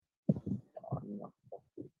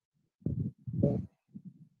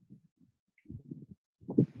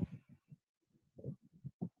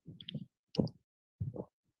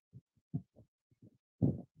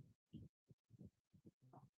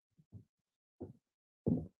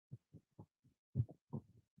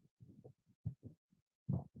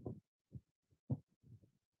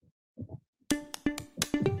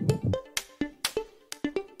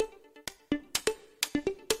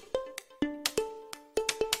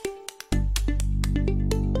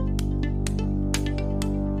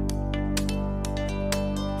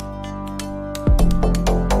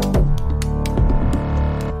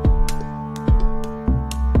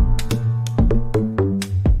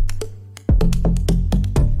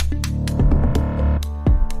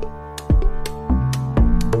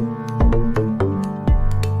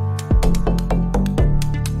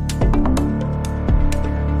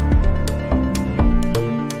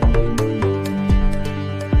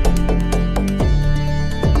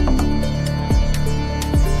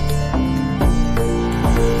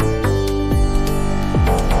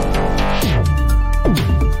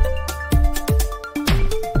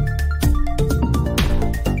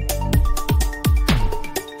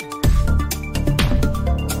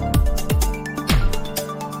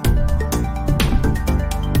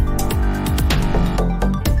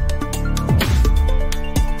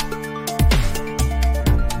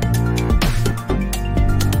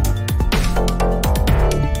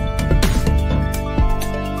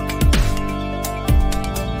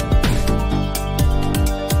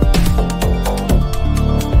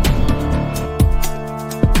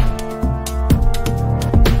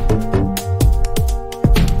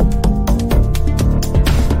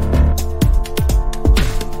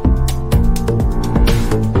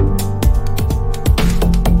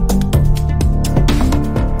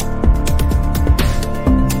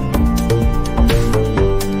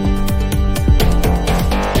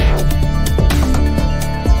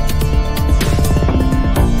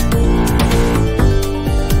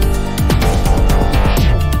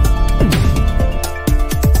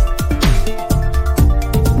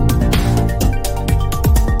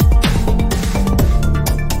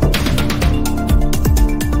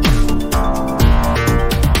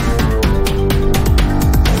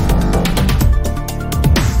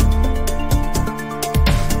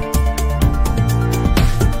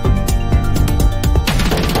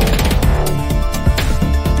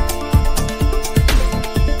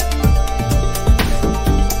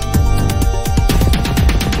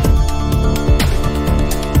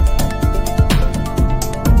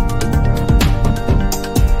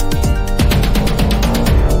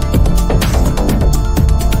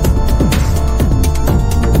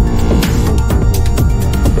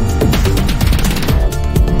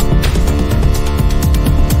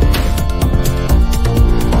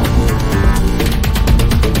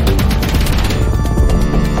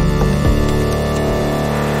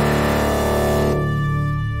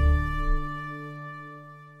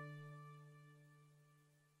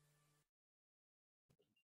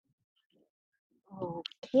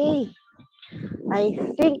Okay, I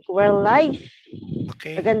think we're live.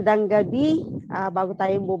 Okay. Magandang gabi. Bago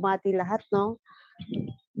tayong bumati lahat, no?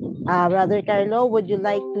 Brother Carlo, would you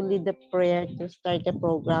like to lead the prayer to start the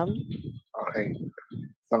program? Okay.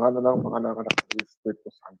 Sa ngala ng mga anak ng Espiritu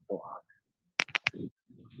Santo.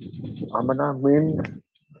 Ama namin,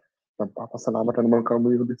 nagpapasalamat na naman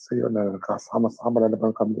kami ulit sa iyo na kasama-sama na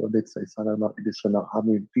naman kami ulit sa isa na naman edisyon ng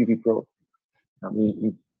aming TV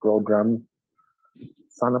program.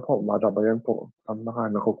 Sana po, madabayan po ang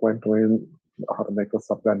mga nakukwento ngayon na ito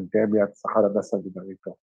sa pandemya at sa karanasan din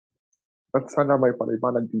ito. At sana may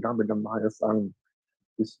paliwanag din namin ng maayos ang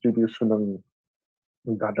distribution ng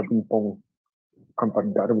dadabing pong ang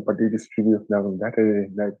pagdarong pag-distribute ng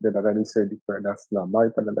dati na itinalaga ni Sir Dick Pernas na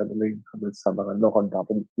may panalalaling kami sa mga local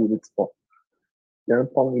double units po.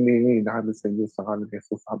 Yan po ang inihingi namin sa inyo sa kanan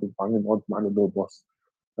Jesus sa aming Panginoon Manunubos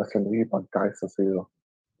na siya nangipagkais sa iyo.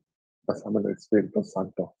 Kasama ng Espiritu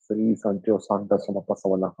Santo sa isang Diyos Santo sa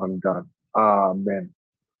mapasawalang hanggan. Amen.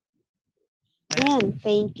 Ayan,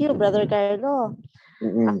 thank you, Brother Carlo.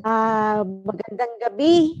 Mm-mm. Magandang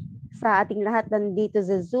gabi sa ating lahat nandito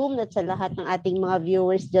sa Zoom at sa lahat ng ating mga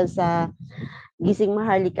viewers dyan sa Gising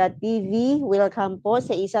Maharlika TV. Welcome po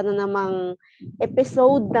sa isa na namang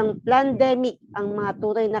episode ng Plandemic, ang mga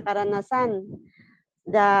tunay na karanasan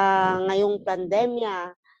ngayong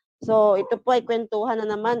pandemya. So ito po ay kwentuhan na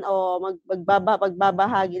naman o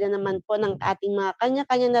magbabahagi na naman po ng ating mga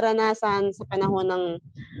kanya-kanya naranasan sa panahon ng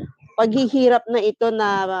paghihirap na ito na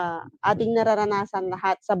ating nararanasan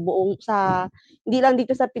lahat sa hindi lang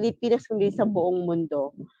dito sa Pilipinas kundi sa buong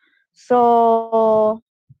mundo. So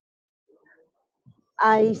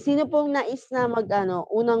ay sino pong nais na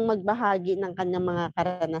unang magbahagi ng kanyang mga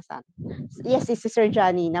karanasan? Yes, si Sir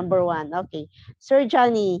Johnny, number 1. Okay. Sir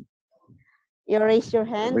Johnny, you raise your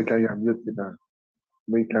hand. May kang unmute kita.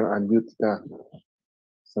 May kang unmute ka.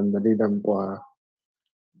 Sandali lang po ha.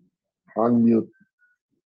 Unmute.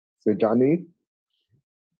 Sir Johnny?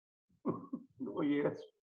 Oh, yes.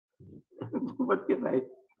 What can I?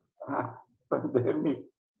 Pandemic.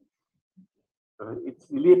 It's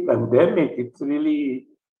really pandemic. It's really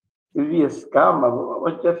a scam. I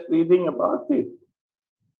was just reading about it.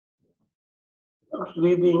 I was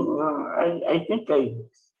reading. I think I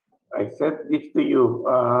said this to you,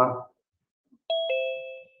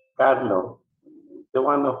 Carlo, the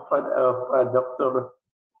one of Dr.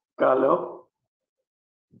 Carlo.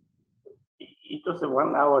 It was a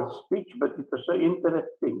 1-hour speech, but it was so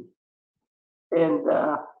interesting. And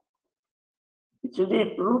it's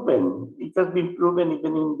really proven. It has been proven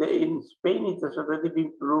even in Spain. It has already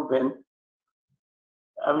been proven.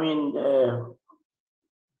 I mean,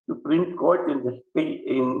 Supreme Court in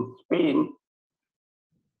Spain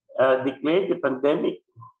declared the pandemic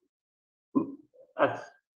as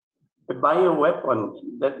a bioweapon,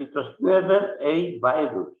 that it was never a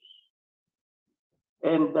virus.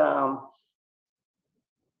 And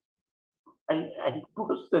I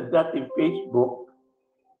posted that in Facebook,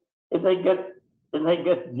 and I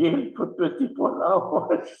got jailed for 24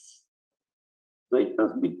 hours. So it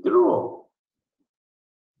must be true.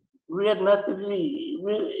 We are not really,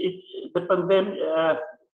 the pandemic,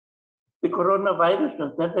 the coronavirus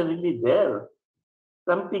was never really there.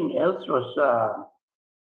 Something else was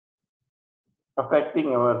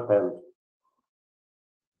affecting our health.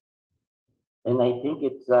 And I think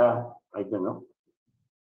it's, I don't know,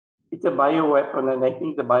 it's a bioweapon, and I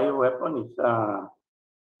think the bioweapon is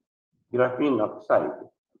graphene oxide.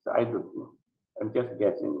 So I don't know. I'm just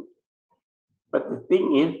guessing. But the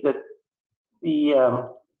thing is that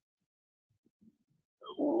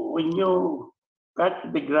when you catch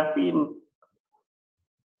the graphene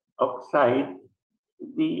oxide,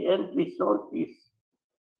 the end result is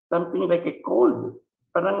something like a cold.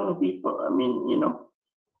 Parang people, I mean, you know,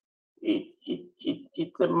 it's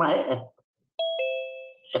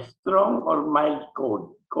a strong or mild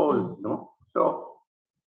cold, no? So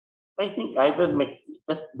I think that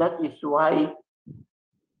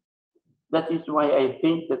is why I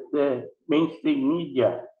think that the mainstream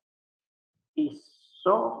media is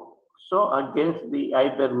so against the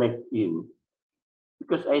ivermectin,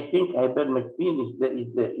 because I think ivermectin is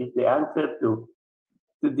the answer to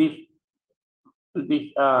this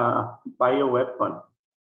bioweapon.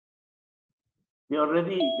 They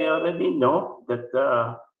already know that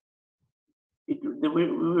we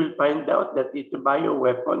will find out that it's a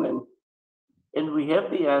bioweapon, and we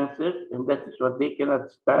have the answers, and that is what they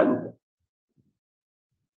cannot stand.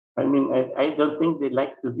 I mean, I don't think they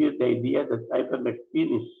like to hear the idea that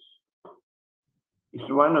ivermectin is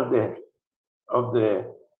one of the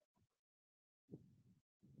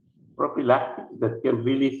prophylactics that can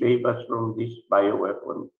really save us from this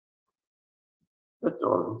bioweapon. That's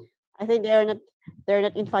all. I think they're not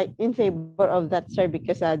in favor of that, sir,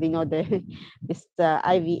 because they know this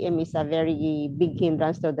IVM is a very big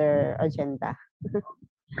hindrance to their agenda.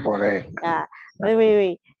 Correct. Yeah.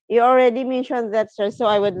 Wait. You already mentioned that, sir. So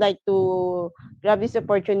I would like to grab this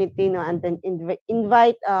opportunity, no, and then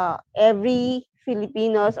invite every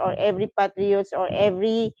Filipinos or every patriots or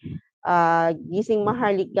every Gising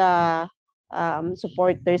Maharlika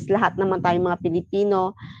supporters, lahat naman tayong mga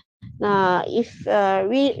Pilipino, na if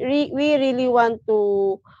we really want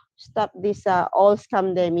to stop this all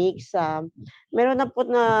scamdemics, meron na po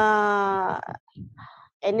na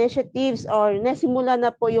initiatives or nasimula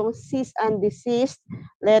na po yung cease and desist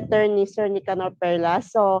letter ni Sir Nicanor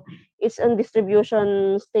Perlas. So, it's on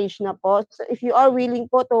distribution stage na po. So, if you are willing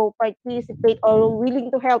po to participate or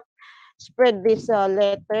willing to help spread these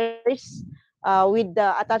letters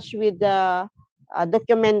attached with the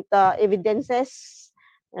document evidences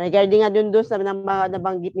regarding nga dun sa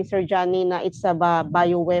nabanggit ni Sir Johnny na it's a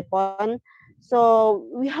bioweapon. So,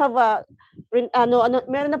 we have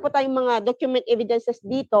meron na po tayong mga document evidences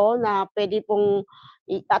dito na pwede pong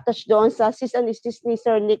i-attach doon sa cease and desist ni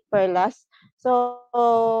Sir Nick Perlas. So,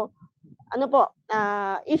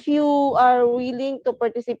 if you are willing to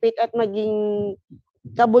participate at maging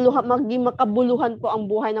makabuluhan po ang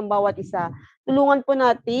buhay ng bawat isa, tulungan po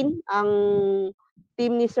natin ang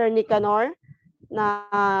team ni Sir Nicanor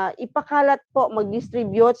na ipakalat po,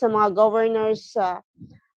 mag-distribute sa mga governors,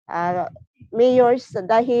 mayors,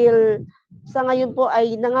 dahil sa ngayon po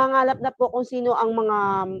ay nangangalap na po kung sino ang mga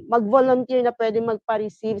mag-volunteer na pwede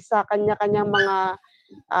magpa-receive sa kanya-kanyang mga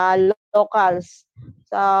locals.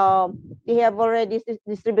 So, they have already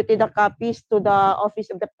distributed the copies to the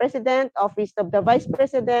Office of the President, Office of the Vice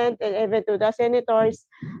President, and even to the senators.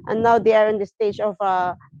 And now they are in the stage of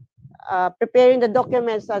preparing the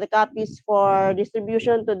documents, the copies for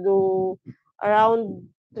distribution to do around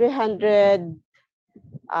 300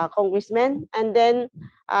 congressmen. And then,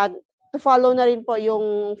 to follow na rin po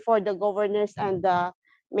yung for the governors and the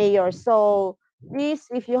mayors. So, please,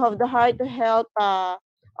 if you have the heart to help our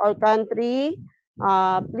country,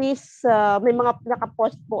 please, may mga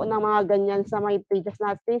nakapost po ng mga ganyan sa may pages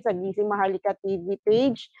natin, sa Gising Maharlika TV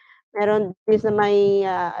page. Meron din sa may,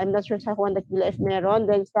 I'm not sure sa Juan Daquila if meron.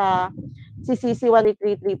 Then sa CCC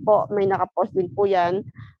 1333 po, may nakapost din po yan.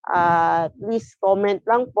 Please comment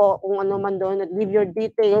lang po kung ano man doon. Leave your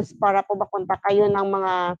details para po makontak kayo ng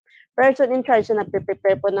mga person in charge na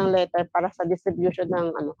nagpe-prepare po ng letter para sa distribution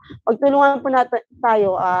ng ano. Pagtulungan po natin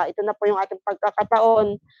tayo, ito na po yung ating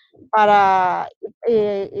pagkakataon para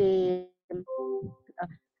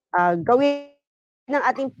gawin ng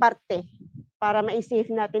ating parte para ma-save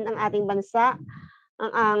natin ang ating bansa,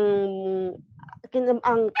 ang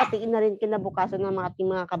patiin na rin kinabukasan ng ating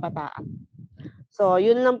mga kabataan. So,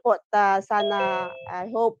 yun lang po. Sana, I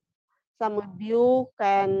hope some of you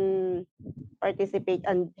can participate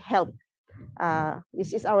and help.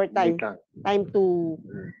 This is our time to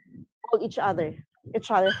hold each other's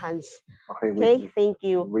hands. Okay, thank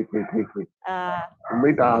you. Wait. May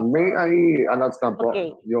I announce na po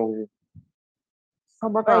yung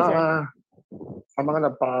sa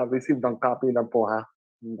mga nagpa-receive ng copy na po, ha.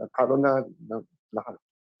 Karoon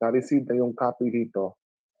na-receive na yung copy dito.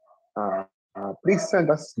 Please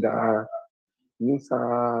send us yung sa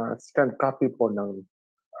scanned copy po ng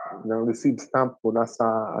receipt stamp po nasa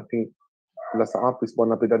office po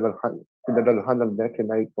na pinadalhan ng NEC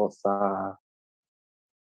na ito sa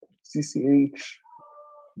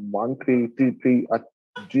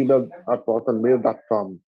cch1333@gmail.com.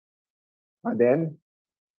 And then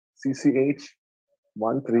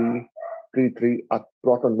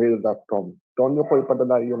cch1333@protonmail.com. Doon nyo po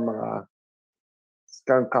ipadala yung mga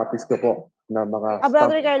scan copies ko po na mga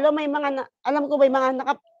Brother Carlo, may mga alam ko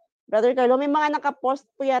Brother Carlo, may mga naka-post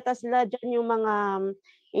po yata sila diyan, yung mga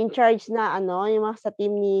in charge na yung mga sa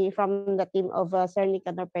team from the team of Sir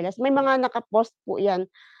Nicanor Perlas. May mga naka-post po 'yan.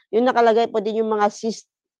 Yung nakalagay po din yung mga cease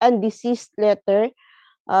and desist letter.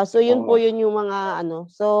 So yun po yun yung mga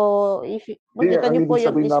So if makita niyo po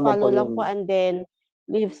yun, please follow lang po and then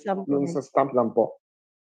leave some. Yung sa stamp lang po.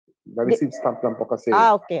 The receipt stamp lang po kasi.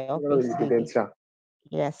 Okay. Ebidensya.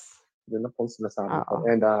 Yes. Yun na po sinasabi ko.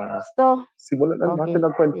 And simulan na natin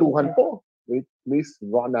ang kwentuhan po with Miss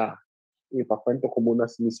Rona. Ipakwento ko muna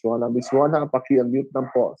si Miss Rona. Miss Rona, paki-unmute lang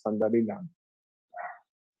po. Sandali lang.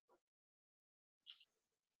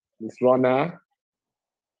 Miss Rona.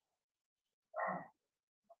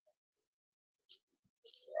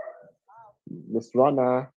 Miss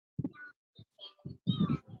Rona.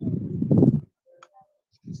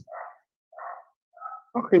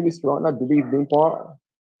 Okay. Okay, Miss Rona, good evening po.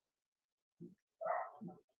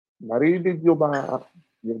 Narinig niyo ba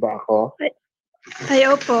ako? Ay,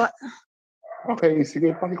 opo. Okay,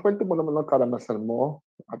 sige, pakikwento mo naman ang karanasan mo.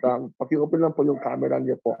 At paki-open lang po yung camera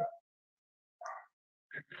niyo po.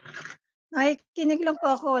 Ay, kinig lang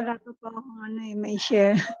po ako. Wala pa po akong may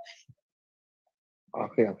share.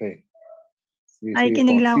 Okay. Sige, Ay, sige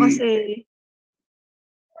kinig po. lang kasi.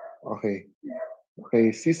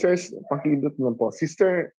 Okay, sisters, pakindot naman po.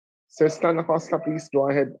 Sister Stan Acosta, please go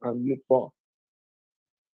ahead. Unmute po.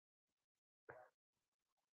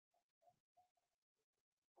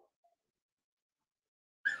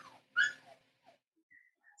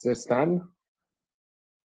 Sir Stan?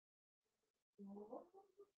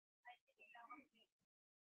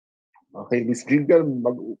 Okay, Miss Gilgal,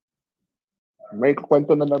 may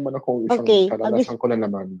kwento na naman ako isang Okay, karanasan ko na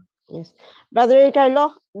naman. Yes. Brother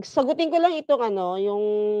Carlo, sagutin ko lang itong yung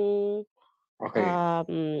Okay.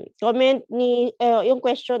 comment ni yung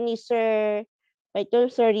question ni Sir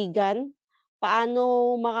Regan,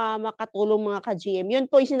 paano makatulong mga ka-GM? Yun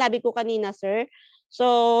po yung sinabi ko kanina, sir.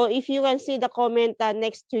 So, if you can see the comment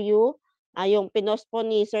next to you, yung pinost po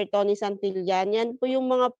ni Sir Tony Santillan, yan po yung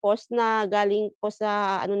mga post na galing po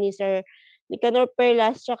sa ni Sir Nicanor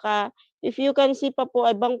Perlas, tsaka if you can see pa po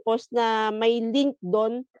ibang post na may link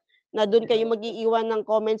doon, na doon kayo mag-iiwan ng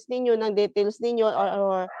comments ninyo, ng details ninyo,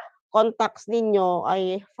 or contacts ninyo,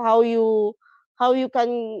 ay how you can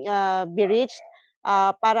be reached,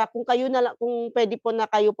 para kung kayo na lang, kung pwede po na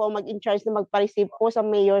kayo po mag-in-charge na magpa-receive po sa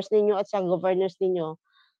mayors ninyo at sa governors ninyo.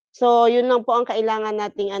 So, yun lang po ang kailangan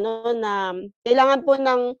nating na kailangan po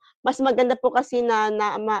ng mas maganda po kasi na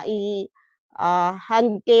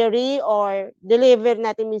hand carry or deliver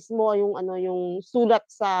natin mismo yung yung sulat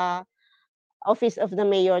sa Office of the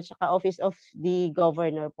Mayor at Office of the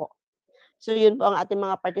Governor po. So yun po ang ating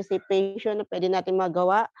mga participation na pwede natin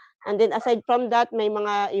magawa. And then aside from that, may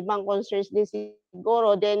mga ibang concerns din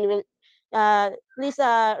siguro. Then please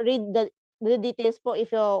read the details po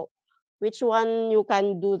if which one you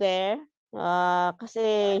can do there.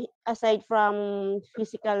 Kasi aside from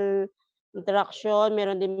physical interaction,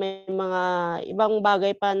 meron din may mga ibang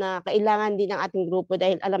bagay pa na kailangan din ng ating grupo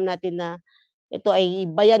dahil alam natin na ito ay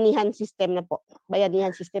bayanihan system na po.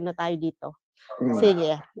 Bayanihan system na tayo dito.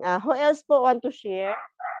 Sige. Who else po want to share?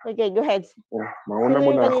 Okay, go ahead. Mauna Sino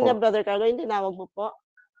yung muna kanina, ako. Brother Carlo? Yung tinawag mo po?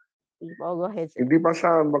 Sige po, go ahead. Hindi pa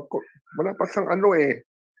siya, wala pa siyang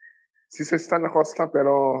si Sir Stan Acosta,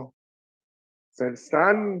 pero Sir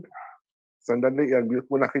Stan, sandali, i-unmute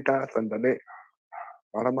muna kita, sandali.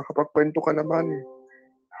 Para makapagkwento ka naman.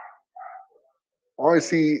 O,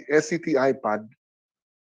 si SCT iPad.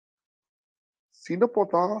 Sino po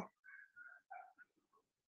to?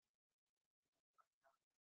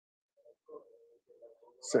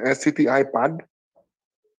 Sa SCT iPad?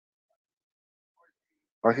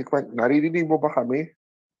 Naririnig mo ba kami?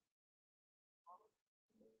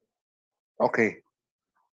 Okay.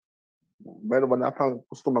 Pero wala pang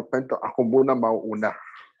gusto magkwento. Ako muna mauuna.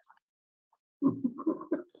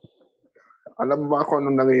 Alam mo ba kung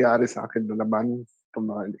anong nangyayari sa akin na naman itong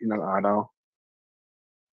mga ilang araw?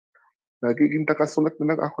 Nagiging takasulat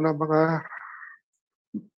na lang ako ng mga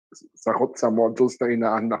sakot sa modules na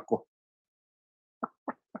inaanak ko.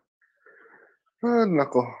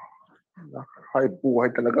 Nako. Hay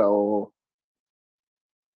buhay talaga.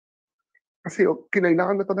 Kasi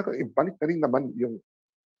kinailangan na talaga ibalik na rin naman yung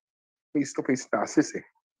face-to-face classes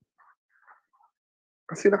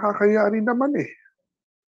Kasi nakakaya rin naman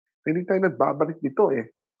Hindi tayo nagbabalik dito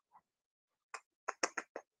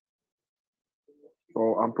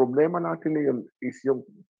So, ang problema natin ngayon is yung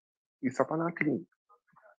isa pa natin,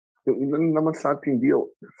 yung ilan naman sa ating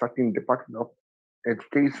Department of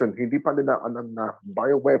Education, hindi pa nila alam na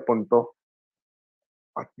bioweapon to.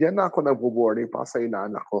 At yan na ako nag-worry pa sa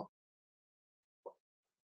inaanak ko.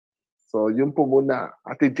 So, yun po muna.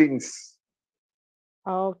 Ate James.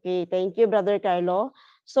 Okay, thank you, Brother Carlo.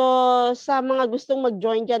 So, sa mga gustong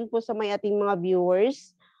mag-join dyan po sa may ating mga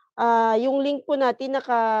viewers, yung link po natin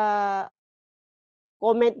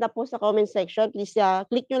comment na po sa comment section. Please,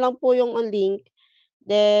 click nyo lang po yung link.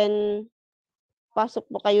 Then, pasok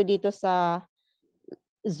po kayo dito sa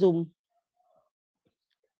Zoom.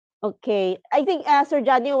 Okay. I think Sir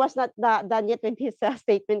Johnny was not done yet with his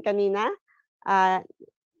statement kanina.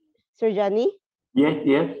 Sir Johnny? Yes.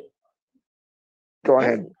 Go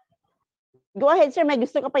ahead. Go ahead, sir. May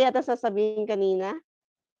gusto ka pa yata sasabihin kanina?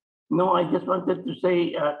 No, I just wanted to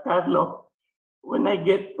say, Carlo, when I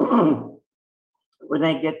get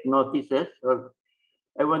notices or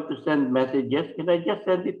I want to send messages, can I just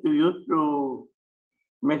send it to you through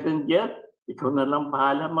Messenger? Ikaw na lang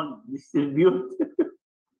bahala mag-distribute.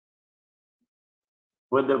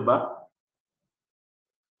 Whether ba?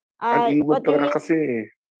 Ang email What you talaga mean? kasi.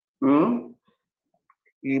 Hmm?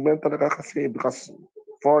 Email talaga kasi because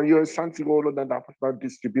for your son siguro na dapat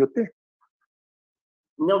mag-distribute eh.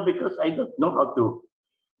 No, because I don't know how to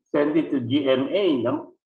send it to GMA,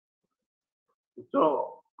 no?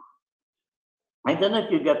 So I don't know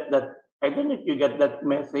if you got that. I don't know if you got that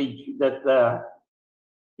message that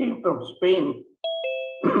came from Spain.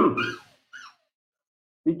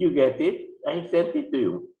 Did you get it? I sent it to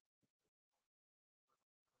you.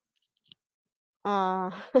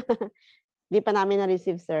 Di pa namin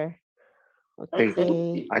na-receive, sir. I Okay. sent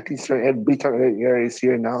Okay. it. I think Sir Ed Bichang is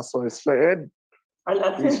here now. So Sir Ed, I'll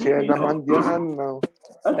please send it share to you. naman dyan. I'll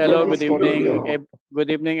Hello, send good it to Story evening. yun. Good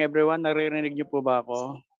evening everyone. Naririnig niyo po ba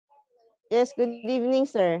ako? Yes, good evening,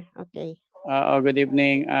 sir. Okay. Good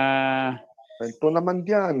evening. Ito naman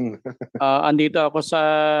dyan. Andito ako sa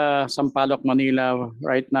Sampaloc, Manila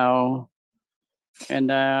right now.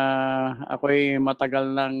 And ako'y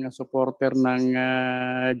matagal ng supporter ng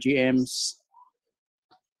GMs.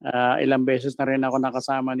 Ilang beses na rin ako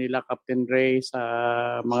nakasama nila Captain Ray sa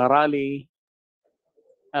mga rally.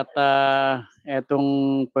 At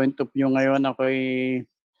etong point of view ngayon ako'y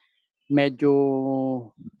medyo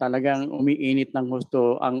talagang umiinit ng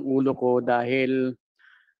gusto ang ulo ko dahil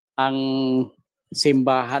ang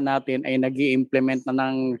simbahan natin ay nag-i-implement na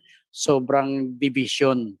ng sobrang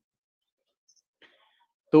division.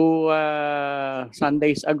 2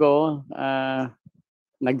 Sundays ago,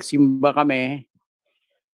 nagsimba kami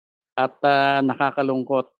at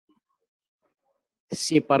nakakalungkot.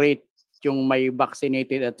 Separate yung may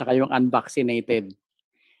vaccinated at saka yung unvaccinated.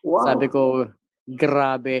 Wow. Sabi ko,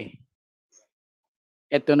 grabe.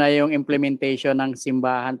 Ito na yung implementation ng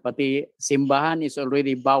simbahan. Pati simbahan is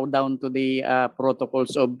already bowed down to the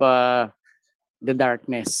protocols of the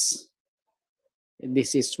darkness.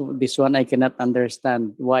 This one I cannot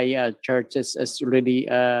understand why churches is already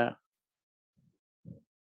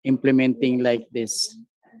implementing like this.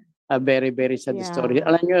 A very, very sad story. Yeah.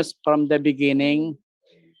 Alam nyo, from the beginning,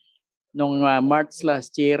 nung March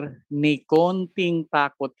last year, ni konting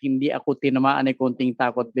takot, hindi ako tinamaan ni konting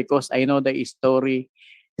takot because I know the story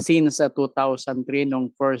since 2003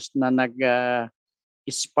 nung first na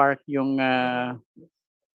nag-spark yung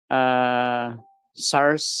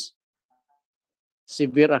SARS,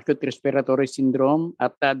 Severe Acute Respiratory Syndrome,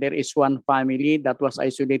 at there is one family that was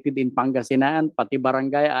isolated in Pangasinan, pati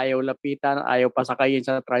barangay ayaw lapitan, ayaw pasakayin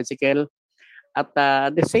sa tricycle. At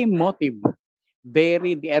the same motive, they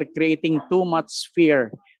are creating too much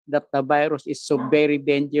fear that the virus is so very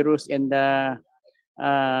dangerous and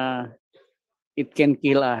it can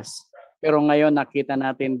kill us. Pero ngayon nakita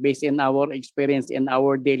natin based in our experience in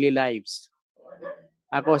our daily lives.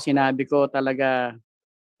 Ako sinabi ko talaga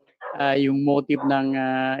yung motive ng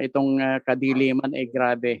itong kadiliman ay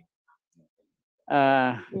grabe.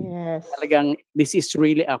 Yes. Talagang this is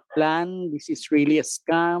really a plan, this is really a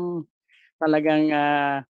scam. Talagang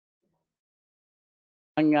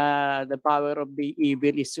the power of the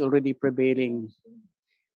evil is already prevailing.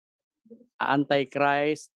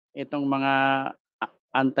 Antichrist, itong mga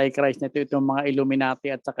Antichrist na itong mga Illuminati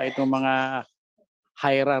at saka itong mga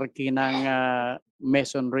hierarchy ng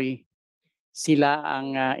Masonry, sila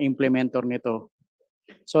ang implementor nito.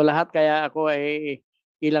 So lahat, kaya ako ay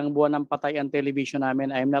ilang buwan ng patay ang television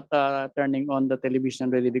namin. I'm not turning on the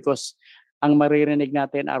television really because ang maririnig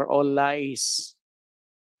natin are all lies.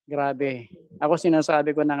 Grabe. Ako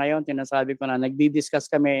sinasabi ko na ngayon,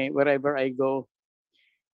 nagdi-discuss kami wherever I go.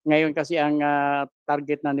 Ngayon kasi ang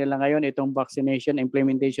target na nila ngayon, itong vaccination,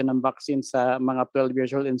 implementation ng vaccine sa mga 12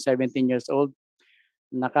 years old and 17 years old.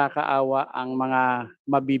 Nakakaawa ang mga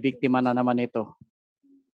mabibiktima na naman ito.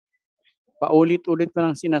 Paulit-ulit ko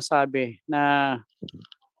nang sinasabi na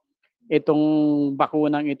itong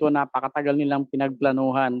bakunang ito napakatagal nilang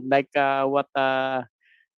pinagplanuhan. Like what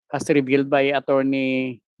as revealed by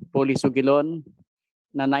Attorney Polly Sugilon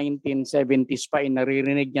na 1970s pa,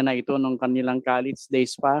 naririnig niya na ito nung kanilang college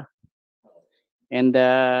days pa. And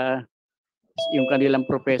yung kanilang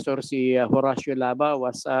professor si Horacio Laba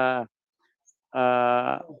was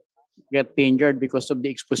get injured because of the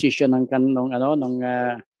exposition ng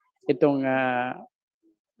itong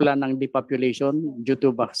plan ng depopulation due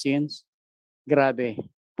to vaccines. Grabe.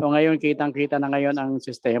 So ngayon kitang-kita na ngayon ang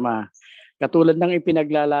sistema. Katulad ng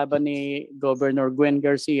ipinaglalaban ni Governor Gwen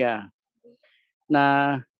Garcia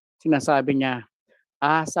na sinasabi niya,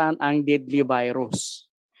 asan ang deadly virus?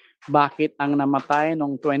 Bakit ang namatay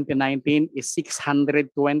noong 2019 is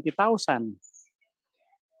 620,000?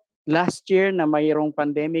 Last year na mayroong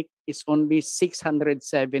pandemic is only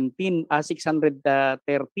 613,000.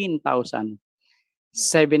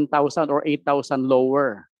 7,000 or 8,000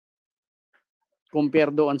 lower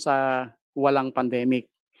compare doon sa walang pandemic.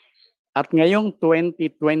 At ngayong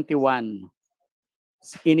 2021,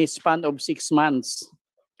 in a span of 6 months,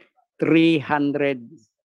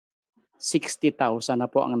 360,000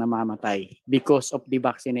 na po ang namamatay because of the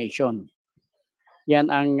vaccination.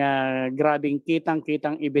 Yan ang grabing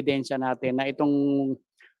kitang-kitang ebidensya natin na itong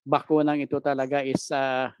bakunang ito talaga is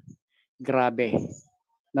grabe,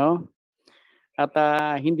 no? At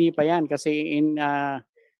hindi pa yan kasi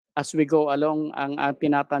as we go along, ang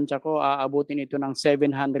tinatansya ko, aabutin ito ng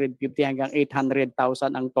 750 hanggang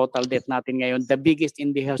 800,000 ang total death natin ngayon. The biggest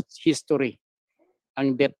in the history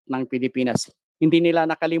ang death ng Pilipinas. Hindi nila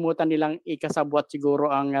nakalimutan nilang ikasabwat siguro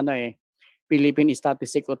ang Philippine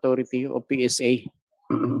Statistics Authority o PSA.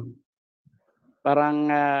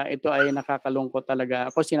 Parang ito ay nakakalungkot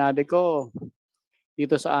talaga. Ako sinabi ko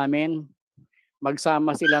dito sa amin,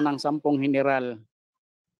 magsama sila ng 10 general.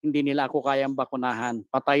 Hindi nila ako kayang bakunahan.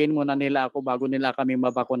 Patayin muna nila ako bago nila kami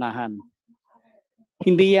mabakunahan.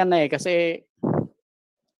 Hindi yan kasi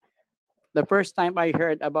the first time I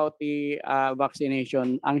heard about the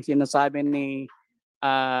vaccination, ang sinasabi ni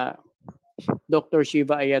Dr.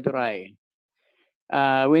 Shiva Ayadurai,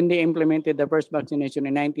 when they implemented the first vaccination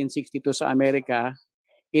in 1962 sa Amerika,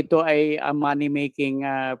 ito ay a money-making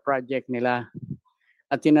project nila.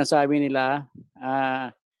 At sinasabi nila,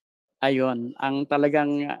 ayon, ang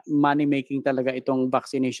talagang money-making talaga itong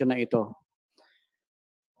vaccination na ito.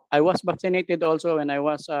 I was vaccinated also when I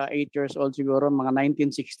was 8 years old siguro, mga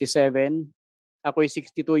 1967. Ako'y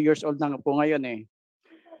 62 years old na po ngayon eh.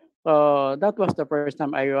 So that was the first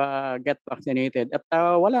time I get vaccinated. At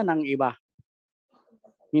wala nang iba.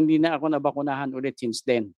 Hindi na ako nabakunahan ulit since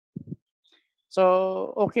then. So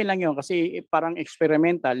okay lang yun kasi parang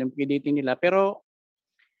experimental yung pilitin nila. Pero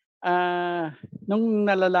nung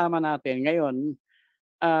nalalaman natin ngayon,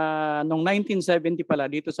 nung 1970 pala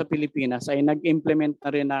dito sa Pilipinas ay nag-implement na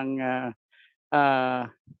rin ng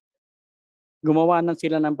gumawa na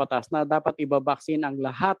sila ng batas na dapat ibabaksin ang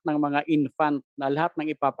lahat ng mga infant, na lahat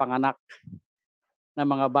ng ipapanganak na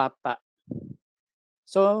mga bata.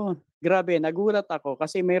 So grabe, nagulat ako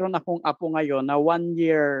kasi mayroon akong apo ngayon na 1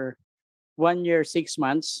 year 6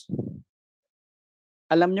 months.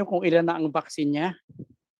 Alam niyo kung ilan na ang vaccine niya?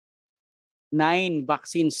 9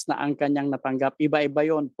 vaccines na ang kanyang natanggap. Iba-iba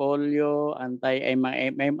yon, polio,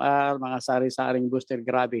 anti-MMR, mga sari-saring booster,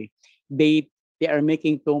 grabe. They are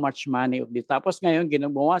making too much money of this. Tapos ngayon,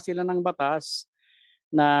 ginawa sila ng batas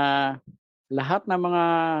na lahat ng mga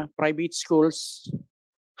private schools,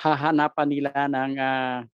 hahanapan nila ng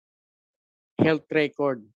health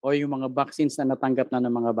record o yung mga vaccines na natanggap na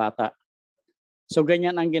ng mga bata. So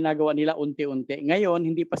ganyan ang ginagawa nila unti-unti. Ngayon,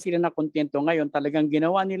 hindi pa sila nakontento. Ngayon, talagang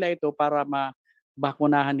ginawa nila ito para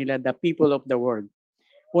mabakunahan nila the people of the world.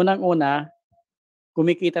 Unang-una,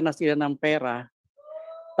 kumikita na sila ng pera,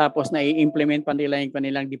 tapos na-i-implement pa nila yung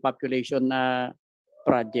kanilang depopulation na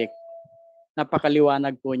project.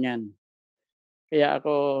 Napakaliwanag po niyan. Kaya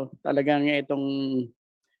ako talagang itong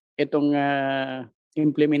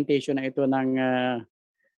implementation na ito ng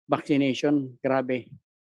vaccination, grabe.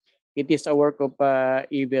 It is a work of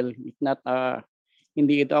evil. It's not,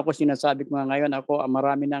 hindi ito ako sinasabi ko ngayon. Ako,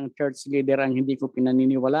 marami ng church leader ang hindi ko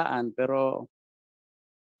pinaniniwalaan. Pero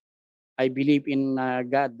I believe in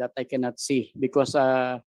God that I cannot see. Because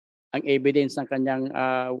ang evidence ng kanyang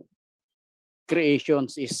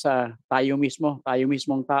creations is tayo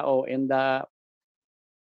mismong tao and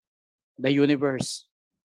the universe.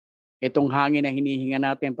 Itong hangin na hinihinga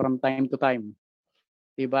natin from time to time.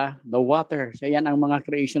 Diba? The water. So yan ang mga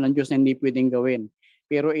creation ng Diyos na hindi pwedeng gawin.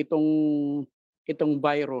 Pero itong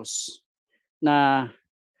virus na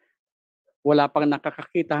wala pang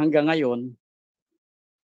nakakakita hanggang ngayon,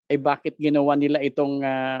 ay bakit ginawa nila itong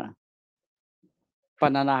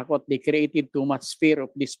pananakot? They created too much fear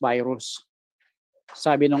of this virus.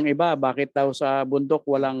 Sabi nung iba, bakit daw sa bundok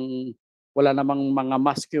wala namang mga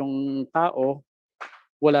mask yung tao,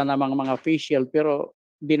 wala namang mga facial, pero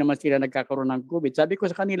hindi naman sila nagkakaroon ng COVID. Sabi ko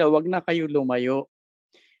sa kanila, wag na kayo lumayo.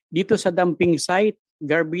 Dito sa dumping site,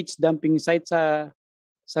 garbage dumping site sa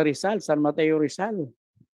Rizal, San Mateo Rizal,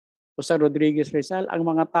 o sa Rodriguez Rizal, ang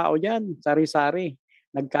mga tao dyan, sari-sari,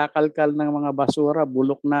 nagkakalkal ng mga basura,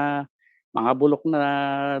 mga bulok na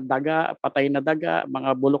daga, patay na daga,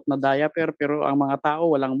 mga bulok na diaper, pero ang mga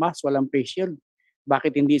tao walang mask, walang face shield.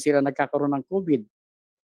 Bakit hindi sila nagkakaroon ng COVID?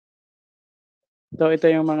 So ito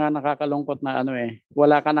yung mga nakakalungkot na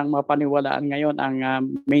wala ka nang mapaniwalaan ngayon ang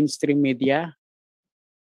mainstream media.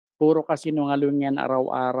 Puro kasinungalingan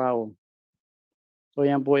araw-araw. So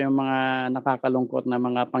yan po yung mga nakakalungkot na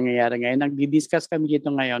mga pangyayari ngayon. Nagdi-discuss kami dito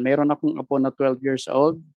ngayon. Meron akong apo na 12 years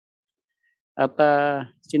old. At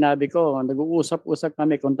sinabi ko, nag-uusap-usap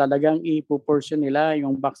kami kung talagang ipupursue nila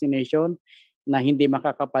yung vaccination na hindi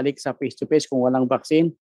makakapalik sa face-to-face kung walang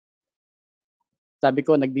vaccine. Sabi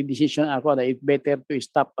ko, nagdi-decision ako na it's better to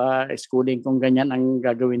stop schooling kung ganyan ang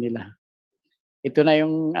gagawin nila. Ito na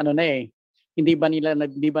yung hindi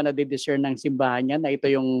ba na-discern ng simbahan yan na ito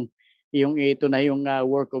ito na yung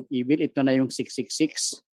work of evil, ito na yung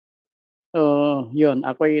 666. So, yun,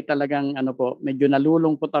 ako ay talagang medyo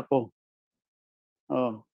nalulungkot ako.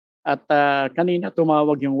 At kanina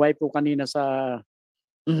tumawag yung wife ko kanina sa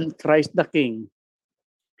Christ the King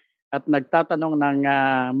at nagtatanong ng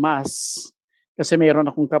mass kasi mayroon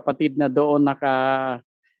akong kapatid na doon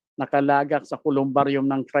nakalagak sa columbarium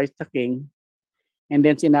ng Christ the King, and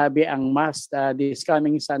then sinabi ang mass this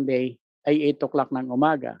coming Sunday ay 8 o'clock ng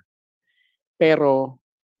umaga. Pero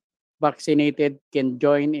vaccinated can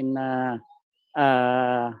join in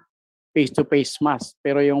face-to-face mass.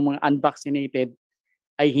 Pero yung mga unvaccinated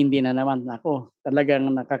ay hindi na naman. Ako, talagang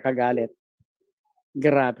nakakagalit.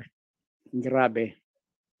 Grabe.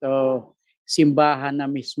 So, simbahan na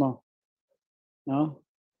mismo. No?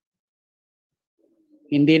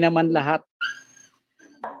 Hindi naman lahat.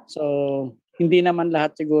 So, hindi naman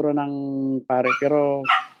lahat siguro ng pare, pero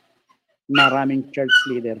maraming church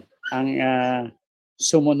leader ang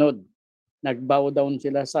sumunod. Nag-bow down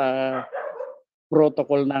sila sa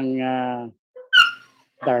protocol ng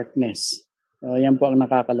darkness. So, yan po ang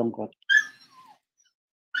nakakalungkot.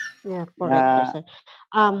 Yeah, correct po, sir.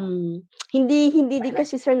 Hindi din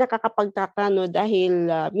kasi sir nakakapagtaka no dahil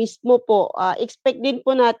mismo po expect din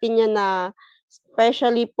po natin yan na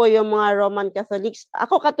especially po yung mga Roman Catholics.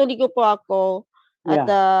 Ako Katoliko po ako at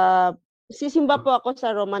sisimba po ako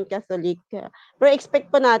sa Roman Catholic. Pero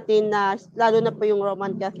expect po natin na lalo na po yung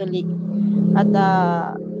Roman Catholic at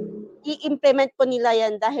i-implement po nila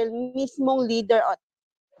yan dahil mismong leader at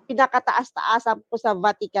pinakataas-taasan po sa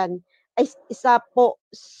Vatican ay isa po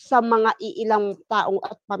sa mga iilang taong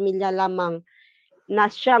at pamilya lamang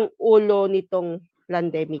na siyang ulo nitong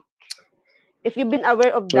pandemic. If you've been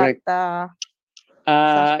aware of that,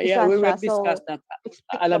 we will discuss that.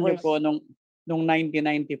 Alam niyo po, nung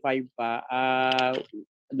 1995 pa,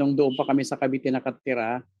 nung doon pa kami sa Cavite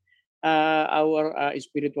nakatira, our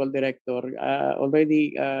spiritual director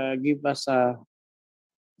already give us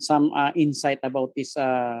some insight about this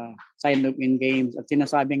sign of end games. At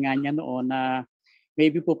sinasabi nga niya noon na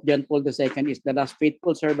maybe Pope John Paul II is the last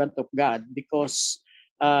faithful servant of God because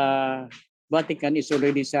Vatican is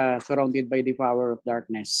already surrounded by the power of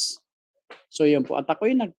darkness. So yun po. At ako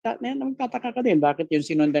yung nagtataka ka din. Bakit yung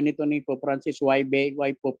sinundan nito ni Pope Francis, why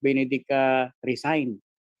Pope Benedict resign?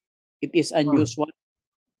 It is unusual.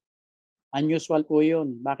 Unusual po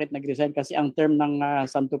yun. Bakit nag-resign? Kasi ang term ng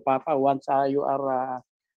Santo Papa, once you are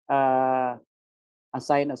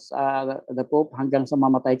assigned as the Pope, hanggang sa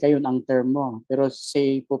mamatay kayo ang term mo. Pero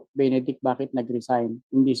si Pope Benedict, bakit nag-resign?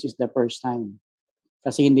 And this is the first time.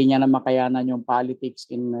 Kasi hindi niya na makayanan yung politics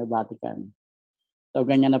in Vatican. So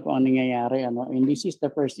ganyan na po ang nangyayari, and this is the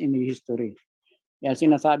first in the history. Kaya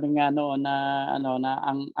sinasabi nga na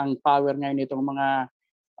ang power ngayon itong mga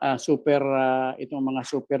itong mga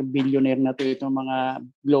super billionaire na to, itong mga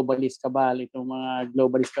globalist cabal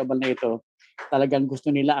na ito, talagang gusto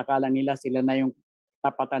nila, akala nila sila na yung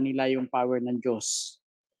tapatan nila yung power ng Diyos.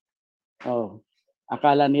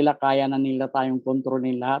 Akala nila kaya na nila tayong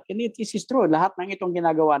kontrolin lahat. And it is true, lahat ng itong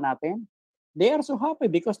ginagawa natin, they are so happy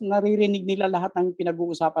because naririnig nila lahat ng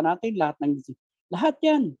pinag-uusapan natin, lahat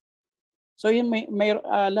yan. So yun may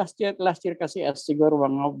last year kasi siguro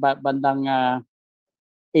mga bandang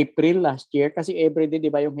April last year, kasi everyday 'di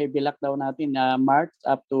ba yung heavy lockdown natin na March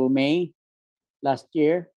up to May last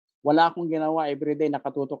year, wala akong ginawa, everyday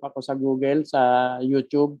nakatutok ako sa Google, sa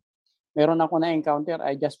YouTube. Meron ako na encounter,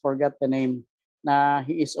 I just forgot the name, na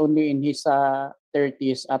he is only in his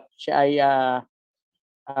 30s at siya ay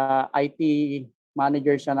IT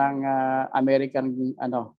manager siya ng American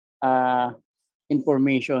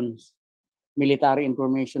information, military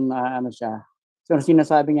information siya. So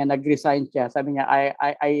sinasabi niya, nag-resign siya. Sabi niya,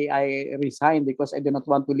 I resign because I do not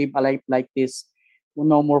want to live a life like this.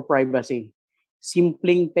 No more privacy.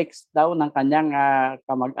 Simpleng text daw ng kanyang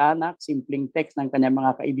kamag-anak, simpleng text ng kanyang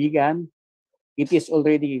mga kaibigan, it is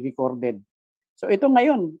already recorded. So ito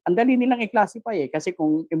ngayon, ang dali nilang i-classify kasi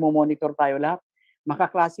kung i-monitor tayo lahat,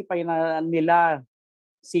 maka-classify na nila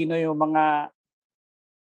sino yung mga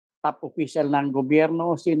top official ng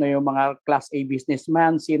gobyerno, sino yung mga class A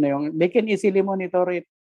businessman, they can easily monitor it.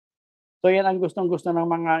 So yan ang gustong-gusto ng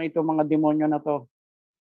mga demonyo na to.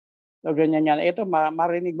 So ganyan yan. Ito,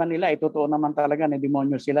 marinig man nila, totoo naman talaga na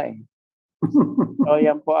demonyo sila eh. So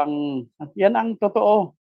yan ang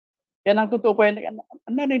totoo. Yan ang totoo po.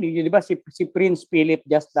 Narinig niyo, di ba, si Prince Philip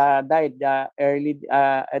just died early,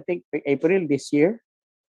 I think April this year.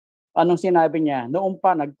 Anong sinabi niya? Noong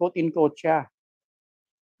pa, nag-quote in quote siya.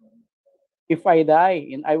 If I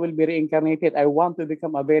die and I will be reincarnated, I want to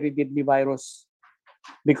become a very deadly virus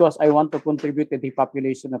because I want to contribute to the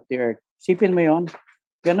population of the earth. Sipin mo yun?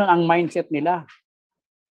 Ganun ang mindset nila.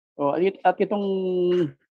 At itong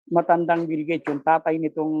matandang Bill Gates, yung tatay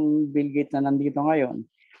nitong Bill Gates na nandito ngayon,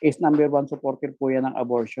 is number 1 supporter po yan ng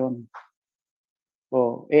abortion.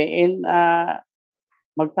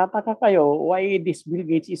 Magtataka kayo why this Bill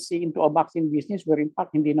Gates is into a vaccine business where in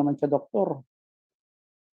fact hindi naman siya doktor.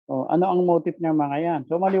 Ano ang motive ng mga yan?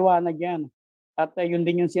 So maliwanag yan. At yun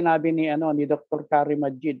din yung sinabi ni Dr. Kari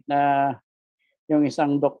Majid na yung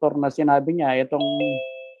isang doktor na sinabi niya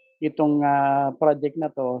itong project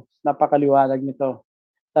na to, napakaliwanag nito.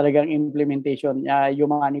 Talagang implementation,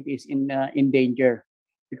 humanity is in danger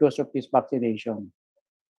because of this vaccination.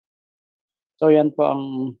 So yan po ang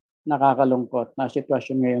nakakalungkot na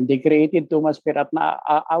sitwasyon ngayon. They created too much fear at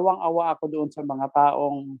awang-awa ako doon sa mga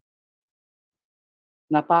taong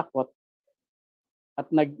natakot at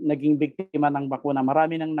naging biktima ng bakuna.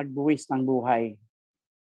 Marami nang nagbuwis ng buhay.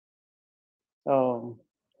 So,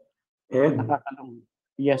 nakakalungkot.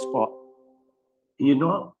 Yes po. You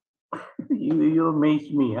know, you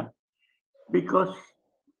amaze me, because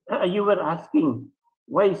you were asking,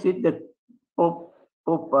 why is it that Pope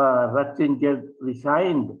Ratzinger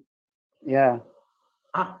resigned? Yeah.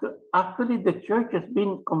 Actually, the church has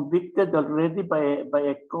been convicted already by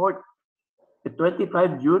a court, a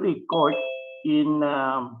 25 jury court in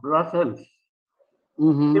Brussels.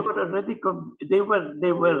 Mm-hmm. They were already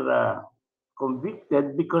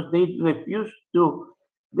convicted because they refused to.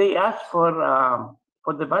 They asked for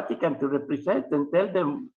the Vatican to represent and tell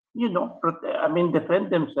them, defend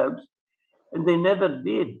themselves, and they never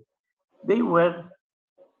did. They were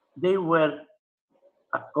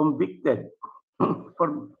convicted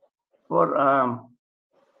for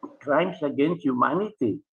crimes against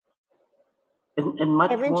humanity. And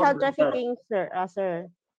much Even more child than that. trafficking, sir.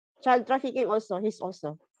 Child trafficking also, he's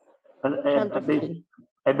also. Child trafficking.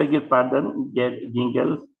 I beg your pardon,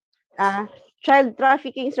 Jingles. Child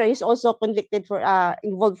trafficking, sir, he's also convicted for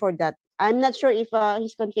involved for that. I'm not sure if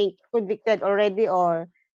he's convicted already or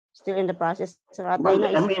still in the process. So Well,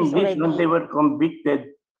 this one they were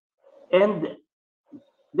convicted, and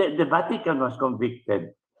the Vatican was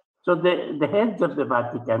convicted. So the heads of the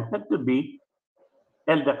Vatican had to be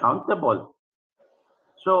held accountable.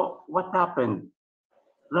 So what happened?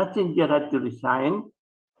 Ratzinger had to resign.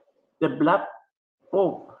 The Black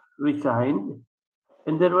Pope resigned.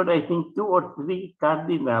 And there were, I think, 2 or 3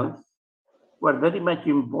 cardinals who were very much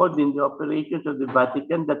involved in the operations of the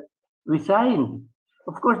Vatican that resigned.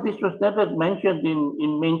 Of course, this was never mentioned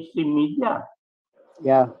in mainstream media.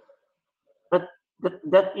 Yeah. But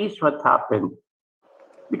that is what happened.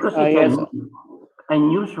 Because yes.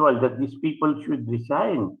 Unusual that these people should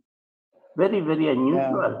resign. Very, very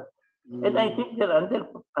unusual. Yeah. And I think they're under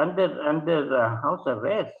house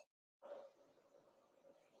arrest.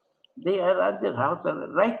 They are under house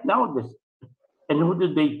arrest right now. And who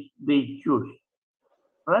do they choose?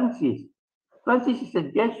 Francis. Francis is a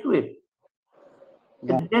Jesuit.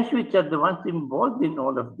 Yeah. The Jesuits are the ones involved in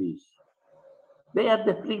all of this. They are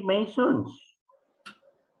the Freemasons.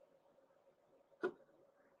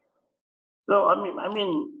 So I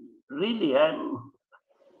mean, really,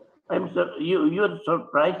 you're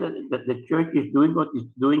surprised that the church is doing what it's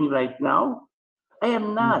doing right now. I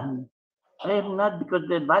am not. Mm-hmm. I am not, because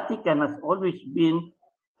the Vatican has always been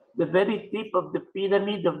the very tip of the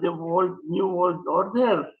pyramid of the New World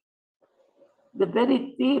Order. The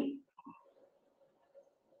very tip.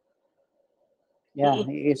 Yeah,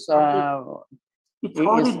 it's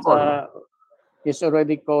horrible. He's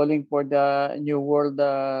already calling for the New World.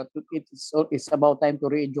 It's about time to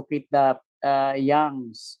re-educate the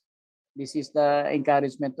youngs. This is the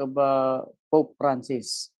encouragement of Pope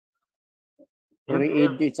Francis.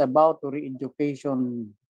 It's about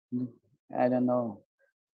re-education. I don't know.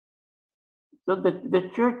 So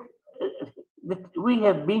the church, we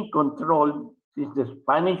have been controlled since the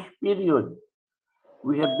Spanish period.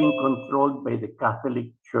 We have been controlled by the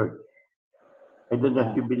Catholic Church. I don't know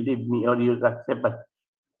if you believe me or you accept, but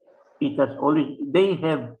it has always, they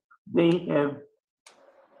have,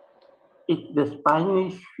 it's the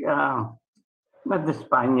Spanish, not the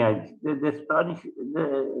Spaniards, the Spanish,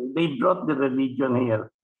 they brought the religion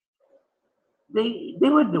here. They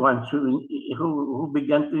were the ones who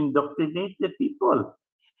began to indoctrinate the people.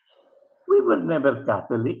 We were never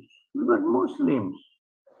Catholic. We were Muslims.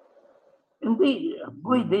 And the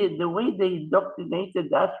way they indoctrinated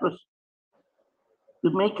us was to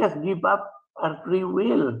make us give up our free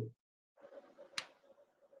will.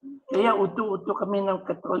 Kaya uto-uto kami ng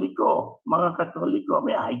Katoliko, mga Katoliko. I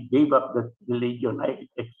mean, I gave up the religion. I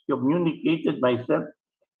excommunicated myself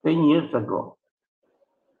 10 years ago.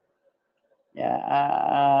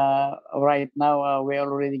 Yeah, right now we're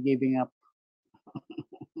already giving up.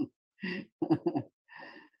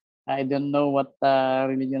 I don't know what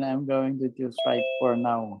religion I'm going to choose right for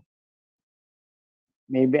now.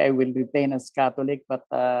 Maybe I will retain as Catholic, but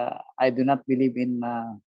I do not believe in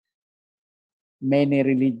many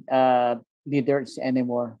leaders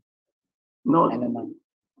anymore. No, I don't know.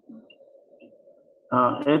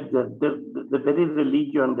 Ed, the very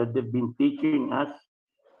religion that they've been teaching us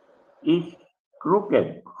is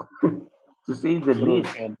crooked, to say the least.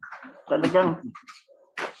 Crooked. Talagang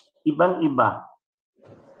ibang-iba.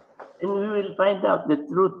 And we will find out the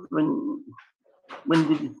truth when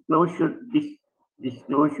the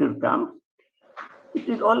disclosure comes. It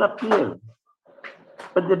will all appear.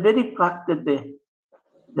 But the very fact that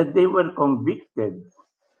they were convicted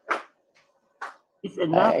is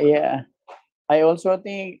enough. Yeah, I also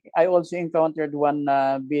encountered one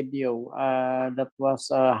video that was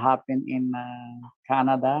happened in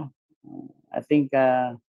Canada. I think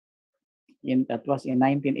that was in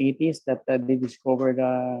 1980s that they discovered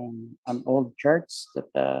an old church that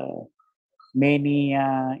many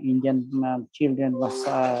Indian children was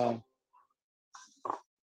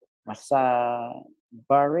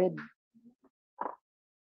buried.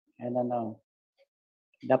 I don't know.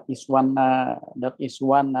 That is one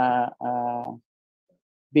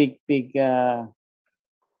big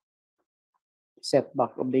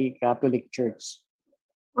setback of the Catholic Church.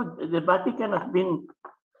 But the Vatican has been.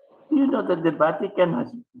 You know that the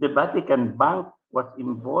Vatican Bank was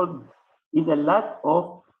involved in a lot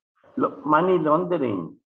of money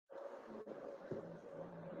laundering.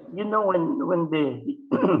 You know, when the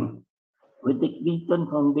when the Clinton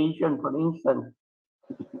Foundation, for instance,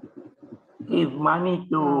 gave money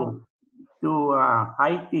to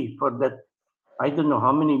Haiti for that, I don't know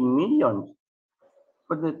how many millions,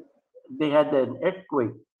 for that they had an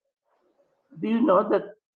earthquake. Do you know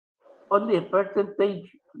that only a percentage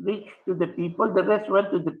reached to the people, the rest went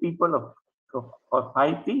to the people of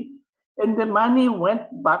Haiti, and the money went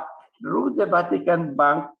back through the Vatican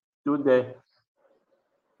Bank to the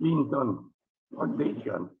Clinton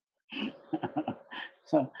Foundation.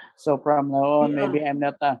 So from now on, Yeah. maybe I'm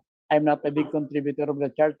not a big contributor of the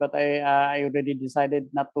church, but I already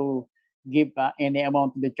decided not to give any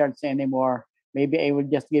amount to the church anymore. Maybe I will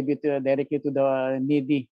just give it directly to the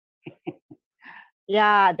needy.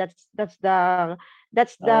 Yeah, that's the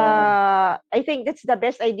I think that's the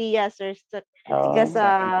best idea, sir. Because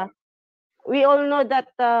Exactly. we all know that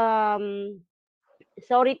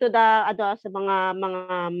sorry to the sa mga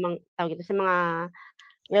tawag ito, sa mga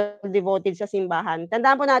well devoted sa simbahan.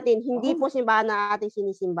 Tandaan po natin, hindi po simbahan na ating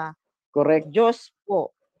sinisimba. Correct. Diyos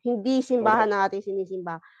po. Hindi simbahan na ating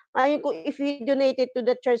sinisimba. Ngayon kung if we donate it to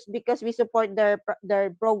the church because we support their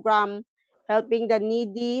program, helping the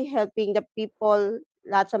needy, helping the people,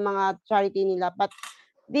 lahat sa mga charity nila. But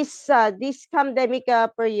this pandemic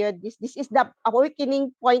period, this is the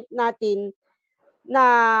awakening point natin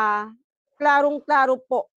na klarong-klaro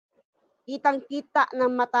po. Kitang-kita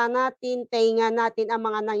ng mata natin, tainga natin ang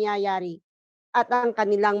mga nangyayari at ang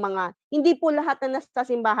kanilang mga, hindi po lahat na nasa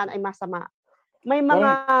simbahan ay masama. May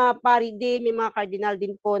mga pari din, may mga cardinal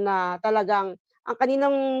din po na talagang ang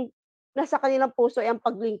nasa kanilang puso ay ang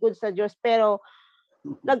paglingkod sa Diyos. Pero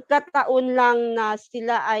nagkataon lang na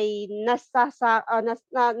sila ay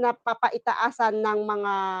napapaitaasan ng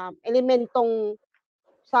mga elementong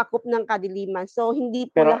sakop ng kadiliman. So hindi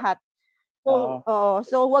po Pero, lahat.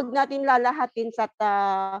 So wag natin lalahatin sa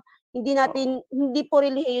hindi po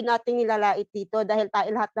relihiyon natin nilalait dito dahil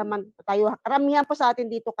lahat naman tayo, karamihan po sa atin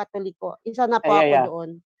dito Katoliko. Isa na po ako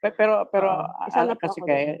doon. Pero Isa na po kasi ako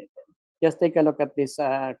doon. just take a look at this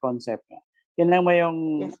concept. Tingnan mo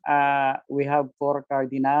yung Yes. we have 4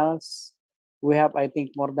 cardinals, we have I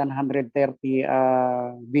think more than 130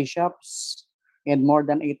 bishops and more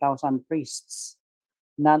than 8,000 priests.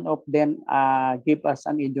 None of them give us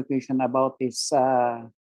an education about this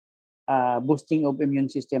boosting of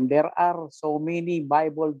immune system. There are so many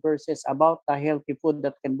Bible verses about the healthy food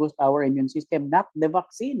that can boost our immune system, not the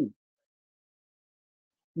vaccine.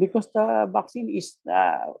 Because the vaccine is,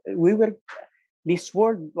 this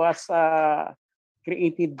world was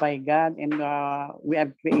created by God and we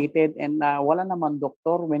are created and wala naman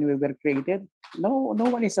doctor when we were created. No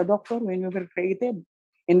one is a doctor when we were created.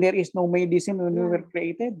 And there is no medicine when we Yeah. were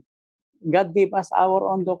created. God gave us our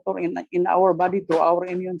own doctor in our body to our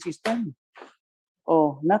immune system.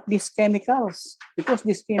 Oh, not these chemicals. Because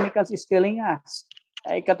these chemicals is killing us.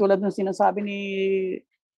 Ay, katulad ng sinasabi ni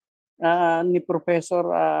Professor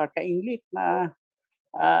Kainglik na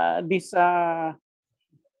this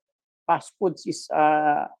fast foods is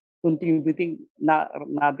contributing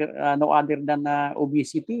no other than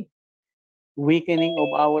obesity, weakening of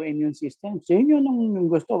our immune system. So yun yung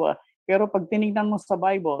gusto ba. Pero pag tinignan mo sa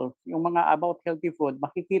Bible, yung mga about healthy food,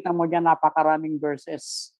 makikita mo diyan napakaraming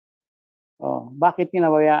verses. Oh, bakit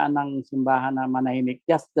pinabayaan ng simbahan na manahimik?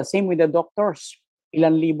 Just the same with the doctors.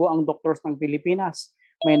 Ilan libo ang doctors ng Pilipinas.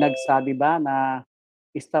 May nagsabi ba na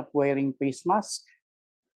stop wearing face mask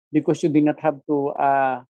because you do not have to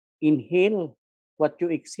inhale what you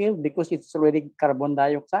exhale because it's already carbon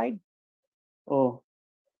dioxide? Oh,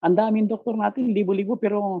 ang daming doktor natin, libo-libo,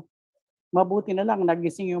 pero mabuti na lang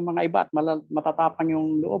nagising yung mga iba at matatapang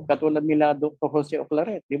yung loob, katulad nila Dr. Jose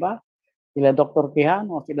Oclaret, di ba? Sila Dr.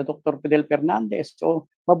 Quijano, sila Dr. Fidel Fernandez. So,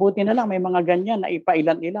 mabuti na lang may mga ganyan na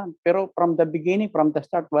ipailan-ilan. Pero from the beginning, from the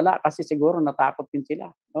start, wala kasi siguro natakot din sila,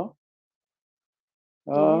 no?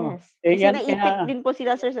 Yes. Eh, Kasi yan, na-effect kaya, din po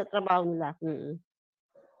sila, sir, sa trabaho nila. Mm.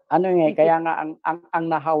 ano nga, kaya nga ang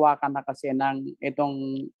nahawakan na kasi ng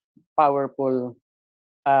itong powerful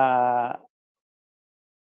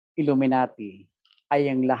Illuminati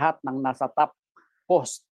ay ang lahat ng nasa top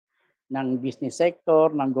post ng business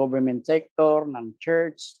sector, ng government sector, ng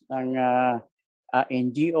church, ng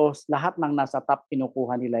NGOs, lahat ng nasa top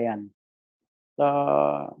kinukuha nila yan. So,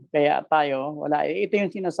 kaya tayo, wala. Ito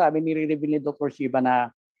yung sinasabi, nire-reveal ni Dr. Shiba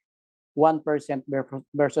na 1%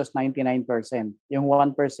 versus 99%. Yung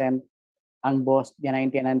 1%, ang boss, the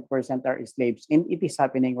 99% are slaves. And it is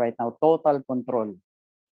happening right now, total control.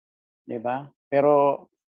 Diba? Pero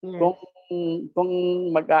Yes. kung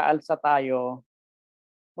mag-aalsa tayo,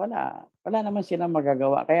 wala naman silang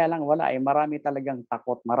magagawa. Kaya lang wala marami talagang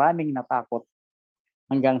takot, maraming natakot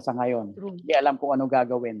hanggang sa ngayon. True. Hindi alam kung ano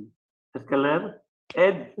gagawin. Escaler,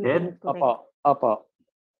 Ed, Correct. Opo.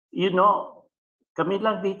 you know, kami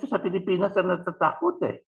lang dito sa Pilipinas ang natatakot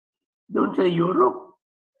eh. Doon sa Europe,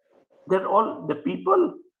 they're all, the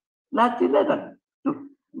people, lahat sila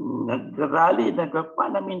nag-rally,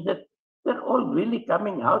 nag-pan. I mean, that they're all really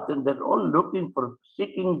coming out and they're all looking for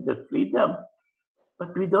seeking the freedom.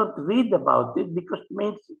 But we don't read about it because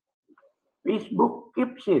Facebook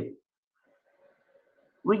keeps it.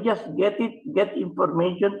 We just get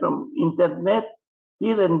information from internet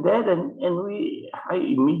here and there, and I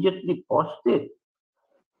immediately post it.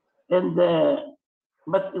 And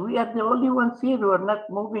but we are the only ones here who are not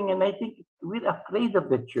moving, and I think we're afraid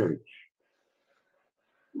of the church.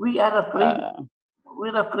 We are afraid.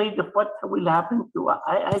 We're afraid of what will happen to us.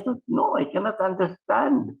 I don't know. I cannot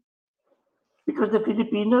understand. Because the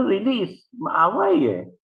Filipino really is maaway eh.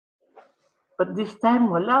 But this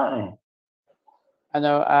time, wala eh.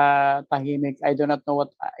 Tahimik. I do not know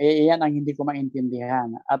what, yan ang hindi ko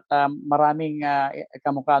maintindihan. At maraming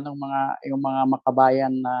kamukha ng yung mga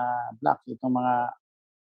makabayan na blacks, itong mga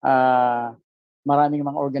maraming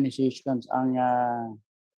mga organizations ang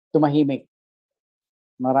tumahimik.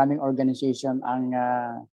 Maraming organization ang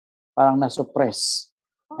parang na-suppress.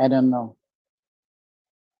 I don't know.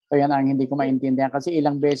 So yan ang hindi ko maintindihan. Kasi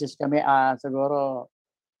ilang beses kami, siguro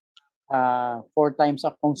 4 times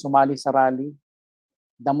akong sumali sa rally.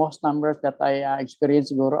 The most numbers that I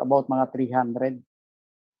experienced siguro about mga 300.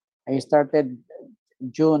 I started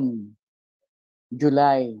June,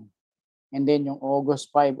 July, and then yung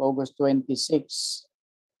August 5, August 26,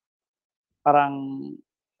 parang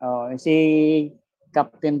si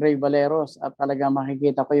Captain Ray Valeros at talaga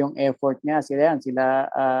makikita ko yung effort niya. Sila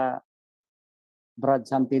Brad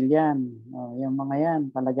Santillan, yung mga yan,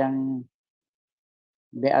 talagang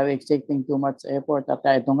they are exerting too much effort. At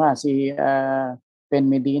ito nga, si Pen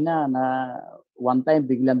Medina na one time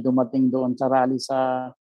biglang dumating doon sa rally sa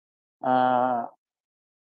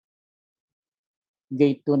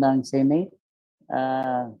gate 2 ng Senate.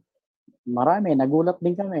 Marami, nagulat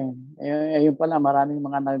din kami. Ayun pala, maraming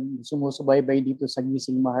mga sumusubaybay dito sa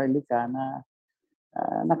Gising Maharlika na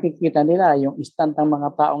nakikita nila yung stand ng mga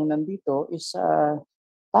taong nandito is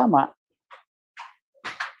tama.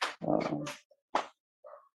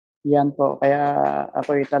 Yan po, kaya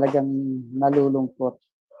ako'y talagang nalulungkot.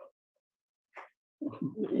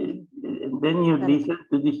 And then you listen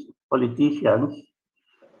to these politicians,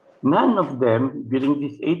 none of them during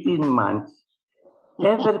these 18 months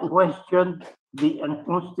ever questioned the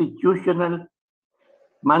unconstitutional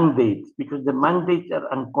mandates because the mandates are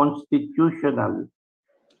unconstitutional.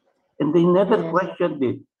 And they never questioned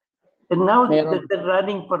it. And now Meron. that they're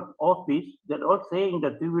running for office, they're all saying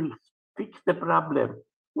that we will fix the problem.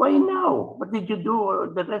 Why now? What did you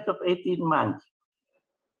do the rest of 18 months?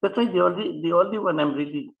 That's why the only one I'm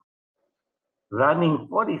really running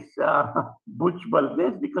for is Butch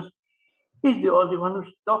Valdez, because he's the only one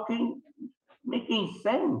who's talking, making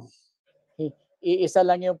sense. Iisa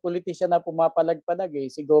lang yung politician na pumapalag-palag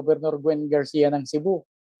si Governor Gwen Garcia ng Cebu.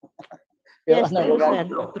 Pero Yes, anong true, sir.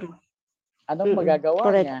 magagawa, True. anong Mm-mm, magagawa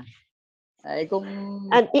correct. niya? Ay kung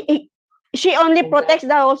And she only protects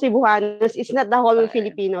the whole Cebuanos. It's not the whole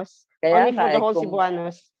Filipinos. kaya Only for nga the whole kung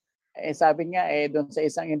Cebuanos. sabi nga doon sa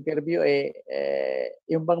isang interview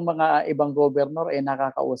yung bang mga ibang governor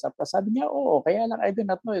nakakausap ka. Sabi niya, oo, kaya lang I do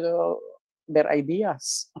not know their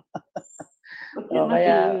ideas. But So,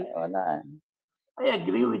 kaya wala. I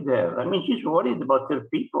agree with her. I mean, she's worried about her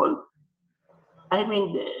people. I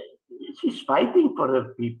mean, she's fighting for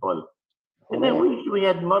her people. And I wish we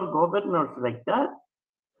had more governors like that.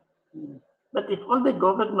 But if all the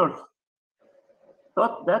governors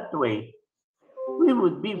thought that way, we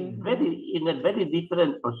would be in a very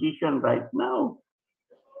different position right now.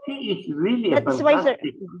 She is really a That's why, sir.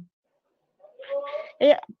 fantastic.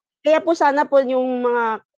 Kaya po sana po yung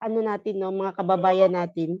mga natin, no, mga kababayan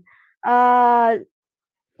natin,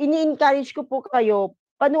 ini-encourage ko po kayo,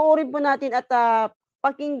 panoorin po natin at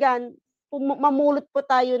pakinggan, mamulot po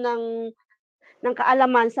tayo ng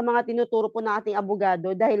kaalaman sa mga tinuturo po ng ating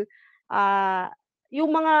abogado dahil yung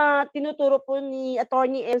mga tinuturo po ni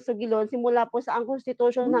Attorney Enzo Guilon simula po sa ang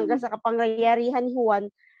Constitution hanggang sa kapangyarihan ni Juan,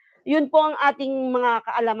 yun po ang ating mga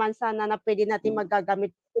kaalaman sana na pwede natin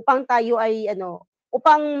magagamit upang tayo ay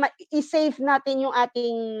upang i-save natin yung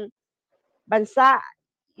ating bansa,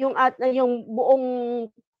 yung buong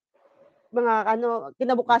mga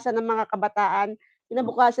kinabukasan ng mga kabataan,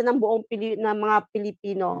 kinabukasan ng buong ng mga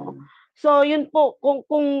Pilipino. So yun po,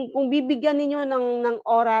 kung bibigyan ninyo ng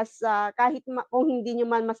oras, kahit kung hindi nyo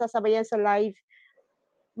man masasabayan sa live,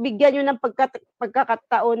 bigyan nyo ng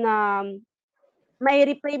pagkakataon na may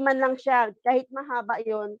replay man lang siya, kahit mahaba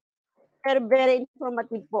yon, pero very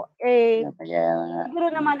informative po. Siguro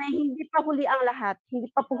naman ay hindi pa huli ang lahat.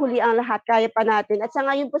 Hindi pa po huli ang lahat. Kaya pa natin. At sa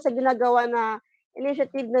ngayon po sa ginagawa na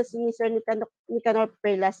initiative na si Sir Nicanor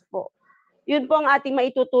Perlas po. Yun po ang ating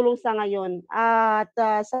maitutulong sa ngayon. At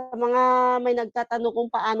sa mga may nagtatanong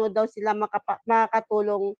kung paano daw sila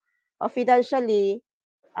makakatulong financially,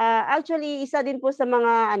 actually isa din po sa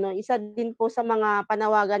mga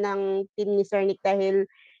panawagan ng team ni Sir Nick dahil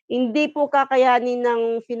hindi po kakayanin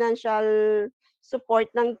ng financial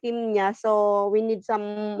support ng team niya. So we need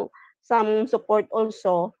some support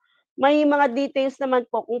also. May mga details naman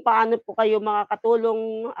po kung paano po kayo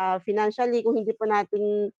makakatulong financially kung hindi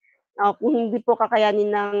po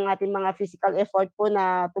kakayanin ng ating mga physical effort po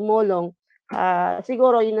na tumulong.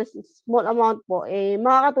 Siguro yun na small amount po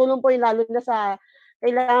makakatulong po yun, lalo na sa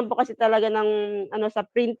kailangan po kasi talaga ng sa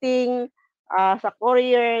printing, sa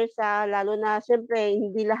courier, lalo na siyempre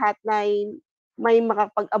hindi lahat na may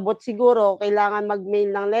makapag-abot siguro, kailangan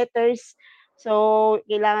mag-mail ng letters. So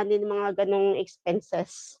kailangan din mga ganong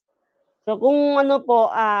expenses. So kung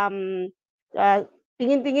po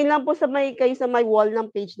tingin-tingin lang po kayo sa may wall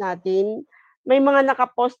ng page natin. May mga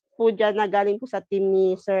nakapost po diyan na galing po sa team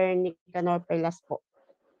ni Sir Nicanor Perlas po.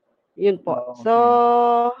 Yun po. Okay. So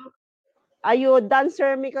are you done,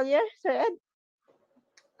 Sir Micalier? Sir Ed?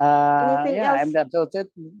 Anything else? I'm done. So that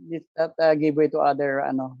give way to other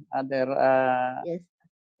Yes.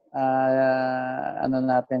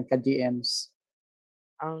 natin ka-GMs.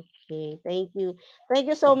 Okay, thank you. Thank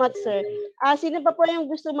you so much, sir. Sino pa po yung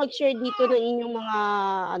gusto mag-share dito ng inyong mga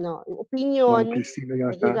opinion, Ma'am Christina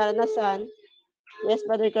yata. naging karanasan? Yes,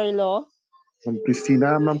 Brother Carlo. Ma'am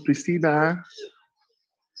Christina.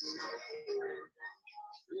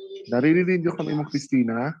 Naririnig niyo kami, Ma'am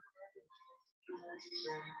Christina?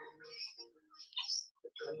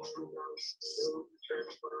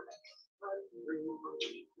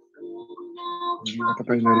 Hindi na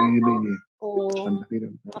tayo naririnig eh. Oo. Sandali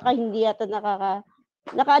lang. Baka hindi yata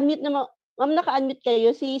naka-unmute naman. Ma'am, naka-unmute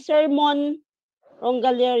kayo. Si Sir Mon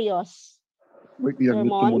Rongalerios. Wait, i-unmute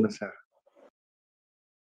ko Mon? muna siya.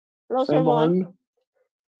 Hello, Sir Mon.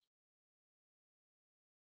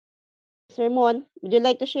 Sir Mon, would you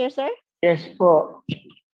like to share, sir? Yes po.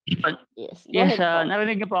 Yes. Go Yes, ahead po.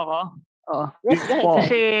 narinig niyo po ako? Oo. Yes, go ahead, po. sir.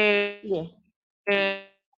 Kasi Sige. eh,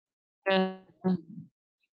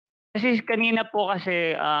 Kasi kanina po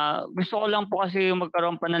kasi, gusto ko lang po kasi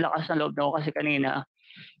magkaroon pa ng lakas ng loob na ako kasi kanina,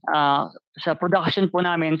 sa production po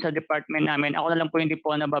namin, sa department namin, ako na lang po hindi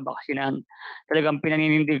po nababaksinan. Talagang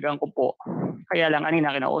pinaninindigan ko po. Kaya lang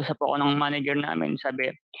kanina kinausap ako ng manager namin, sabi,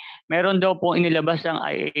 meron daw po inilabas ang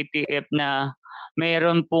IATF na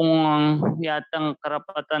meron pong yatang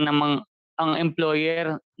karapatan ng ang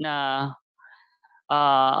employer na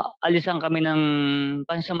alisan kami ng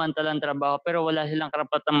pansamantalang trabaho pero wala silang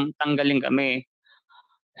karapatang tanggalin kami.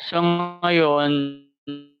 So ngayon,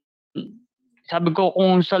 sabi ko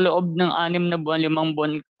kung sa loob ng 6 na buwan, 5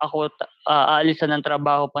 buwan ako aalisan ng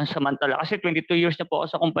trabaho pansamantala kasi 22 years na po ako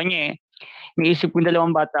sa kumpanya, eh. Iniisip ko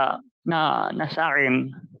yung 2 bata na nasa akin,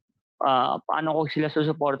 paano ko sila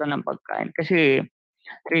susuportahan ng pagkain kasi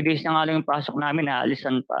 3 days na nga lang yung pasok namin,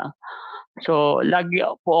 naalisan pa. So, lagi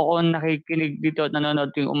po ako nakikinig dito at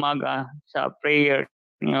nanonood tuwing umaga sa prayer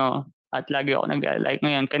niyo at lagi ako nag-like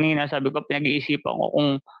ngayon. Kanina sabi ko pinag-iisipan ko kung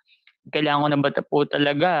kailangan ko na ba po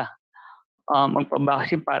talaga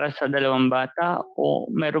magpabaksin para sa 2 bata o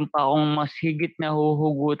meron pa akong mas higit na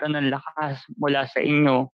huhugutan ng lakas mula sa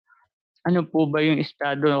inyo. Ano po ba yung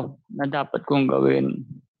estado na dapat kong gawin?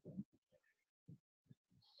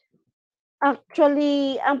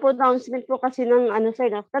 Actually, ang pronouncement po kasi ng sir,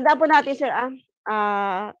 no? Tandaan po natin sir,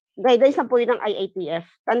 guidelines lang po yun ng IATF.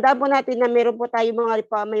 Tandaan po natin na meron po tayo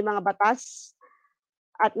may mga batas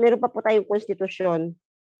at meron pa po tayong konstitusyon.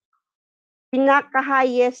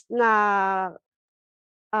 Pinaka-highest na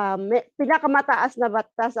pinakamataas na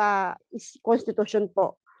batas is constitution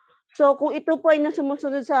po. So kung ito po ay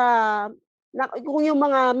sumusunod kung yung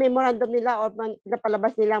mga memorandum nila or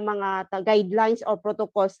napalabas nilang mga guidelines or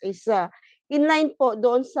protocols is in line po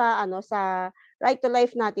doon sa sa right to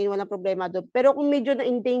life natin, walang problema doon. Pero kung medyo na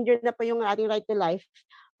endanger na po yung ating right to life,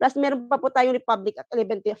 plus meron pa po tayong Republic Act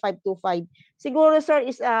 11525. Siguro sir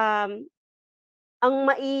is ang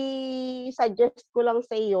mai-suggest ko lang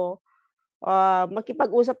sa iyo,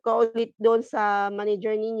 makipag-usap ka ulit doon sa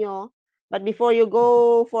manager ninyo. But before you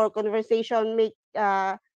go for conversation, make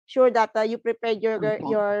sure that you prepared your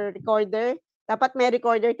recorder. Dapat may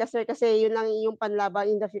recorder ka sir kasi yun lang yung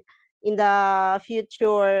panlaban in the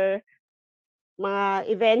future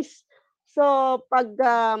mga events. So pag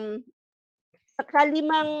sakali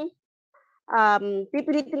mang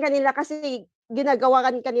pipilitin kanila kasi ginagawa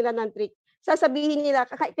kanila ng trick, sasabihin nila,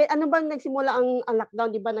 ano bang nagsimula ang lockdown,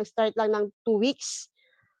 di ba? Nag-start lang ng 2 weeks.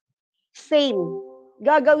 Same.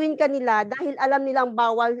 Gagawin kanila dahil alam nilang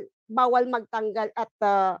bawal magtanggal at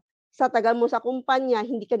sa tagal mo sa kumpanya,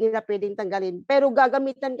 hindi kanila pwedeng tanggalin. Pero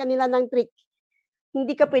gagamitan kanila ng trick.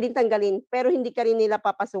 Hindi ka pwedeng tanggalin, pero hindi ka rin nila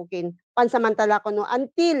papasukin. Pansamantala ko no,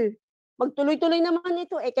 until magtuloy-tuloy naman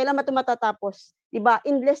ito, kailan matatapos? Diba?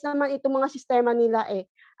 Endless naman itong mga sistema nila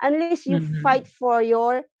Unless you fight for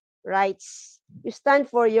your rights. You stand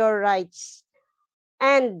for your rights.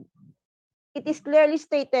 And it is clearly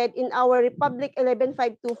stated in our Republic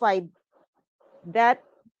 11525 that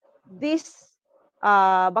this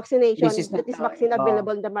vaccination, that is vaccine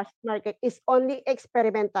available in the market is only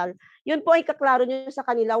experimental. Yun po ay kaklaro nyo sa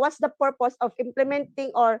kanila. What's the purpose of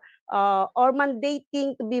implementing or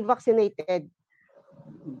mandating to be vaccinated?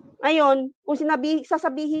 Ngayon, kung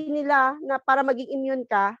sasabihin nila na para maging immune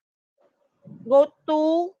ka, go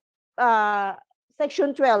to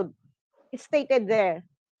section 12. It's stated there.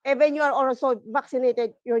 Even you are also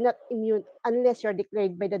vaccinated, you're not immune unless you're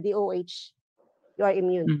declared by the DOH. You are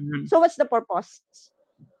immune. So what's the purpose?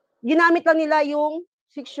 Ginamit lang nila yung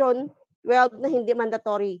section 12 na hindi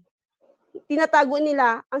mandatory. Tinatago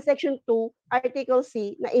nila ang section 2, article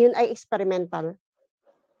C, na iyon ay experimental.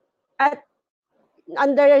 At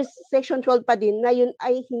under section 12 pa din, na yun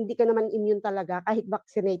ay hindi ka naman immune talaga kahit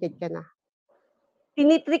vaccinated ka na.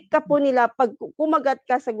 Tinitrick ka po nila pag kumagat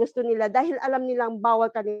ka sa gusto nila dahil alam nilang bawal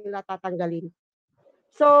ka nila tatanggalin.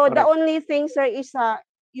 So the only thing, sir, is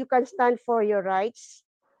you can stand for your rights.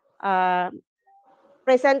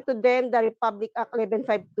 Present to them the Republic Act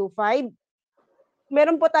 11525.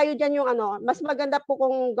 Meron po tayo dyan yung mas maganda po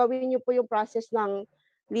kung gawin niyo po yung process ng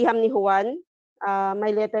liham ni Juan.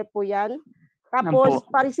 May letter po yan. Tapos,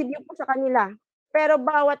 pa-receive niyo po sa kanila. Pero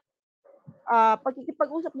bawat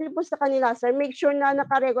pagkikipag-usap niyo po sa kanila, sir, make sure na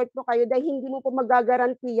naka-record po kayo dahil hindi mo po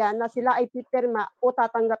magagarantiya na sila ay pipirma o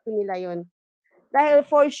tatanggapin nila yon. Dahil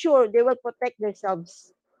for sure, they will protect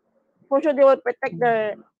themselves. For sure, they will protect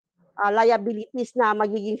their liabilities na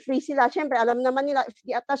magiging free sila. Siyempre, alam naman nila, if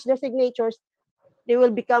they attach their signatures, they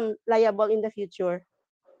will become liable in the future.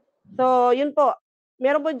 So, yun po.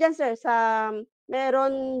 Meron po dyan, sir,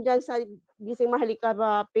 meron dyan sa Gising Maharlika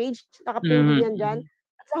page, nakapin din yan dyan.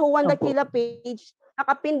 Sa Juan Daquila page,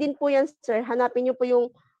 nakapin din po yan, sir. Hanapin niyo po yung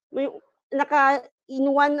May in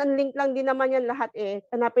one link lang din naman yan lahat eh.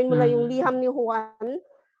 Hanapin mo lang yung liham ni Juan,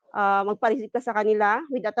 magpa-receive ka sa kanila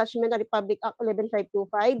with attachment na Republic Act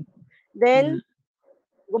 11525. Then,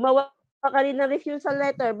 gumawa ka rin ng refusal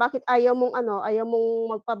letter. Bakit ayaw mong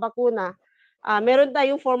magpabakuna? Meron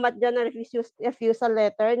tayong format dyan na refusal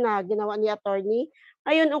letter na ginawa ni attorney.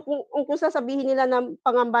 Ayun, kung sasabihin nila na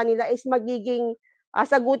pangamba nila is magiging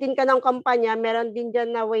sagutin ka ng kampanya, meron din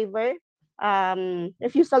dyan na waiver,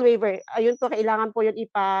 refusal waiver. Ayun po, kailangan po yun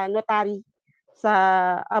ipa-notary sa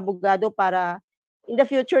abogado para in the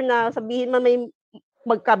future na sabihin man may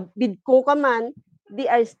magka-bid ko ka man, they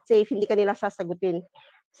are safe, hindi ka nila sasagutin.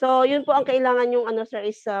 So, yun po ang kailangan yung sir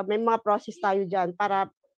is may mga process tayo dyan para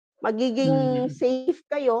magiging safe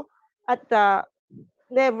kayo at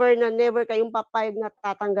never kayong papayag na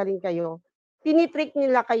tatanggalin kayo. Tinitrick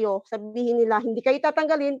nila kayo, sabihin nila hindi kayo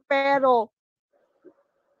tatanggalin pero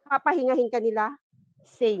papahingahin ka nila,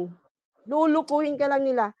 same. Lulukuhin ka lang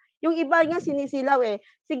nila. Yung iba nga sinisilaw eh,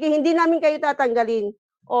 sige hindi namin kayo tatanggalin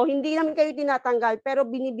o hindi namin kayo tinatanggal pero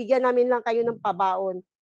binibigyan namin lang kayo ng pabaon.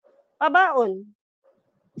 Pabaon.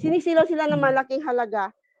 Sinisilaw sila ng malaking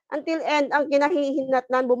halaga. Until end, ang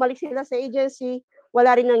kinahihinatnan, bumalik sila sa agency,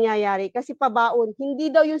 wala rin nangyayari. Kasi pabaon.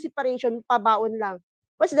 Hindi daw yung separation, pabaon lang.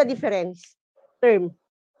 What's the difference? Term.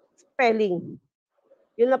 Spelling.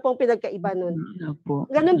 Yun na pong pinagkaiba nun.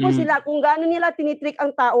 Ganun po sila. Kung gaano nila tinitrick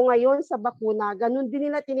ang tao ngayon sa bakuna, ganun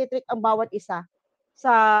din nila tinitrick ang bawat isa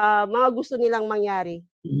sa mga gusto nilang mangyari.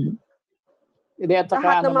 Hindi, at saka,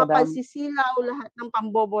 Lahat ng mga pansisilaw, lahat ng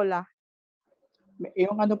pambobola.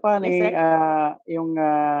 Yung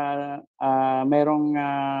merong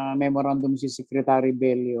memorandum si Secretary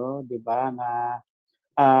Bello, 'di ba, na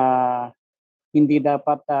hindi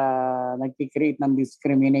dapat nagki-create ng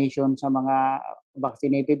discrimination sa mga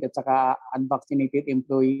vaccinated at saka unvaccinated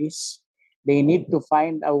employees. They need to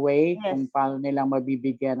find a way kung paano nilang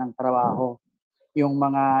mabibigyan ng trabaho yung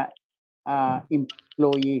mga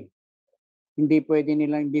employee. Hindi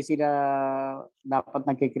sila dapat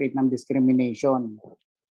nagki-create ng discrimination.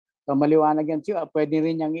 So maliwanag yan siya, pwede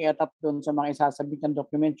rin niyang i-attach doon sa mga isasabit ng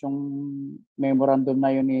document yung memorandum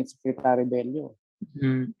na yun ni Secretary Bello.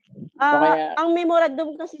 Ang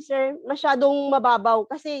memorandum kasi sir, masyadong mababaw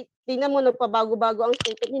kasi tingnan mo nagpabago-bago ang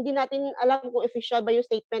statement. Hindi natin alam kung official ba yung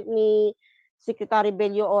statement ni Secretary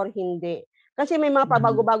Bello or hindi. Kasi may mga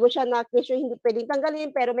pabago-bago siya na kesyo hindi pwedeng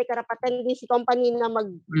tanggalin pero may karapatan din si company na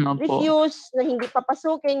mag-refuse, na hindi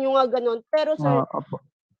papasukin, yung ganun. Pero sir,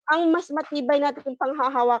 ang mas matibay natin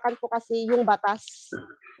panghahawakan po kasi yung batas.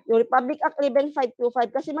 Yung Republic Act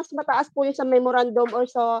 11525 kasi mas mataas po yung sa memorandum or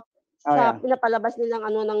sa pinapalabas nilang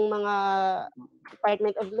ng mga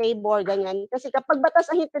Department of Labor, ganyan. Kasi kapag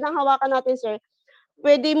batas ang pinanghawakan natin, sir,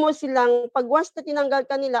 pwede mo silang, pag once na tinanggal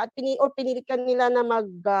ka nila at pinilit ka nila na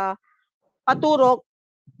paturok,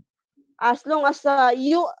 as long as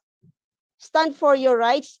you stand for your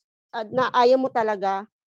rights at na ayaw mo talaga,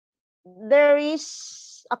 there is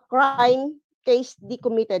a crime case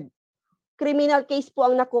decommitted. Criminal case po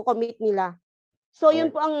ang nakocommit nila. So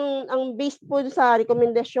yun po ang based po sa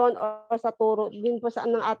rekomendasyon or sa turo din po sa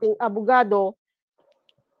ng ating abogado.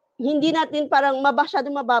 Hindi natin parang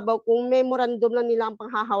masyadong mababaw kung memorandum lang nila ang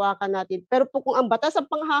panghahawakan natin. Pero po kung ang batas ang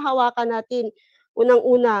panghahawakan natin,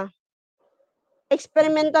 unang-una,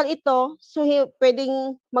 experimental ito, so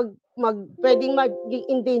pwedeng maging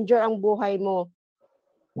in danger ang buhay mo.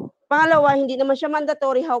 Pangalawa, hindi naman siya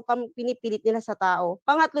mandatory, how come pinipilit nila sa tao.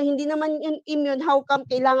 Pangatlo, hindi naman yun immune, how come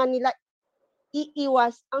kailangan nila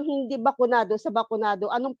iiwas ang hindi bakunado sa bakunado,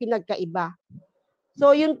 anong pinagkaiba?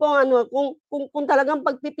 So yun po kung talagang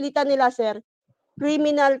pagpipilitan nila sir,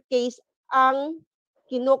 criminal case ang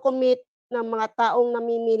kinocommit ng mga taong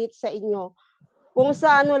namimilit sa inyo. Kung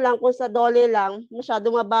sa kung sa dole lang,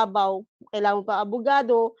 masyadong mababaw, kailangan pa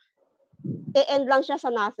abogado, e-end lang siya sa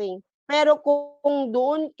nothing. Pero kung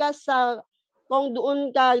doon ka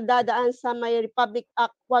dadaan sa may Republic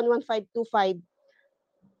Act 11525,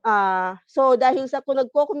 so dahil kung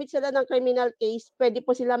nagko-commit sila ng criminal case, pwede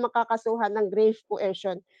po sila makakasuhan ng grave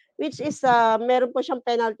coercion, which is meron po siyang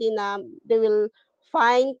penalty na they will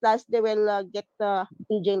fine plus they will get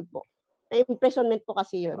in jail po. Imprisonment po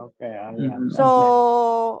kasi yun. Okay.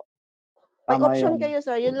 So, may option kayo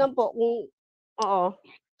sir, yun lang po.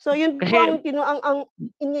 So yun po ang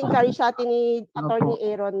in-encourage sa atin ni Attorney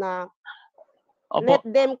Aaron na let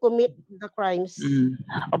them commit the crimes.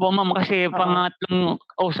 Opo ma'am, kasi pangatlong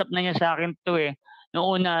usap na niya sa akin to eh.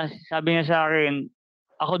 Noong una, sabi niya sa akin,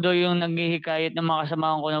 ako daw yung naghihikayat ng mga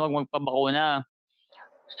kasamahan ko na wag magpabakuna.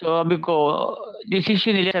 So sabi ko,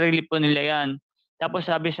 decision nila, sarili po nila yan. Tapos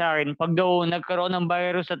sabi sa akin, pag daw nagkaroon ng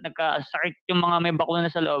virus at nagkasakit yung mga may bakuna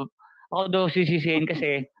na sa loob, ako daw sisisihin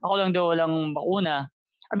kasi ako lang daw walang bakuna.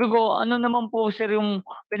 Sabi ko, ano naman po sir yung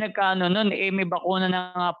pinagkano nun, may bakuna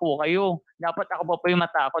na nga po kayo. Dapat ako pa po yung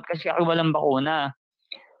matakot kasi ako walang bakuna.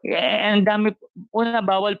 Ang dami, una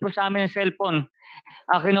bawal po sa amin ang cellphone.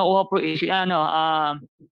 Kinukuha po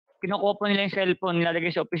kinukuha po nila yung cellphone,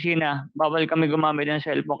 nilalagay sa opisina. Bawal kami gumamit ng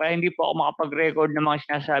cellphone. Kaya hindi po ako makapag-record ng mga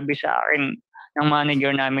sinasabi sa akin ng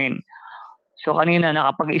manager namin. So kanina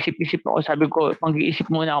nakapag-isip-isip ako, sabi ko, pag-iisip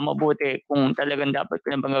muna ako mabuti kung talagang dapat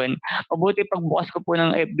ko na bang gawin. Mabuti pagbukas ko po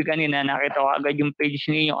ng FB kanina, nakita ko agad yung page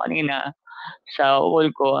ninyo kanina sa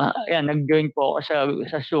wall ko. Ayan, nag-join po ako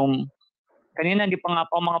sa Zoom. Kanina hindi pa nga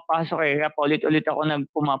po makapasok kaya ulit-ulit ako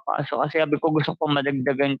nagpumapasok kasi sabi ko gusto ko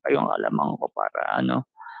madagdagan pa yung kalamang ko para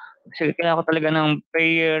kasi kailangan ko talaga ng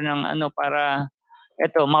prayer para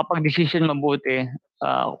makapag-decision mabuti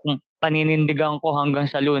kung paninindigan ko hanggang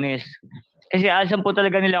sa Lunes. Kasi asan po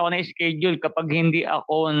talaga nila ako na schedule kapag hindi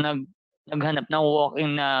ako naghanap ng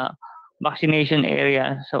walk-in na vaccination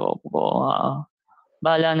area. So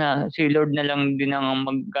bahala na, si Lord na lang din ang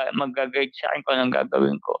mag-guide sa akin kung anong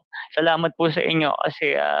gagawin ko. Salamat po sa inyo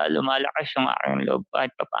kasi lumalakas yung aking loob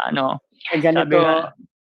kahit paano. Ganito,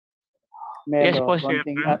 Yes Melo, po, sir.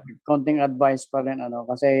 konting advice pa rin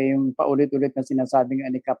kasi yung paulit-ulit na sinasabi nga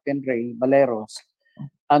ni Captain Ray Valeros,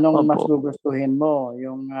 anong Opo. mas gugustuhin mo,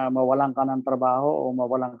 yung mawalan ka ng trabaho o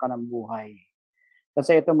mawalan ka ng buhay?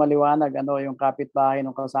 Kasi ito maliwanag, yung kapitbahay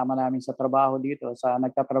ng kasama namin sa trabaho dito,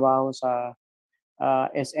 nagtatrabaho sa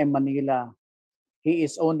SM Manila. He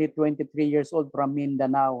is only 23 years old from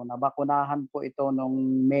Mindanao. Nabakunahan po ito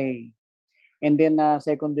nung May. And then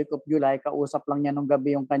second week of July, kausap lang niya nung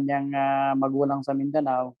gabi yung kanyang magulang sa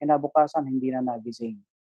Mindanao. Kinabukasan, hindi na nagising.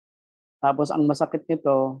 Tapos ang masakit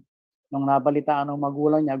nito, nung nabalitaan ng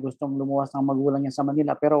magulang niya, gustong lumuwas ng magulang niya sa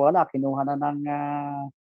Manila, pero wala, kinuha na ng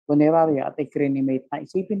punerarya at i-cremate na.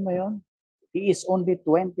 Isipin mo yon, he is only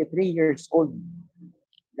 23 years old.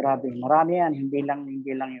 Grabe, marami yan, hindi lang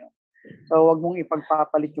yun. So wag mong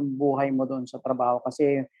ipagpapalit yung buhay mo doon sa trabaho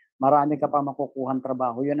kasi marami ka pa makukuhang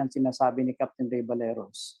trabaho. Yun ang sinasabi ni Captain Ray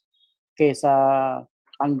Valeros. Kaysa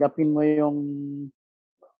tanggapin mo yung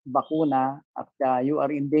bakuna at you are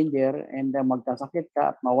in danger and magkasakit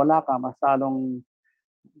ka at mawala ka, mas talong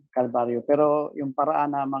kalbaryo. Pero yung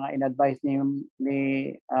paraan na mga in-advise ni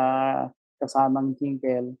kasamang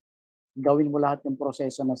Kinkel, gawin mo lahat yung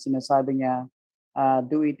proseso na sinasabi niya,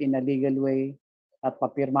 do it in a legal way at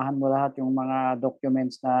papirmahan mo lahat yung mga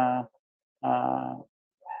documents na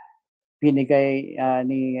binigay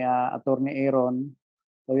ni Attorney Aaron.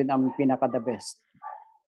 So yun ang pinaka-the best.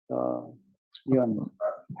 So yun.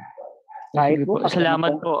 Kahit bukas,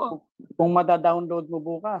 salamat po. Kung mada-download mo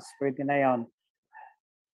bukas, pwede na yan.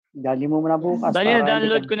 Dali mo muna bukas. Bali,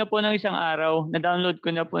 na-download ko na po ng isang araw. Na-download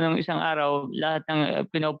ko na po ng isang araw lahat ng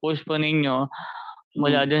pinopost po ninyo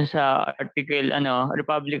mula dun sa article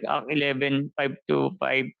Republic Act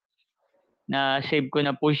 11525 na save ko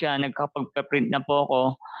na po siya, nagkapag-print na po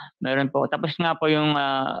ako. Meron po. Tapos nga po yung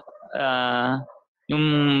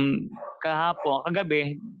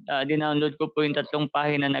kagabi, dinownload ko po yung 3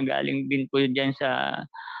 pahina na galing din po diyan sa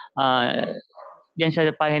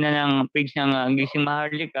pahina ng page ng Gising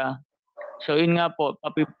Maharlika. So yun nga po,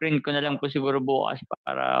 papiprint ko na lang po siguro bukas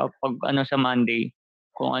para pag sa Monday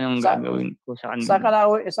kung anong gagawin ko sa kanila.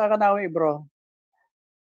 Sa Kanawi, bro.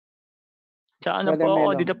 Sa po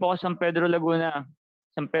ako, dito po ako sa San Pedro Laguna.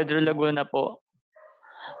 San Pedro Laguna po.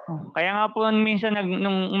 Kaya nga po minsan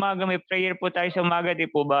nung umaga may prayer po tayo sa umaga, di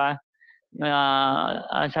po ba?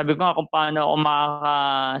 Sabi ko nga kung paano ako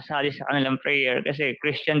makakasali sa kanilang prayer kasi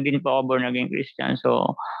Christian din po ako, born again Christian.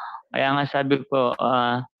 So kaya nga sabi ko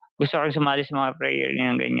gusto ko sumali sa mga prayer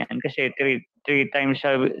niya ganyan kasi three times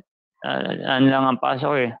lang ang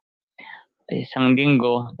pasok isang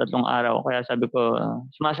linggo, 3 araw. Kaya sabi ko,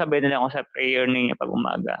 sumasabay na lang ako sa prayer ninyo pag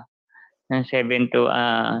umaga. Ng 7 to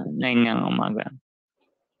 9 ng umaga.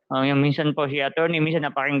 Yung minsan po si attorney, minsan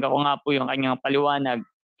napakinggan ko nga po yung kanyang paliwanag,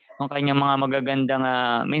 yung kanyang mga magagandang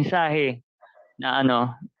mensahe na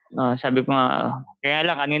sabi ko nga, kaya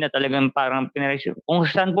lang kanina talagang parang kung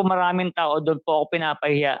saan po maraming tao, doon po ako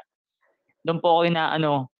pinapahiya. Doon po ako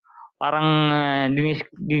parang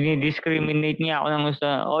discriminate niya ako ng gusto.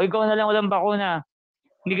 O ikaw na lang walang bakuna.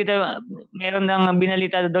 Hindi kita, meron nang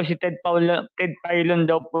binalita daw si Ted Pailon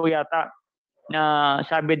daw po yata na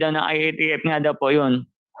sabi daw ng IATF nga daw po yun.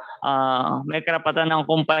 May karapatan ng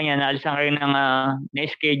kumpanya na alisan kayo ng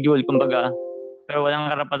na-schedule kumbaga. Pero walang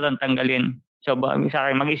karapatan tanggalin. So sa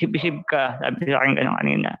akin, mag-isip-isip ka. Sabi sa akin ganun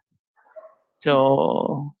kanina. So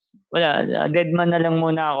wala, deadman na lang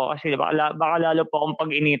muna ako kasi baka lalo po akong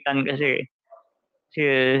pag-initan kasi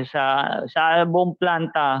sa buong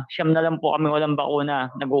planta, siyam na lang po kami walang bakuna.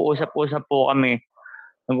 Nag-uusap-usap po kami.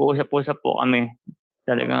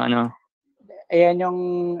 Talagang ano. Ayan yung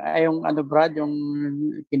ano Brad, yung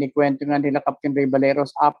kinikwento nga nila Captain Ray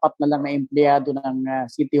Valeros, 4 na lang na empleyado ng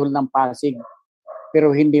City Hall ng Pasig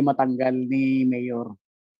pero hindi matanggal ni Mayor.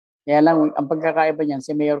 Kaya lang, ang pagkakaiba niyan,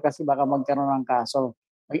 si Mayor kasi baka magkaroon ng kaso,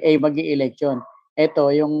 mag-i-election.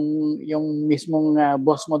 Ito, yung mismong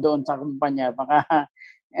boss mo doon sa kumpanya, baka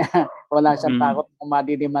wala siyang takot kung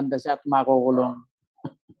madidemanda siya at makukulong.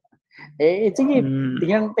 Sige,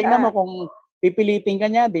 tingnan mo kung pipilitin ka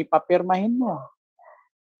niya, di papirmahin mo.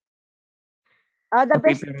 The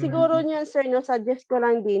best siguro niyan, sir, no, suggest ko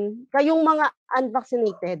lang din, kayong mga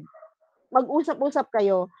unvaccinated, mag-usap-usap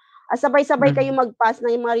kayo. Sabay-sabay kayo mag-pass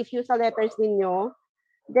na yung mga refusal letters ninyo.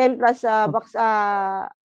 Then plus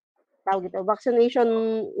vaccination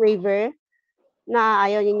waiver na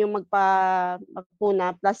ayaw ninyo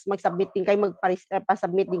magpuna, plus mag-submit din kayo,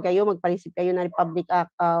 pa-submit din kayo, magpa-receive kayo ng Republic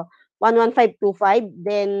Act 11525.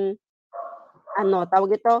 Then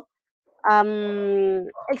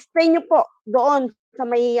explain nyo po doon sa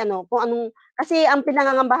may kung anong, kasi ang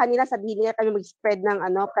pinangangambahan nila, sabihin nila kayo mag-spread ng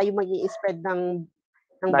kayo mag-i-spread ng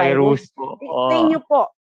virus. Explain nyo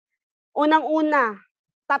po. Unang-una,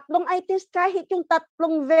 3 items, kahit yung 3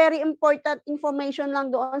 very important information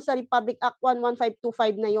lang doon sa Republic Act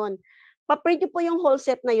 11525 na yon. Pa-print nyo po yung whole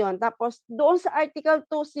set na yon. Tapos doon sa Article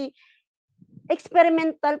 2C,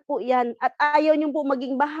 experimental po yan at ayaw nyo po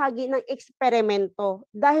maging bahagi ng eksperimento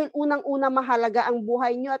dahil unang-una mahalaga ang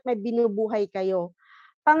buhay nyo at may binubuhay kayo.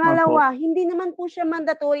 Pangalawa, hindi naman po siya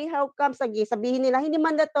mandatory. How come? Sabihin nila, hindi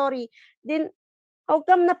mandatory. Then, how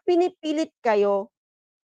come na pinipilit kayo?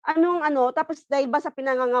 Tapos dahil ba sa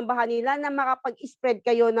pinangangambahan nila na makapag-spread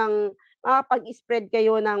kayo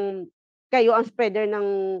kayo ang spreader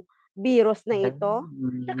ng virus na ito?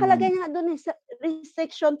 Nakalagay nga doon sa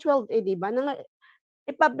Section 12, di ba? Ng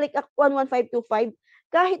Republic Act 11525,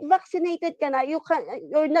 kahit vaccinated ka na,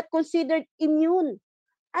 you're not considered immune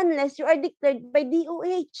unless you are declared by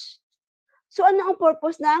DOH. So ano ang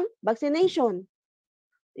purpose ng vaccination?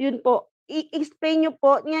 Yun po. I-explain nyo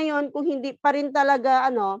po ngayon kung hindi pa rin talaga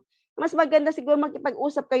mas maganda siguro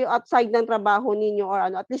makipag-usap kayo outside ng trabaho ninyo or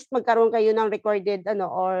at least magkaroon kayo ng recorded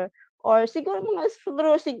or siguro mga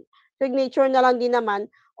through signature na lang din naman,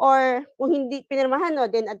 or kung hindi pinirmahan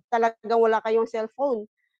then talagang wala kayong cellphone.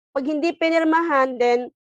 Pag hindi pinirmahan,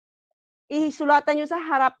 then isulatan nyo sa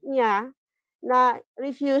harap niya na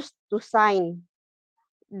refuse to sign.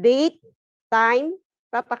 Date, time,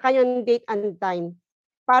 tatakan yung date and time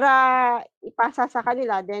para ipasa sa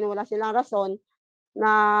kanila, then wala silang rason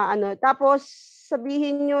na tapos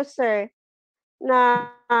sabihin nyo, sir, na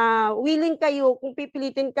willing kayo, kung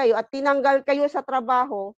pipilitin kayo at tinanggal kayo sa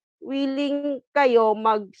trabaho, willing kayo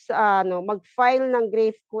mag-file ng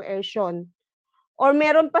grave coercion. Or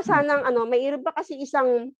meron pa sanang mayroon pa kasi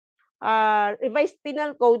isang revised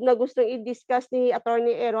penal code na gustong i-discuss ni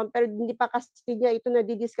Attorney Aaron, pero hindi pa kasi niya ito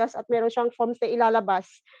na-discuss at meron siyang forms na ilalabas.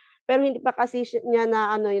 Pero hindi pa kasi niya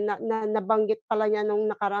nabanggit pala niya nung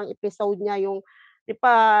nakaraang episode niya yung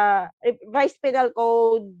revised penal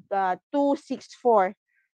code 264,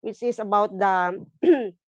 which is about the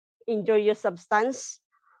injurious substance.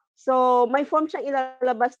 So may form siyang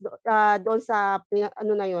ilalabas doon sa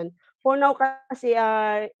na yon. For now kasi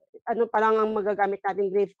pa lang ang magagamit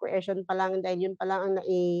natin, grave coercion pa lang, dahil yun pa lang ang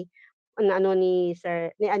ni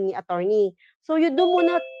attorney. So you do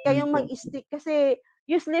muna kayong mag-stick kasi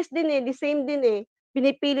useless din the same din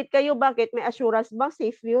pinipilit kayo. Bakit? May assurance ba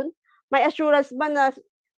safe yun? May assurance ba na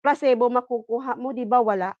placebo makukuha mo? Di ba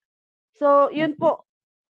wala? So yun po,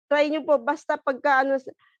 try nyo po, basta pagka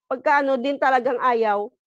din talagang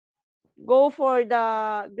ayaw, go for the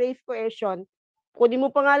grave coercion. Kunin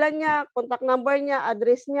mo pangalan niya, contact number niya,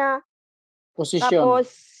 address niya, Position. Tapos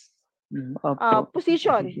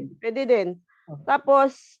position, pwede din.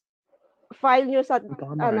 Tapos file nyo sa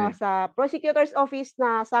sa prosecutor's office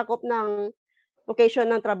na sakop ng location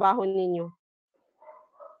ng trabaho ninyo.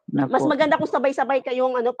 Mas maganda kung sabay-sabay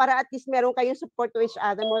kayong para at least meron kayong support to each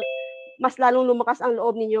other. Mas lalong lumakas ang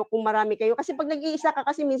loob ninyo kung marami kayo. Kasi pag nag-iisa ka,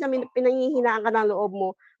 kasi minsan pinanghihinaan ka ng loob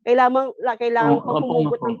mo. Kailangan pang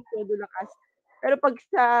humugot ng todo lakas. Pero pag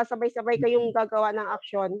sabay-sabay kayong gagawa ng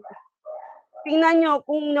aksyon, tingnan nyo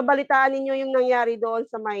kung nabalitaan ninyo yung nangyari doon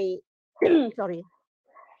sa may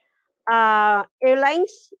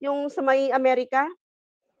airlines, yung sa may Amerika,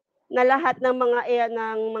 na lahat ng mga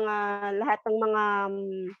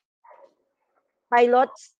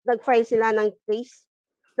pilots nag-file sila ng case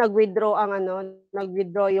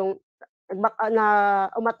nag-withdraw yung na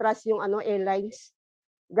umatras yung airlines.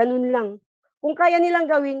 Ganun lang. Kung kaya nilang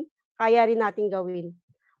gawin, kaya rin nating gawin.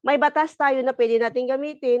 May batas tayo na pwede nating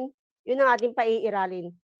gamitin, yun ang ating paiiralin.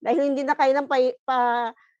 Dahil hindi na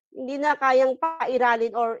kayang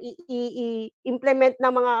pairalin or i-implement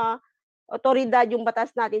ng mga otoridad yung batas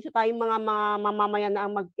natin. So tayong mga mamamayan na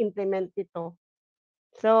ang mag-implement nito.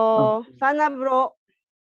 So, sana bro,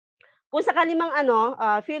 kung sakali mang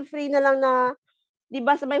feel free na lang na, di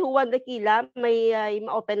ba sa may Juan Tequila, may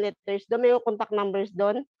open letters doon, may contact numbers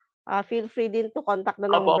doon. Feel free din to contact the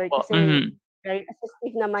number Opo. kasi very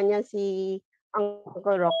assistive naman yan si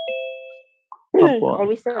Uncle Rock. Opo.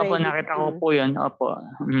 Always Opo, ready. nakita ko po yun. Opo.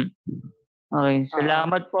 Okay,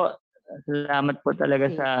 salamat po. Salamat po talaga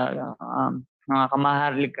sa mga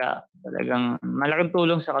kamaharlika. Talagang malaking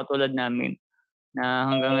tulong sa katulad namin na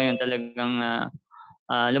hanggang ngayon talagang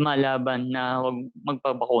lumalaban na huwag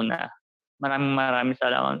magpabakuna. Maraming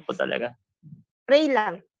salamat po talaga. Pray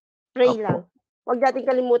lang. Pray Opo. lang. Huwag natin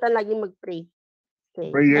kalimutan laging mag-pray. Okay.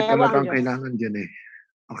 Prayer Ewan talagang Diyos. kailangan dyan eh.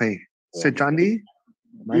 Okay. Sir Johnny,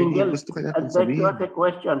 may Jingle, gusto ka I'd natin like to sabihin. ask a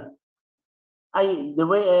question. The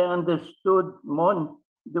way I understood, Mon,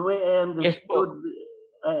 the way I Yes po.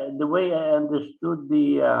 understood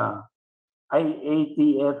the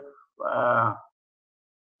IATF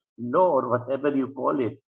law or whatever you call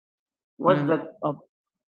it was that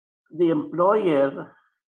the employer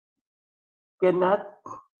cannot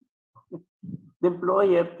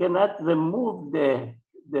remove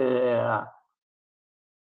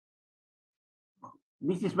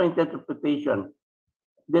this is my interpretation.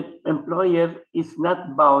 The employer is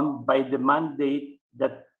not bound by the mandate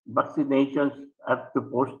that vaccinations are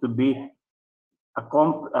supposed to be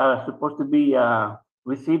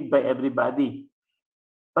received by everybody,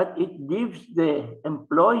 but it gives the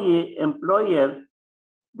employer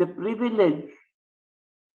the privilege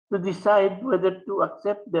to decide whether to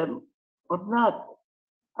accept them or not.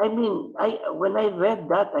 I mean, when I read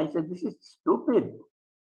that, I said, this is stupid.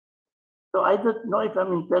 So I don't know if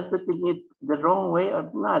I'm interpreting it the wrong way or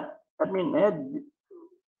not. I mean, Ed,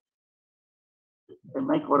 am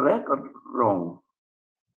I correct or wrong?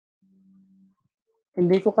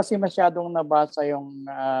 Hindi ko kasi masyadong nabasa yung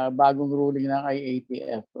bagong ruling ng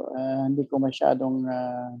IATF. Hindi ko masyadong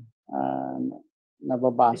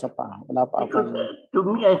nababasa pa. Wala pa Because akong... to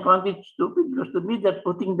me, I found it stupid because to me, they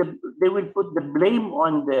will put the blame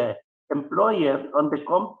on the employer, on the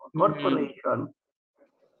corporation,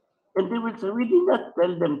 and they will say, we did not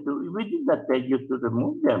tell you to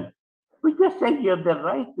remove them. We just said you have the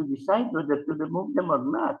right to decide whether to remove them or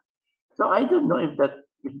not. So I don't know if that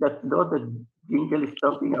law that Jingle is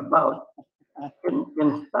talking about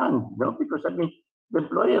can stand, no? Because I mean, the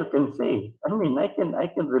employer can say, I mean, I can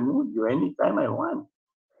remove you anytime I want.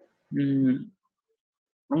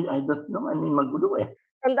 I don't know. I mean, magulo eh.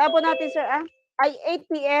 Tandaan po natin, sir,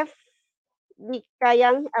 IATF, di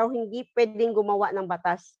kayang o hindi pwedeng gumawa ng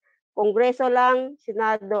batas. Kongreso lang,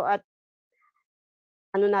 Senado at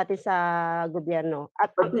natin sa gobyerno.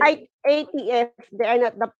 At ang IATF, they are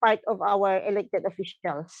not the part of our elected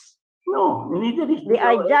officials. No, neither is They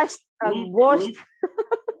are just a ghost.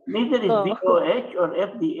 Neither is DOH or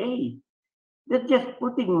FDA. They're just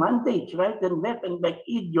putting mandates right and left, and like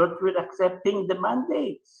idiots, we're accepting the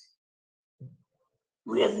mandates.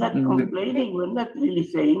 We are not complaining. We're not really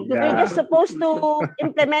saying that. They're just supposed to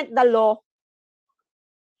implement the law.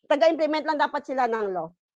 Taga-implement lang dapat sila ng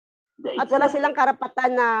law. At wala silang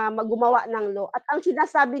karapatan na gumawa ng law. At ang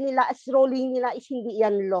sinasabi nila as rolling nila is hindi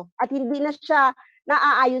yan law. At hindi na siya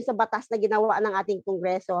naaayon sa batas na ginawa ng ating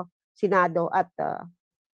Kongreso, Senado at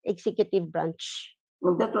executive branch.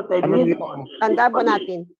 And that's what I mean. Tandaan po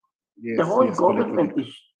natin. The whole government is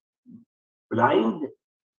blind.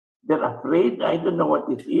 They're afraid. I don't know what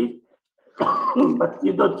it is. But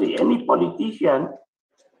you don't see any politician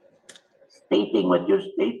stating what you're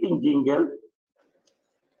stating, Jingle.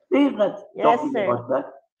 They're not talking about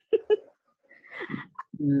that.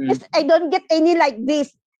 Yes, I don't get any like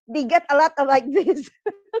this. They get a lot of like this.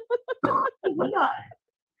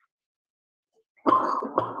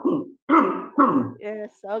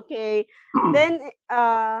 Yes, okay. Then,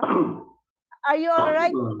 are you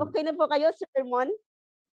alright? Okay na po kayo, Sir Mon?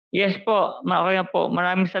 Yes po, okay na po.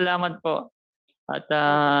 Maraming salamat po. At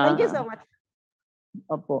thank you so much.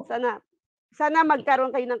 Opo. Sana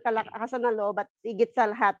magkaroon kayo ng kalakasan ng loob at higit sa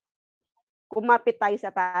lahat, kumapit tayo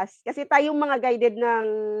sa taas. Kasi tayong mga guided ng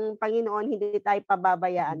Panginoon, hindi tayo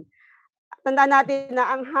pababayaan. Tandaan natin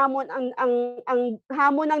na ang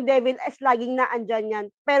hamon ng devil is laging naandyan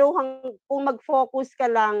yan. Pero kung mag-focus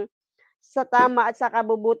ka lang sa tama at sa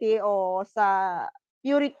kabubuti o sa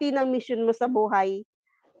purity ng mission mo sa buhay,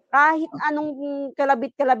 kahit anong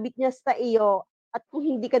kalabit-kalabit niya sa iyo, at kung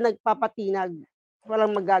hindi ka nagpapatinag,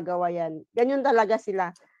 walang magagawa yan. Ganyan talaga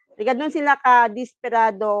sila. Ganun sila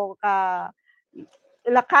ka-desperado,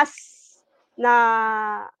 lakas na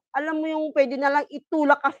alam mo yung pwede na lang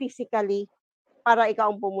itulak ka physically para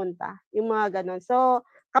ikaw ang pumunta. Yung mga ganun. So,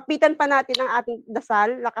 kapitan pa natin ang ating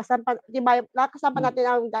dasal, lakasan pa natin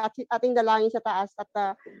ang ating dalangin sa taas at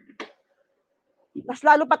mas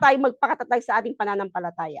lalo pa tayo magpakatatag sa ating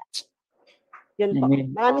pananampalataya. Yun po.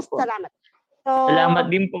 Amen. Maraming salamat. So, Salamat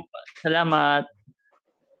din po. Salamat.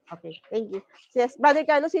 okay, thank you. Yes, Brother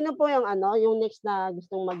Carlos, sino po yung next na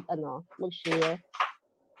gustong mag-share?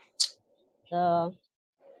 So,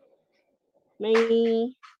 may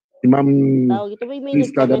Si Ma'am tawag ito, may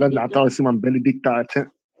Krista nag-comment Dalan dito. at si Ma'am Benedicta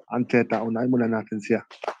Ancheta. Unahin muna natin siya.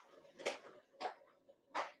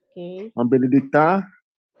 Okay. Ma'am Benedicta?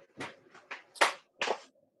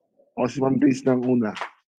 O si Ma'am Grace ng una?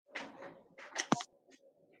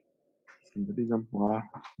 Sandali lang po ha.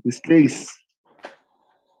 Miss Grace.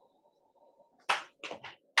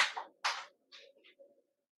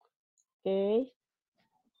 Okay.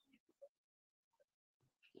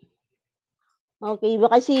 Okay,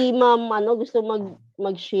 baka si Ma'am gusto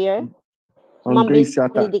mag-share. Ma'am Grace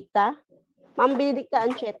yata. Benedicta. Ma'am Benedicta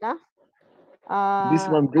Ancheta. This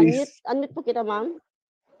Ma'am Grace. Unmute po kita, Ma'am.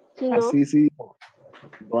 Sino? Sisi.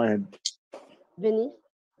 Go ahead. Benny?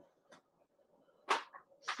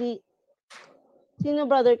 Sino,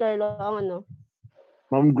 Brother Carlo? Ang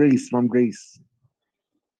Ma'am Grace. Ma'am Grace.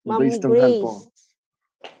 Ma'am Grace ng hand po. Grace.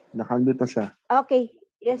 Naka-unmute na siya. Okay,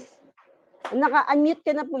 yes. Naka-unmute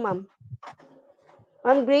ka na po, Ma'am.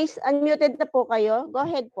 Ma'am Grace, unmuted na po kayo. Go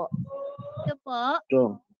ahead po. Ito po.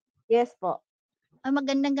 So, Yes po.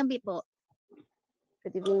 Magandang gabi po.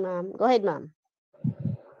 Good evening, Ma'am. Go ahead, Ma'am.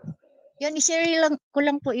 Yun, i-share ko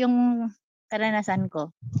lang po yung karanasan ko.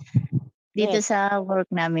 Dito Yes. sa work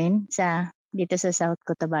namin, dito sa South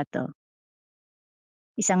Cotabato.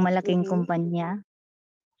 Isang malaking Mhm. kumpanya.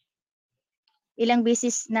 Ilang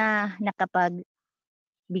beses na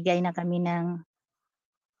nakapagbigay na kami ng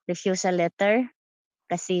refusal letter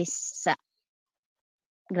kasi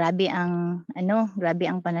grabe ang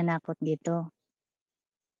pananakot dito.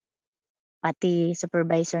 Pati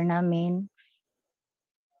supervisor namin,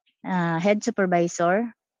 head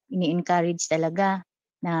supervisor, ini-encourage talaga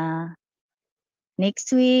na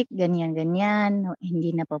next week, ganyan, hindi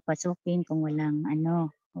na papasukin kung walang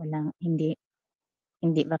hindi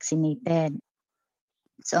vaccinated.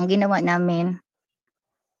 So ang ginawa namin,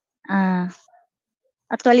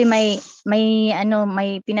 actually may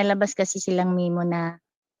pinalabas kasi silang memo na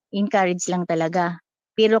encourage lang talaga.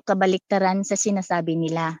 Pero kabaliktaran sa sinasabi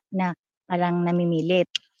nila na parang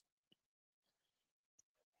namimilit.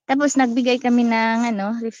 Tapos nagbigay kami ng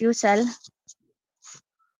refusal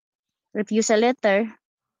letter.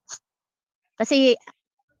 Kasi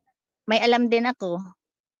may alam din ako.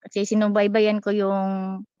 Kasi sinubaybayan ko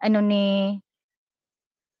yung ni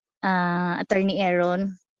Attorney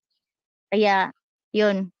Aaron. Kaya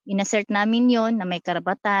yun, inassert namin yun na may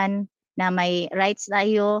karapatan, na may rights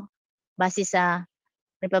tayo base sa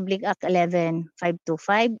Republic Act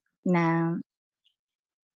 11525 na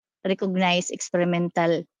recognize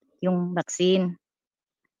experimental yung vaccine.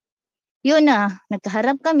 Yun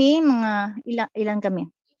nagkaharap kami, mga ilang kami.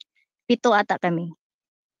 7 ata kami.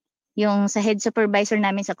 Yung sa head supervisor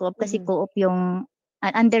namin sa co-op, kasi co-op yung,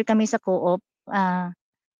 under kami sa co-op,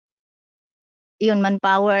 yun,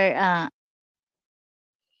 manpower,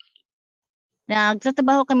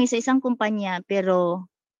 nagtatrabaho kami sa isang kumpanya pero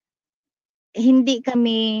hindi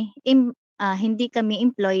kami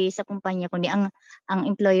employee sa kumpanya, kundi ang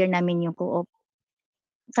employer namin yung co-op.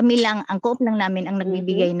 Kami lang, ang co-op lang namin ang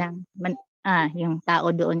nagbibigay ng yung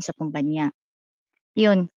tao doon sa kumpanya.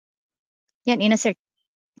 Yun. Yan,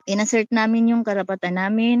 inassert namin yung karapatan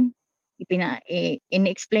namin.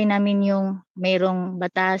 In-explain namin yung mayroong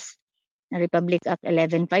batas na Republic Act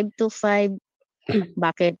 11525.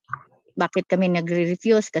 Bakit kami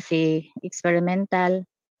nagre-refuse? Kasi experimental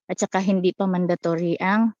at saka hindi pa mandatory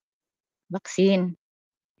ang vaccine.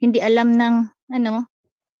 Hindi alam ng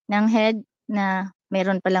head na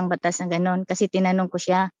meron palang batas na gano'n. Kasi tinanong ko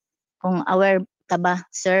siya kung aware ka ba,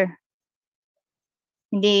 sir?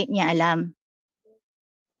 Hindi niya alam.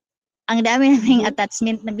 Ang dami naming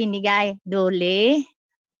attachment na binigay. Dole.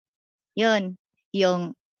 Yun.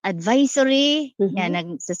 Yung advisory na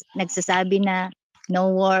nagsasabi na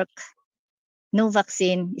no work, no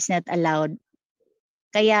vaccine is not allowed.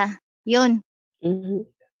 Kaya, yun.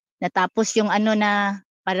 Natapos yung na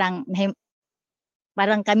parang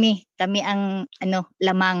kami ang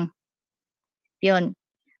lamang. Yun.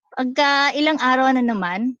 Pagka ilang araw na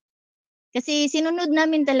naman, kasi sinunod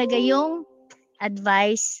namin talaga yung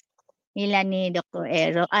advice nila ni Dr.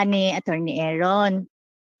 Aaron, ni Attorney Aaron.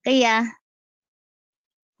 Kaya,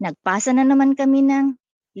 nagpasa na naman kami ng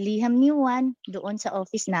liham ni Juan doon sa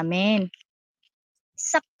office namin.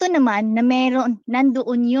 Sakto naman na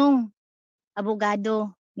nandoon yung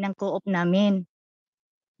abogado ng co-op namin.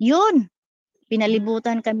 Yun,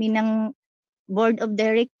 pinalibutan kami ng board of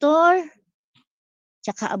director,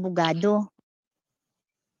 tsaka abogado.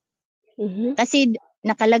 Mhm. Kasi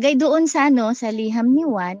nakalagay doon sa sa liham ni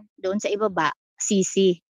Juan, doon sa ibaba,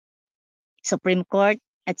 CC, Supreme Court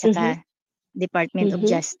at saka Department of Mhm.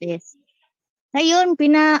 Justice. Ngayon,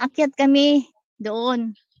 pinaakyat kami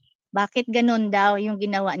doon. Bakit ganun daw yung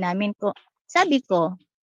ginawa namin ko? Sabi ko,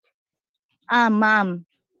 ma'am,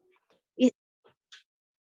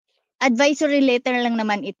 advisory letter lang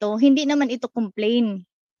naman ito. Hindi naman ito complaint.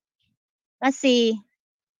 Kasi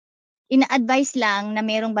ina-advise lang na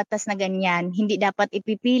mayroong batas na ganyan, hindi dapat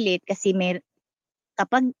ipipilit kasi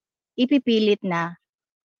kapag ipipilit na,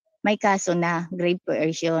 may kaso na, grave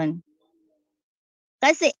coercion.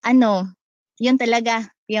 Kasi yun talaga,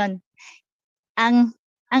 yun. Ang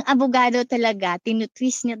abogado talaga,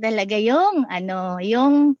 tinutwist niya talaga yung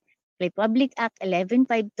yung Republic Act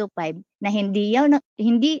 11525 na hindi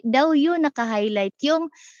daw yun naka-highlight yung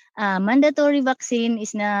mandatory vaccine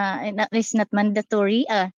is not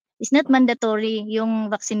mandatory yung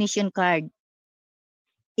vaccination card.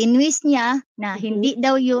 Tinwist niya na hindi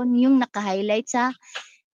daw yun yung naka-highlight sa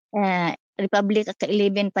Republic Act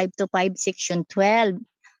 11525 Section 12.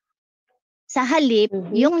 Sa halip,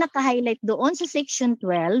 yung naka-highlight doon sa Section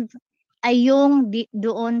 12 ay yung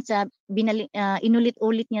doon sa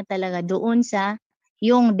inulit-ulit niya talaga doon sa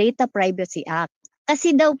yung Data Privacy Act.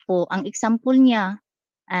 Kasi daw po, ang example niya,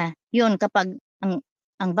 yun kapag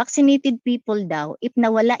ang vaccinated people daw, if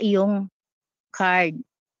nawala yung card,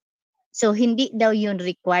 so hindi daw yun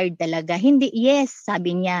required talaga. Hindi, yes,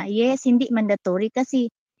 sabi niya, yes, hindi mandatory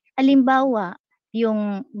kasi halimbawa,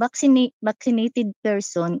 yung vaccinated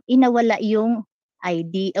person, inawala yung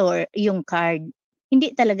ID or yung card.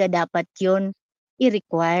 Hindi talaga dapat yun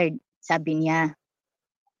i-required, sabi niya.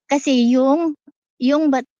 Kasi yung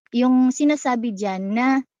sinasabi diyan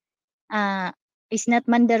na is not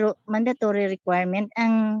mandatory requirement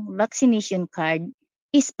ang vaccination card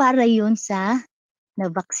is para yun sa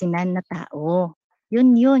nabaksinan na tao.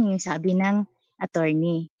 Yun yung sabi ng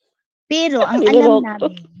attorney. Pero ang alam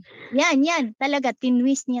namin, yan, talaga,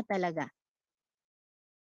 tinwist niya talaga.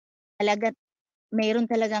 Talaga, mayroon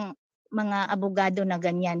talagang mga abogado na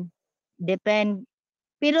ganyan.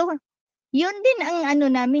 Pero, yun din ang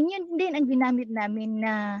namin, yun din ang ginamit namin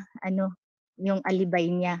na, yung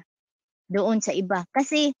alibay niya doon sa iba.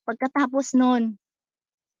 Kasi, pagkatapos nun,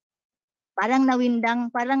 parang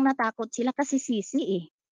parang natakot sila kasi sisi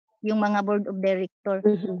yung mga board of director.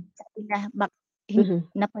 Sabi na,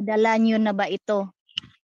 napadala nyo na ba ito?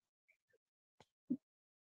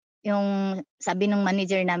 Yung sabi ng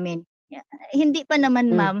manager namin, hindi pa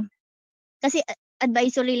naman ma'am. Kasi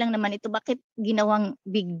advisory lang naman ito, bakit ginawang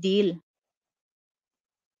big deal?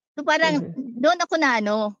 So parang doon ako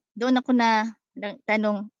na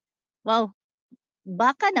tanong, wow,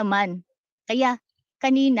 baka naman. Kaya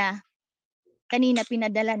kanina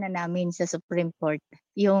pinadala na namin sa Supreme Court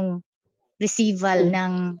yung receival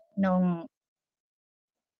nung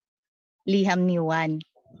liham ni Juan.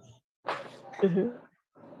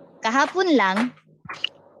 Kahapon lang,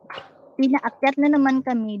 pinaakyat na naman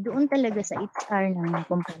kami doon talaga sa HR ng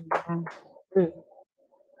kumpanya.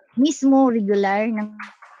 Mismo regular ng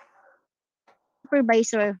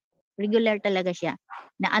supervisor, regular talaga siya,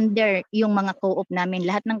 na under yung mga co-op namin,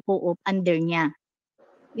 lahat ng co-op under niya.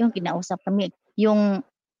 Yung kinausap kami, yung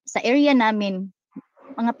sa area namin,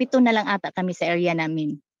 mga 7 na lang ata kami sa area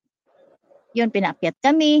namin. Yun, pinaakyat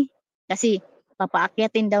kami, kasi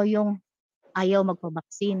papaakyatin daw yung ayaw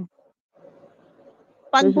magpabaksin.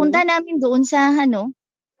 Pagpunta namin doon sa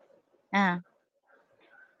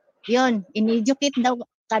yun, in-educate daw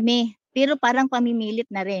kami. Pero parang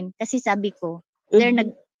pamimilit na rin. Kasi sabi ko, sir,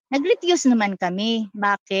 nag-refuse naman kami.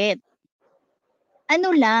 Bakit?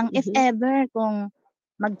 If ever, kung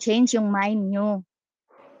mag-change yung mind nyo.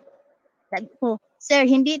 Sabi ko, sir,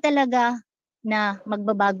 hindi talaga na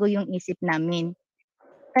magbabago yung isip namin.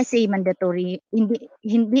 Kasi mandatory,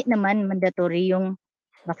 hindi naman mandatory yung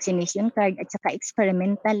vaccination card at saka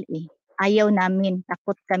experimental Ayaw namin,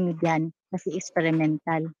 takot kami diyan kasi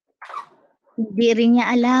experimental. Hindi rin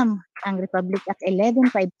niya alam ang Republic Act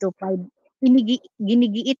 11525.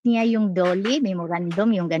 Ginigiit niya yung DOLE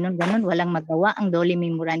memorandum, yung ganun-ganun, walang magawa ang DOLE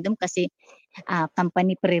memorandum kasi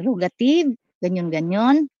company prerogative.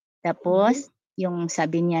 ganyan-ganyan. Tapos, yung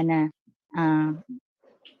sabi niya na,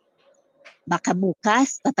 baka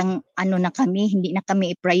bukas, ano na kami, hindi na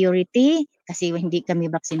kami priority kasi hindi kami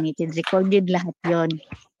vaccinated. Recorded lahat yon.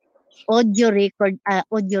 Audio record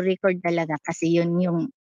talaga kasi yun yung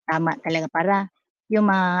tama talaga para yung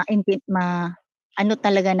ano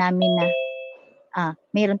talaga namin na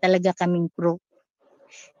meron talaga kaming proof.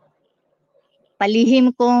 Palihim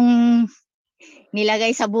kong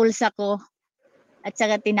nilagay sa bulsa ko at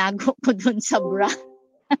saka tinago ko dun sa bra.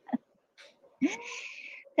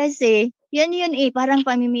 Kasi yun parang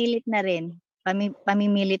pamimilit na rin.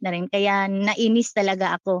 Pamimilit na rin. Kaya nainis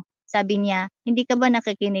talaga ako. Sabi niya, hindi ka ba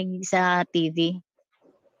nakikinig sa TV?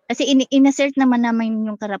 Kasi inassert naman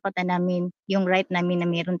yung karapatan namin, yung right namin na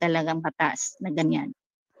meron talagang batas na ganyan.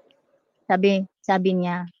 Sabi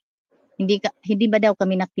niya, hindi ba daw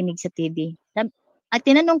kami nakikinig sa TV? At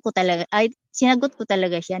tinanong ko talaga, sinagot ko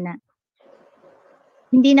talaga siya na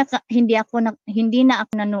hindi na ako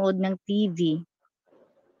nanood ng TV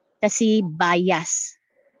kasi bias.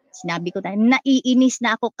 Sinabi ko naiinis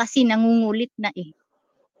na ako kasi nangungulit na eh.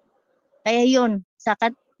 Kaya yun,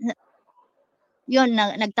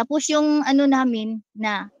 nagtapos yung ano namin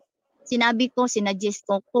na sinuggest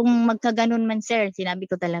ko, kung magkaganon man sir, sinabi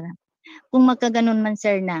ko talaga, kung magkaganon man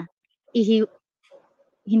sir na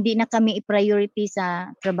hindi na kami i-priority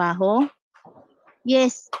sa trabaho,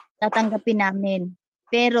 yes, tatanggapin namin.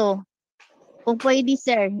 Pero kung pwede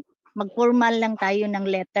sir, mag-formal lang tayo ng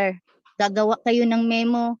letter. Gagawa kayo ng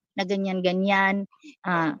memo na ganyan-ganyan,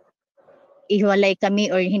 ihiwalay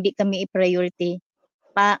kami or hindi kami i-priority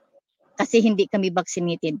kasi hindi kami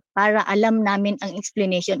vaccinated para alam namin ang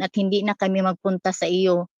explanation at hindi na kami magpunta sa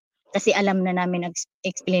iyo kasi alam na namin ang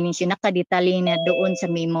explanation, nakadetalye na doon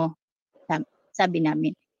sa memo. Sabi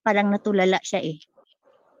namin, parang natulala siya eh.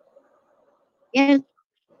 Yan.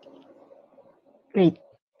 Great.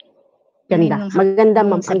 Ganda. Maganda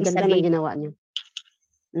ma'am. Ang ganda ng ginawa niyo.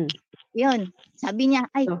 Yun. Sabi niya,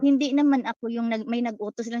 hindi naman ako yung may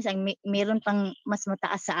nag-utos lang sa meron pang mas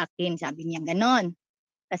mataas sa akin. Sabi niya, ganon.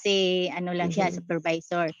 Kasi ano lang siya,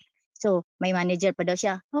 supervisor. So, may manager pa daw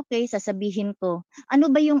siya. Okay, sasabihin ko. Ano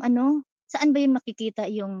ba yung saan ba yung makikita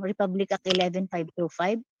yung Republic Act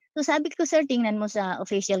 11525? So, sabi ko, sir, tingnan mo sa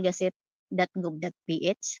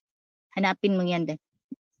officialgazette.gov.ph. Hanapin mo yan din.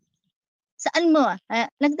 Saan mo?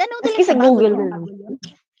 Nagtanong talaga sa Google.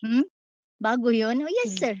 Bago yun? Oh,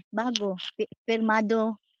 yes, sir. Bago.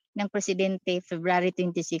 Pirmado ng Presidente, February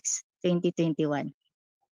 26, 2021.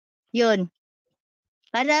 Yun.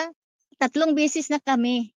 Para 3 beses na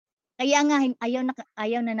kami. Kaya nga,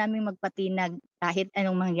 ayaw na namin magpatinag kahit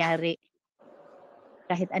anong mangyari.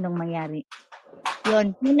 Kahit anong mangyari.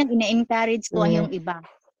 Yun ang ina-encourage ko yung iba.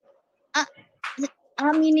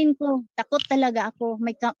 Aminin ko, takot talaga ako.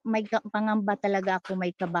 May pangamba talaga ako, may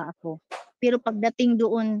kaba ako. Pero pagdating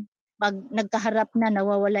doon, pag nagkaharap na,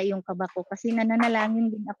 nawawala yung kaba ko. Kasi nananalangin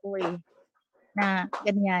din ako na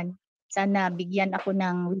ganyan. Sana bigyan ako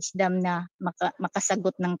ng wisdom na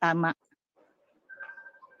makasagot ng tama.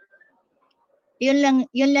 Yun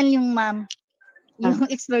lang yung ma'am, yung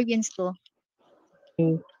experience ko.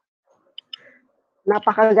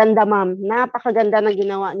 Napakaganda ma'am. Napakaganda ng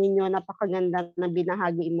ginawa ninyo. Napakaganda ng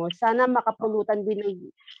binahagi mo. Sana makapulutan din ng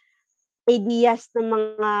ideas ng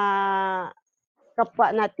mga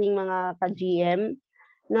kapwa nating mga ka-GM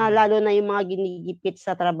na lalo na yung mga ginigipit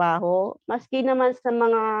sa trabaho. Maski naman sa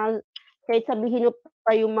mga, kahit sabihin mo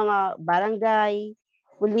pa yung mga barangay,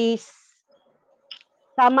 pulis,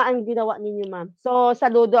 tama ang ginawa ninyo ma'am. So,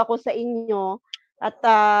 saludo ako sa inyo at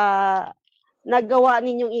nagawa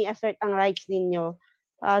ninyong i-assert ang rights ninyo.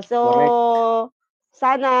 So,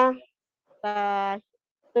 sana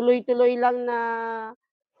tuloy-tuloy lang na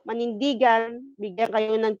manindigan, bigyan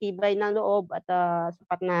kayo ng tibay ng loob at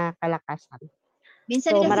sapat na kalakasan.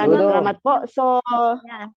 Minsan So, kasi maraming salamat po. So,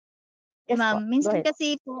 yes ma'am, po. minsan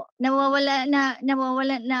kasi po nawawala na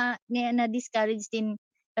discourage din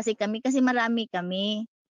kasi marami kami.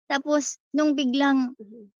 Tapos nung biglang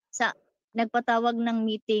nagpatawag ng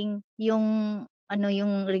meeting yung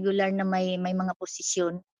regular na may mga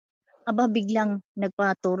posisyon, biglang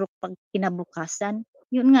nagpaturok pag kinabukasan.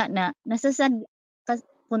 Yun nga na nasasad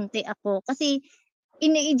punti ako kasi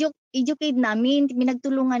ini-educate namin,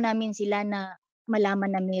 pinagtulungan namin sila na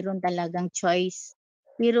malaman na meron talagang choice.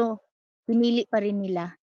 Pero pinili pa rin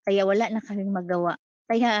nila. Kaya wala na kaming magawa.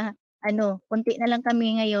 Kaya kunti na lang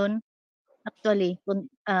kami ngayon. Actually, 7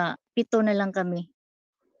 na lang kami.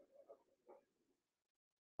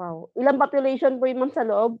 Wow. Ilang population po yung ma'am sa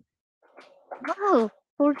loob? Wow,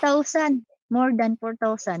 4,000. More than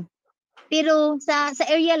 4,000. Pero sa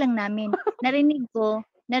area lang namin, narinig ko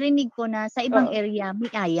narinig ko na sa ibang area may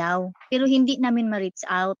ayaw, pero hindi namin ma-reach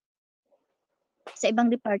out. Sa ibang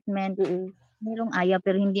department, Mm-mm. merong ayaw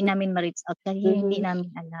pero hindi namin ma-reach out kasi hindi Mhm. namin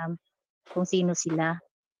alam kung sino sila.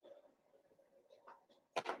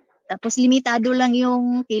 Tapos limitado lang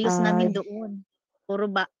yung kilos namin Ay. doon.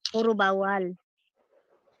 Puro bawal.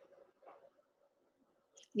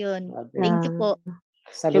 Yun. Thank you po.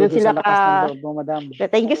 Saludo sila sa lakas ng ka- loob mo, madam.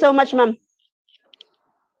 Thank you so much, ma'am.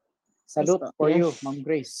 Salute Yes po. for you, Yes. Ma'am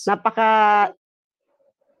Grace. Yeah,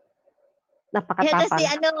 Napakatapang. kasi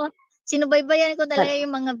sinubaybayan ko talaga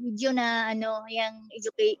yung mga video na yung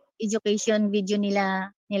education video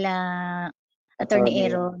nila Attorney Attorney.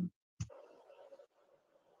 Aaron.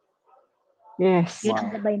 Yes. Yun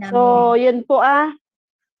ang gabay namin. So, yun po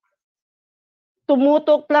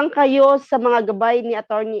tumutok lang kayo sa mga gabay ni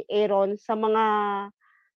Attorney Aaron sa mga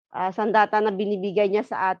sandata na binibigay niya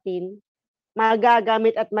sa atin.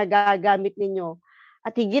 Magagamit at magagamit ninyo.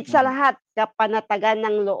 At higit sa lahat, kapanatagan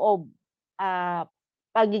ng loob,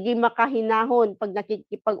 pagiging makahinahon, pag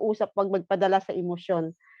nakikipag-usap, pag magpadala sa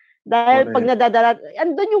emosyon. Dahil pag nadadala,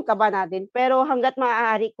 andun yung kaba natin. Pero hanggat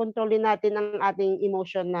maaari, kontrolin natin ang ating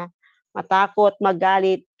emosyon na matakot,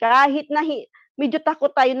 magalit. Kahit na medyo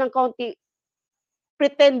takot tayo ng kaunti,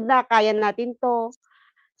 pretend na kaya natin to.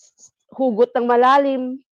 Hugot ng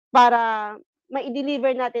malalim para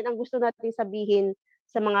ma-deliver natin ang gusto natin sabihin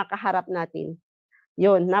sa mga kaharap natin.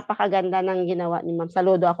 Yun, napakaganda ng ginawa ni Ma'am.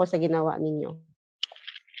 Saludo ako sa ginawa ninyo.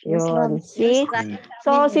 Yes, ma'am. Yun. See?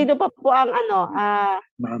 So, sino pa po ang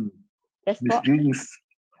Ma'am, yes Miss po? James,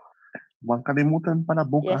 huwag kalimutan pala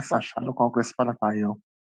bukas Yes po. sa Shadow Congress pala tayo.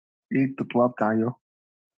 8 to 12 tayo.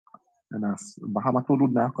 Baka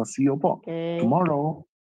matulog na ako. See you po. Okay. Tomorrow.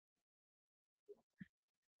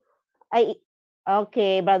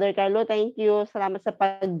 Okay, Brother Carlo, thank you. Salamat sa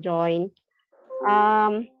pag-join.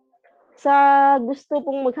 Sa gusto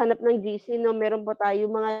pong maghanap ng GC, meron po tayo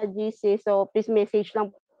mga GC. So, please message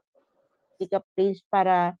lang pick up page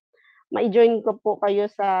para ma-join ko po kayo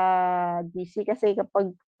sa GC. Kasi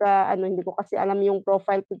kapag, hindi ko kasi alam yung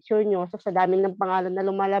profile picture nyo. So, sa dami ng pangalan na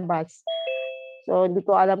lumalabas. So, hindi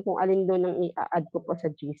ko alam kung alin doon ang i-add ko po sa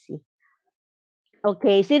GC.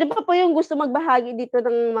 Okay, sino pa po yung gusto magbahagi dito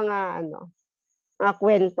ng mga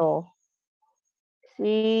kwento?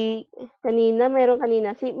 Meron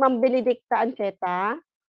kanina. Si Ma'am Benedicta Ancheta.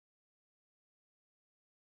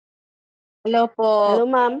 Hello po. Hello,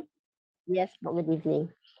 Ma'am. Yes po, good evening.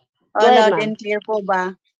 Oh, Go ahead, loud ma'am. and clear po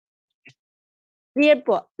ba? Clear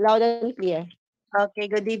po. Loud and clear. Okay,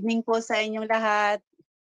 good evening po sa inyong lahat.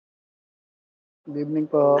 Good evening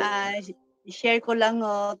po. Share ko lang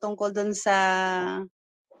tungkol dun sa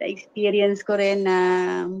experience ko rin na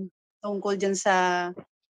tungkol dyan sa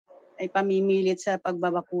ay pamimilit sa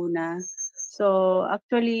pagbabakuna. So,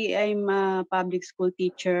 actually, I'm a public school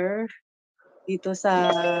teacher dito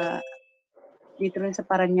rin sa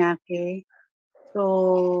Parañaque.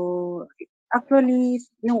 So, actually,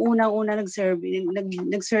 nung unang-una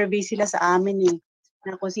nag-survey sila sa amin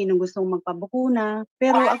na kung sino gustong magpabakuna.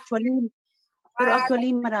 Pero actually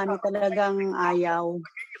marami talagang ayaw.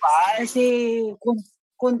 Kasi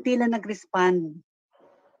konti lang nag-respond.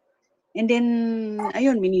 And then,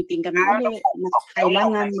 ayun, miniting kami ulit na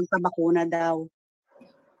kailangan magpabakuna daw.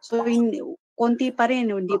 So, konti pa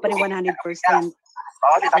rin, hindi pa rin 100%.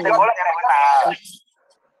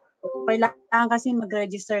 Kailangan kasi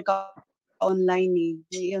mag-register ka online .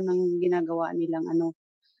 Yun ang ginagawa nilang .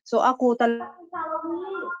 So, ako talaga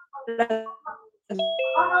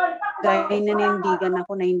nanindigan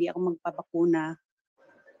ako na hindi ako magpabakuna.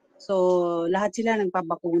 So, lahat sila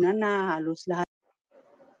nagpabakuna na, halos lahat.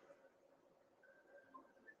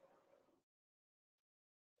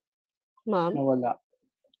 Ma'am? Nawala.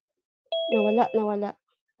 Nawala.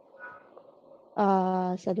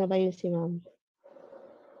 Saan na ba yun si Ma'am?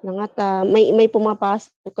 Nangata, may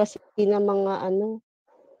pumapasok kasi na mga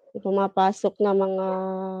may pumapasok na mga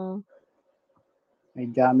May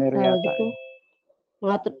jammer yata.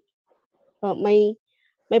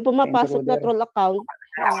 May pumapasok na Intruder. troll account.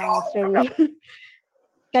 Sir,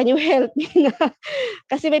 can you help me na?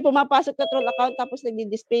 Kasi may pumapasok na troll account tapos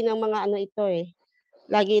nagdi-display ng mga ito .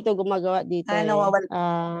 Lagi ito gumagawa dito . Nawala.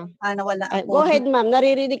 Nawala ako. Go ahead, ma'am.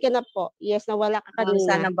 Naririnig ka na po. Yes, nawala ka kanina.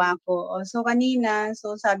 Sana ba ako? So kanina,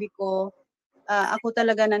 sabi ko, ako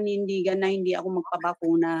talaga nanindigan na hindi ako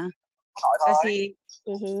magpabakuna. Kasi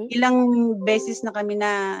ilang beses na kami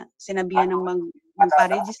na sinabihan ng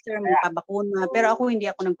magpa-register, magpabakuna. Pero ako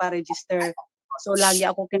hindi ako nagpa-register. So lagi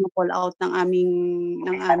ako kinu-call out ng aming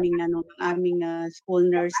school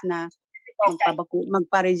nurse na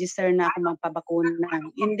magpa-register na ako magpabakuna.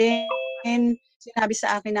 And then, sinabi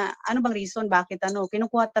sa akin na, ano bang reason, bakit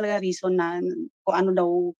kinukuha talaga reason na kung ano daw,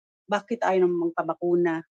 bakit ayaw naman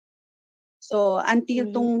magpabakuna. So, until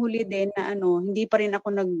tong huli din na hindi pa rin ako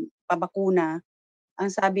nagpabakuna, ang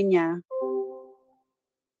sabi niya,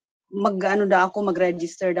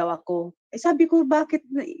 mag-register daw ako. Sabi ko, bakit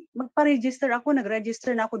magpa-register ako?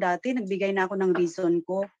 Nag-register na ako dati, nagbigay na ako ng reason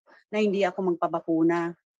ko na hindi ako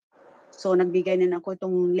magpabakuna. So, nagbigay na ako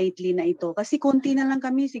itong lately na ito. Kasi konti na lang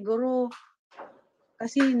kami siguro.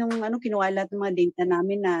 Kasi nung kinuha lahat ng mga data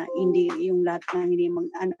namin na hindi yung lahat na hindi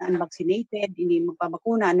unvaccinated, hindi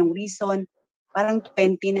magpabakuna, anong reason, parang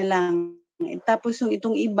 20 na lang. Tapos yung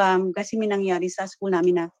itong iba, kasi may nangyari sa school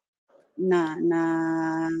namin na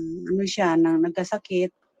nagkasakit.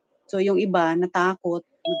 So yung iba natakot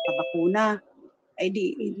magpabakuna. Ay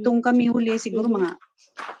di itong kami huli siguro mga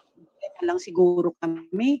lang siguro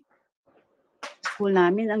kami. School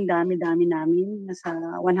namin ang dami-dami namin, nasa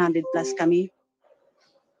 100 plus kami.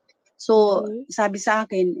 So sabi sa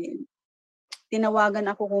akin, tinawagan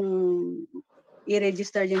ako kung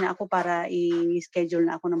i-register din ako para i-schedule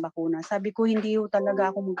na ako ng bakuna. Sabi ko hindi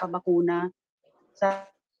talaga ako magpabakuna.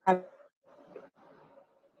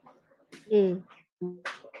 Yung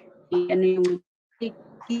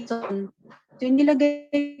reason. So, yung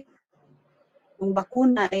nilagay yung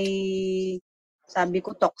bakuna ay sabi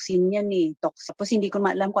ko toxin yan toxin. Tapos hindi ko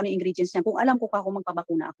alam kung ano yung ingredients niya. Kung alam ko ako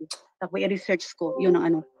magpabakuna ako. Tapos i-research ko, yun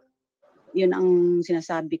ang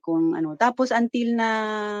sinasabi kong Tapos until na,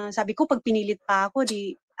 sabi ko pag pinilit pa ako,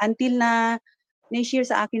 until na na-share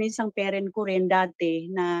sa akin isang parent ko rin dati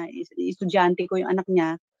na estudyante ko yung anak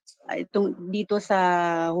niya, dito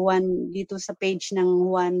sa page ng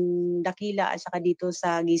Juan Dakila at saka dito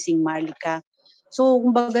sa Gising Marlica. So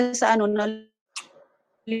kumbaga sa yung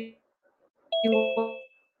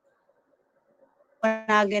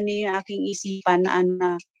gani yung aking isipan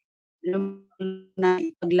na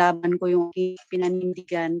ipaglaban ko yung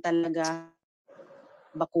pinanindigan talaga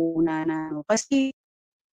bakuna na kasi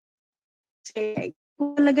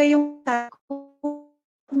talaga yung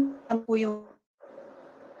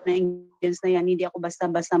na ingredients na yan, hindi ako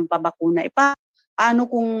basta-basta pabakuna. Paano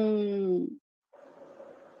kung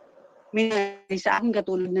may nangyari sa akin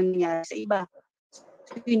katulad ng nangyari sa iba?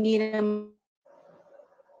 So, hindi naman.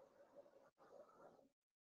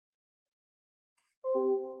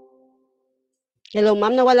 Hello,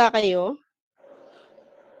 ma'am, nawala kayo?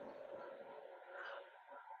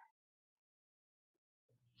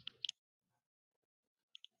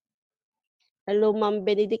 Hello, Ma'am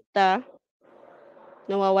Benedicta.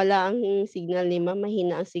 Nawawala ang signal ni ma'am,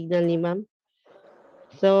 mahina ang signal ni ma'am.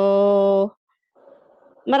 So,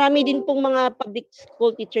 marami din pong mga public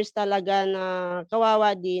school teachers talaga na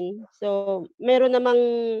kawawa din. So, meron namang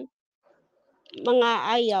mga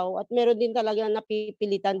ayaw at meron din talaga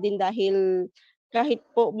napipilitan din dahil kahit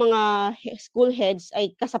po mga school heads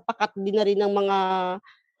ay kasapakat din na rin ng mga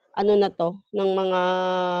ng mga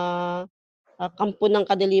kampo ng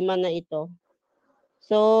kadiliman na ito.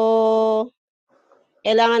 So,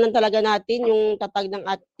 kailangan lang talaga natin yung tatag ng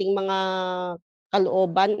ating mga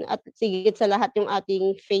kalooban at sigit sa lahat yung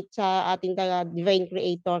ating faith sa ating divine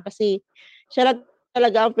creator kasi siya lang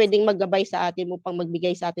talaga ang pwedeng maggabay sa atin upang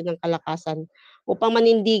magbigay sa atin ng kalakasan upang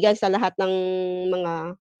manindigan sa lahat ng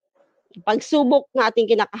mga pagsubok na ating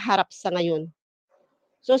kinakaharap sa ngayon.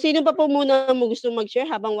 So, sino pa po muna mo gusto mag-share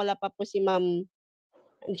habang wala pa po si Ma'am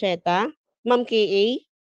Ancheta? Ma'am K.A.?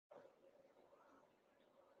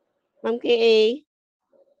 Ma'am K.A.?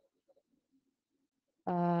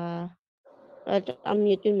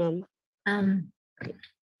 Unmute yun, ma'am.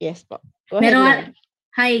 Yes po. Go ahead, ma'am.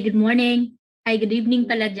 Hi, good morning. Hi, good evening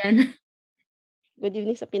pala dyan. Good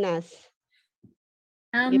evening sa Pinas.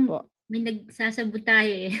 Sige po. May nagsasabot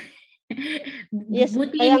tayo eh. Yes,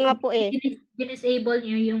 kaya nga po eh. Disable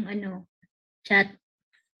nyo yung chat.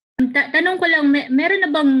 Tanong ko lang, meron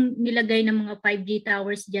na bang nilagay ng mga 5G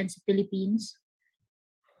towers dyan sa Philippines?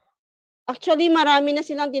 Actually, marami na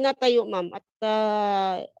silang tinatayo, ma'am. At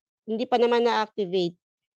hindi pa naman na-activate.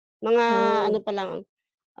 Mga pa lang,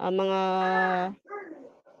 mga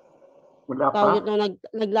tawag ito,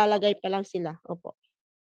 naglalagay pa lang sila. Opo.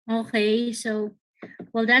 Okay, so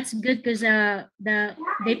well that's good because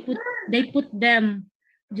they put them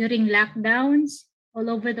during lockdowns all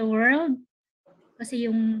over the world. Kasi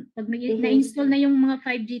yung pag na-install na yung mga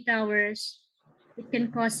 5G towers, it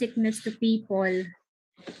can cause sickness to people.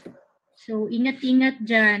 So ingat-ingat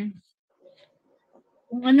dyan.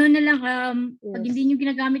 Kung ano na lang, pag hindi nyo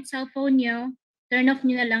ginagamit cellphone nyo, turn off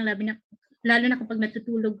nyo na lang, lalo na kapag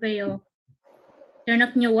natutulog kayo. Turn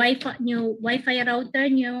off nyo Wi-Fi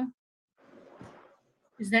router nyo.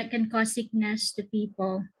 because that can cause sickness to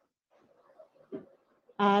people.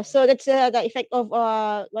 So that's the effect of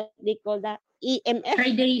what they call that EMF,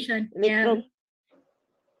 Radiation, yeah. electron.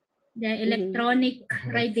 The electronic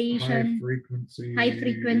radiation, high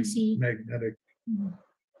frequency. magnetic,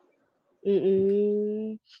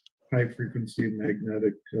 Mm-mm. high frequency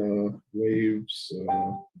magnetic waves.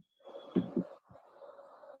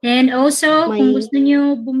 And also, kung May- gusto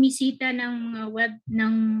niyo bumisita ng mga web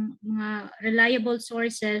ng mga reliable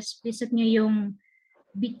sources, visit niyo yung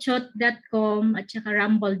bitchot.com at saka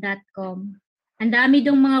rumble.com. Ang dami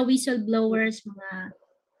dong mga whistleblowers,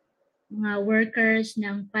 mga workers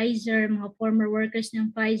ng Pfizer, mga former workers ng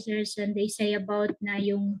Pfizer, and they say about na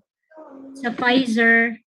yung sa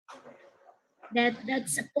Pfizer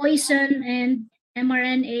that's a poison, and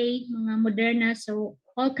mRNA, mga Moderna, so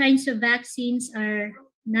all kinds of vaccines are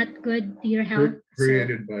not good to your health. So,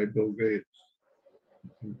 Created by Bill Gates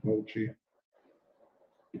and Fauci.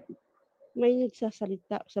 May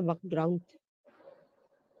nagsasalita sa background.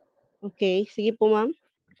 Okay, sige po ma'am.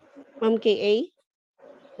 Ma'am KA.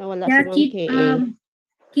 Nawala yeah, si Ma'am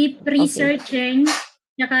KA. keep researching,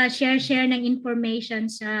 saka share ng information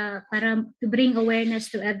para to bring awareness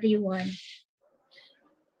to everyone.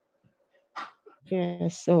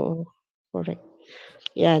 Yes, so correct.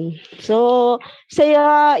 Yan. So,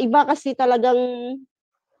 saya iba kasi talagang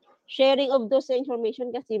sharing of those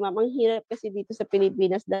information kasi ma'am, ang hirap kasi dito sa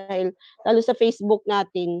Pilipinas dahil lalo sa Facebook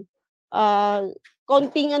natin,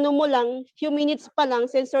 konting ano mo lang, few minutes pa lang,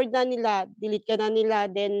 censored na nila, delete ka na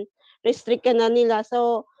nila, then restrict ka na nila.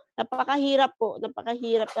 So, napakahirap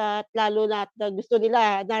at lalo na gusto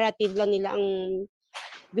nila, narrative lang nila ang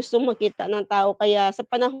gustong makita ng tao. Kaya sa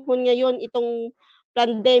panahon ngayon, itong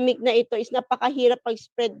pandemic na ito is napakahirap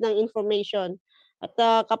pag-spread ng information. At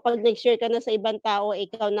kapag nag-share ka na sa ibang tao,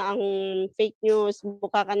 ikaw na ang fake news,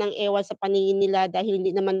 mukha ka ng ewan sa paningin nila dahil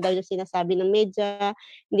hindi naman daw yung sinasabi ng media,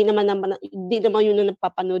 hindi naman yun ang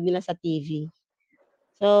napapanood nila sa TV.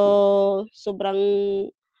 So, sobrang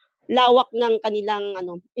lawak ng kanilang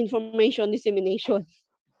information dissemination.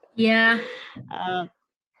 Yeah, Oo.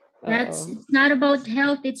 it's not about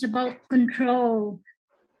health, it's about control.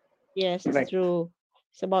 Yes, it's Correct. true.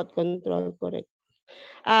 It's about control, correct.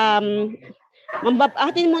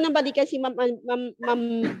 Atin muna balikan si Ma'am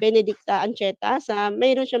Benedicta Ancheta sa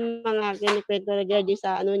mayroon siyang mga kinikwento regarding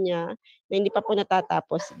sa niya na hindi pa po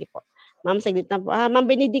natatapos. Sige po. Ma'am, saglit na po. Ma'am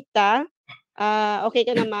Benedicta, okay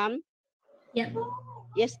ka na ma'am? Yeah.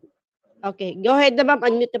 Yes. Okay. Go ahead na ma'am.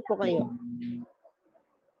 Unmute na po kayo.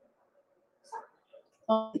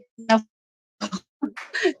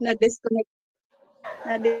 Na-disconnect.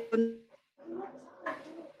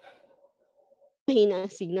 Mahina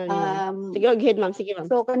ang signal niya. Sige, go ahead ma'am. Sige ma'am.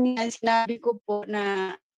 So kanina sinabi ko po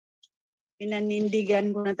na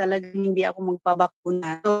pinanindigan ko na talagang hindi ako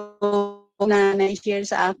magpabakuna. So na-share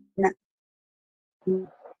sa akin na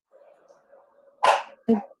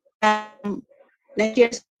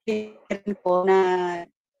na-share sa akin ko na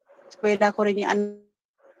eskwela ko rin yung ano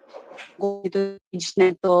ko ito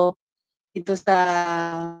na ito sa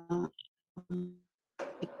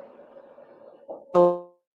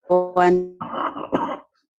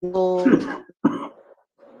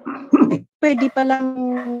pwede pa lang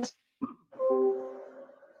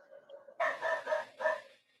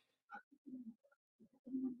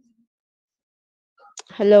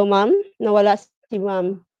Hello ma'am. Nawala si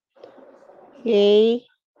ma'am. Okay.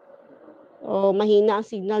 Mahina ang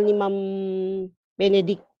signal ni Ma'am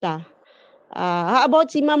Benedicta. How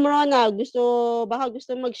about si Ma'am Rona? Baka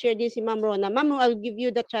gusto mag-share din si Ma'am Rona. Ma'am, I'll give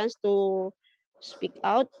you the chance to speak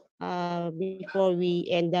out before we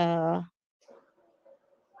end the...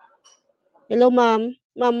 Hello, Ma'am.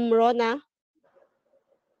 Ma'am Rona?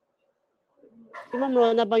 Si Ma'am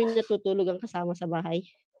Rona ba yung natutulog ang kasama sa bahay?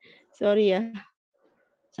 Sorry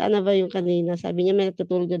Sana ba yung kanina? Sabi niya may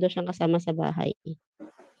natutulog na daw siyang kasama sa bahay.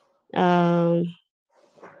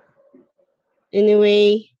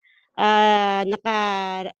 Anyway,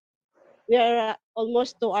 we are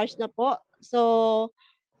almost 2 hours na po. So,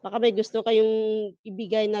 baka may gusto kayong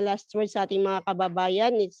ibigay na last word sa ating mga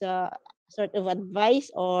kababayan. It's a sort of advice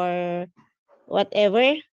or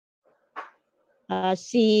whatever.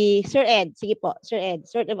 Si Sir Ed, sige po, Sir Ed,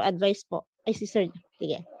 sort of advice po. Ay, si Sir,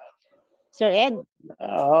 sige. Sir Ed,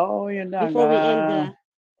 Yun lang. before we end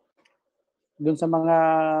Doon sa mga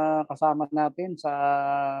kasama natin sa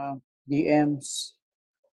DMs,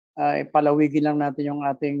 ipalawigin lang natin yung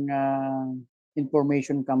ating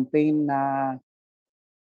information campaign na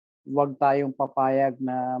huwag tayong papayag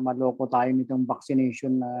na maloko tayo nitong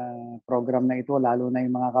vaccination na program na ito, lalo na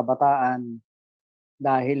yung mga kabataan.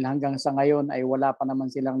 dahil hanggang sa ngayon ay wala pa naman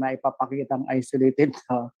silang naipapakitang isolated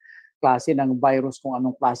na klase ng virus, kung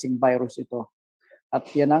anong klaseng virus ito. At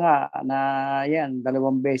yan na nga, na yan, 2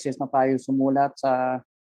 beses na tayo sumulat sa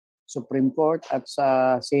Supreme Court at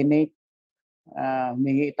sa Senate.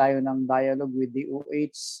 Humingi tayo ng dialogue with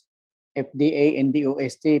DOH, FDA, and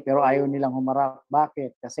DOST, pero ayaw nilang humarap.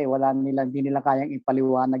 Bakit? Kasi hindi nila kayang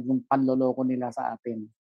ipaliwanag yung panloloko nila sa atin.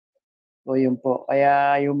 So yun po.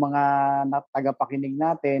 Kaya yung mga tagapakinig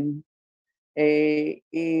natin,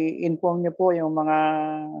 i-inform nyo po yung mga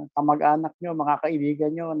kamag-anak nyo, mga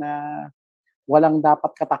kaibigan nyo na walang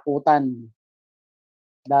dapat katakutan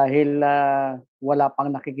dahil wala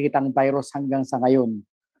pang nakikitang virus hanggang sa ngayon.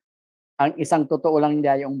 Ang isang totoo lang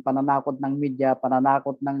niya yung pananakot ng media,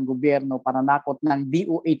 pananakot ng gobyerno, pananakot ng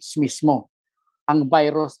DOH mismo. Ang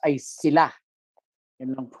virus ay sila.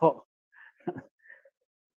 Yan lang po.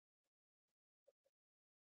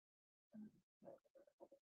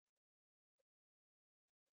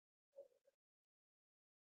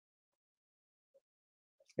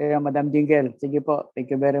 Kaya Madam Jingle, sige po. Thank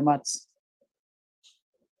you very much.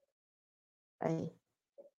 Ay.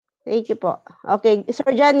 Thank you po. Okay, Sir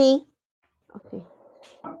Johnny. Okay.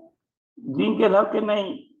 Jingle, how can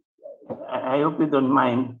I hope you don't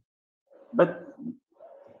mind, but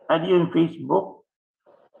are you in Facebook?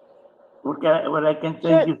 Where I can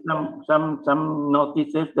send you some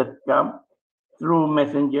notices that come through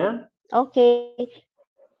Messenger? Okay.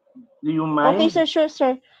 Do you mind? Okay, sir, sure,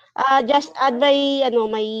 sir. Just add my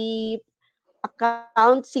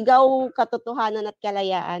account, Sigaw Katotohanan at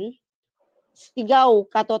Kalayaan. Sigaw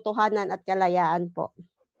Katotohanan at Kalayaan po.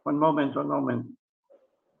 One moment.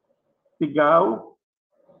 Sigaw?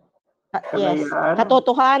 Yes, Kalayaan?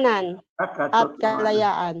 Katotohanan at Katotohanan.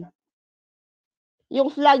 Kalayaan.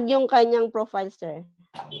 Yung flag yung kanyang profile, sir.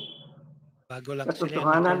 Bago lang sila.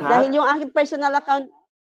 Katotohanan, ha? Dahil yung aking personal account,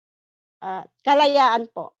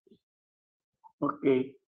 Kalayaan po.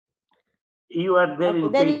 Okay. You are there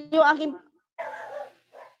in Dahil Facebook. yung aking,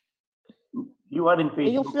 You are in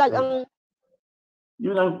Facebook. yung flag ang,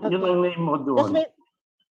 Yun ang name mo Just doon. wait.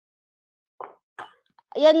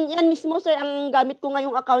 Yan mismo, sir, ang gamit ko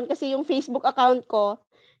ngayong account kasi yung Facebook account ko,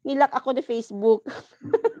 nilock ako ni Facebook.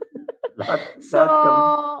 So,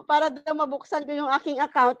 para daw mabuksan ko yung aking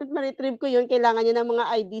account at ma-retrieve ko yun, kailangan niya ng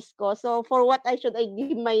mga IDs ko. So, for what I should I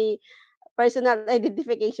give my personal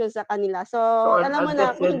identification sa kanila. So, alam mo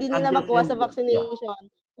na, kung hindi nila makuha sa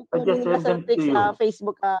vaccination, kukunin nila sa trick sa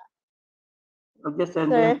Facebook. I'll just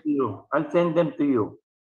send them to you. I'll send them to you.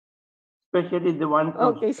 Especially the one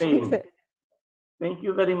from Spain. Sir. Thank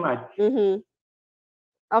you very much. Mm-hmm.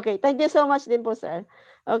 Okay, thank you so much din po, sir.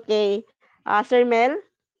 Okay. Sir Mel,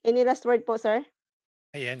 any last word po, sir?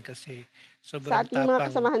 Ayan, kasi Sa sobrang ating mga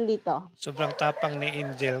kasamahan dito. Sobrang tapang ni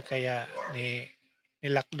Angel, kaya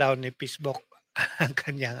ni-lockdown ni Facebook ang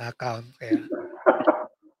kanyang account. Kaya.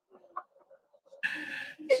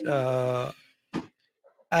 So,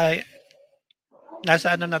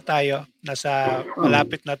 nasa ano na tayo,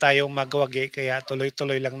 malapit na tayong magwagi, kaya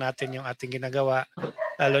tuloy-tuloy lang natin yung ating ginagawa.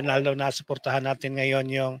 Lalo na suportahan natin ngayon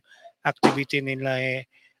yung activity nila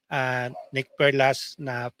Nick Perlas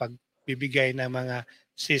na pagbibigay ng mga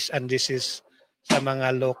cease and desist sa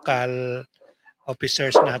mga local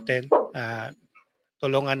officers natin.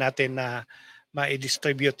 Tulungan natin na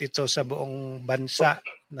ma-distribute ito sa buong bansa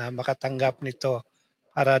na makatanggap nito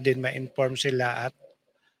para din ma-inform sila at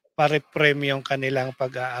pare-frame yung kanilang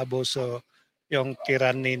pag-aabuso, yung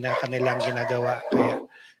tyranny na kanilang ginagawa. Kaya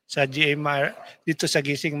sa GMR, dito sa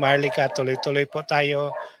Gising Maharlika, tuloy-tuloy po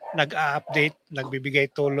tayo nag-a-update,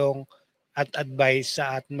 nagbibigay tulong at advice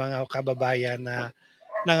sa at mga kababayan na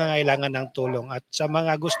nangangailangan ng tulong. At sa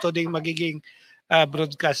mga gusto ding magiging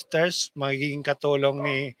broadcasters, magiging katulong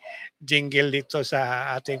ni Jingle dito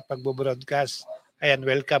sa ating pagbo-broadcast. Ayan,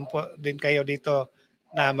 welcome po din kayo dito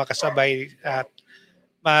na makasabay at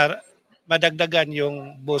madagdagan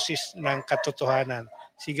yung boses ng katotohanan.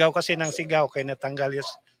 Sigaw kasi ng sigaw kaya natanggal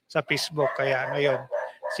sa Facebook. Kaya ngayon,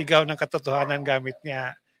 sigaw ng katotohanan gamit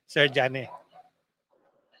niya, Sir Johnny.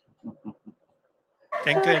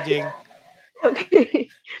 Thank you, Jing.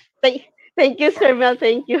 Okay. Thank you, Sir Mel.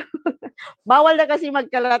 Thank you. Bawal na kasi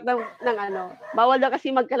magkalat bawal na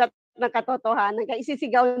kasi magkalat ng katotohanan. Kaya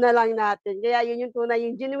isisigaw na lang natin. Kaya yun yung tunay,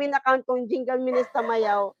 yung genuine account kong Jingle Minister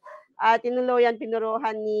Mayaw. Tinuloyan,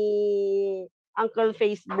 pinuruhan ni Uncle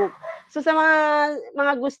Facebook. So sa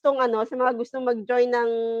mga gustong sa mga gustong mag-join ng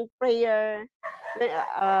prayer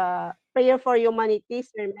for humanity,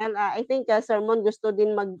 Sir Mel, I think Sir Mon gusto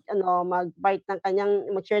din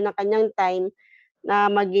mag-share ng kanyang time na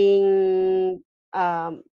maging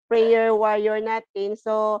prayer warrior natin.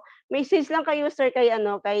 So, message lang kayo sir kay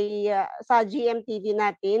sa GMTV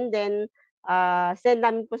natin, then send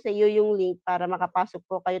namin po sa iyo yung link para makapasok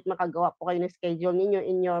po kayo at makagawa po kayo ng schedule ninyo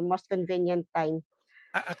in your most convenient time.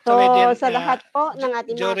 So, Actually din, sa lahat po ng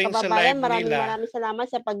ating mga during sa kababayan, live nila, maraming salamat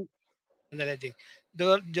sa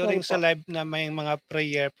during Sorry sa po. live na may mga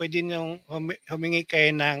prayer, pwede niyong humingi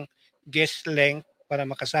kayo ng guest link para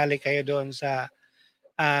makasali kayo doon sa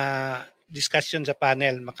discussion sa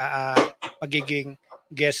panel. Magiging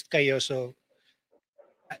guest kayo. So,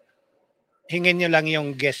 hingin nyo lang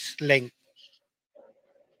yung guest link.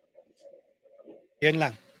 Yun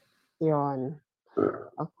lang. Yun.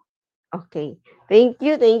 Okay. Thank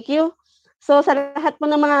you. So sa lahat po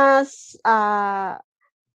ng mga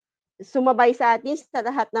sumabay sa atin, sa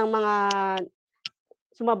lahat ng mga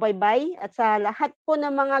sumabaybay, at sa lahat po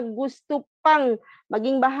ng mga gusto pang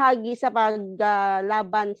maging bahagi sa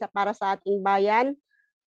paglaban para sa ating bayan,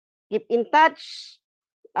 keep in touch.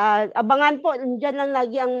 Abangan po, nandiyan lang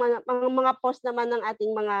lagi ang mga post naman ng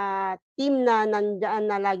ating mga team na nandiyan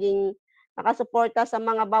na laging nakasuporta sa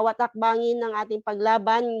mga bawat hakbangin ng ating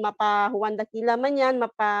paglaban, mapa Juan Daquila man yan,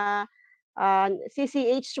 mapa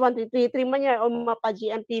CCH 1333 man yan, o mapa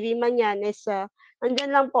GMTV man yan,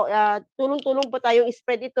 nandiyan lang po, tulong-tulong po tayong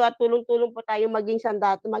spread ito at tulong-tulong po tayong maging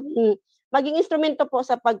sandato, maging instrumento po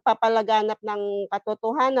sa pagpapalaganap ng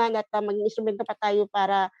katotohanan at maging instrumento pa tayo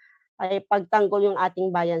para ay pagtanggol yung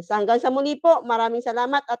ating bayan. So hanggang sa muli po, maraming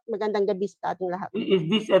salamat at magandang gabi sa ating lahat. Is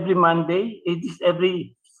this every Monday? Is this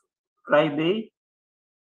every Friday?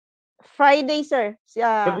 Friday, sir.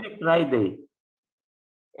 Every Friday.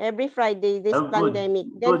 Every Friday this Good. pandemic.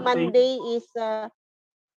 Then Good. Monday is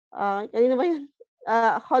kanino ba yun?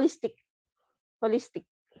 Holistic.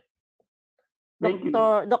 Thank you.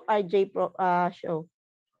 Doc RJ show.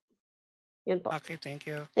 Yun po. Okay, thank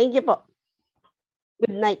you. Thank you po.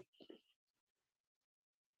 Good night.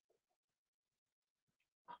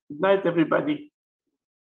 Good night, everybody.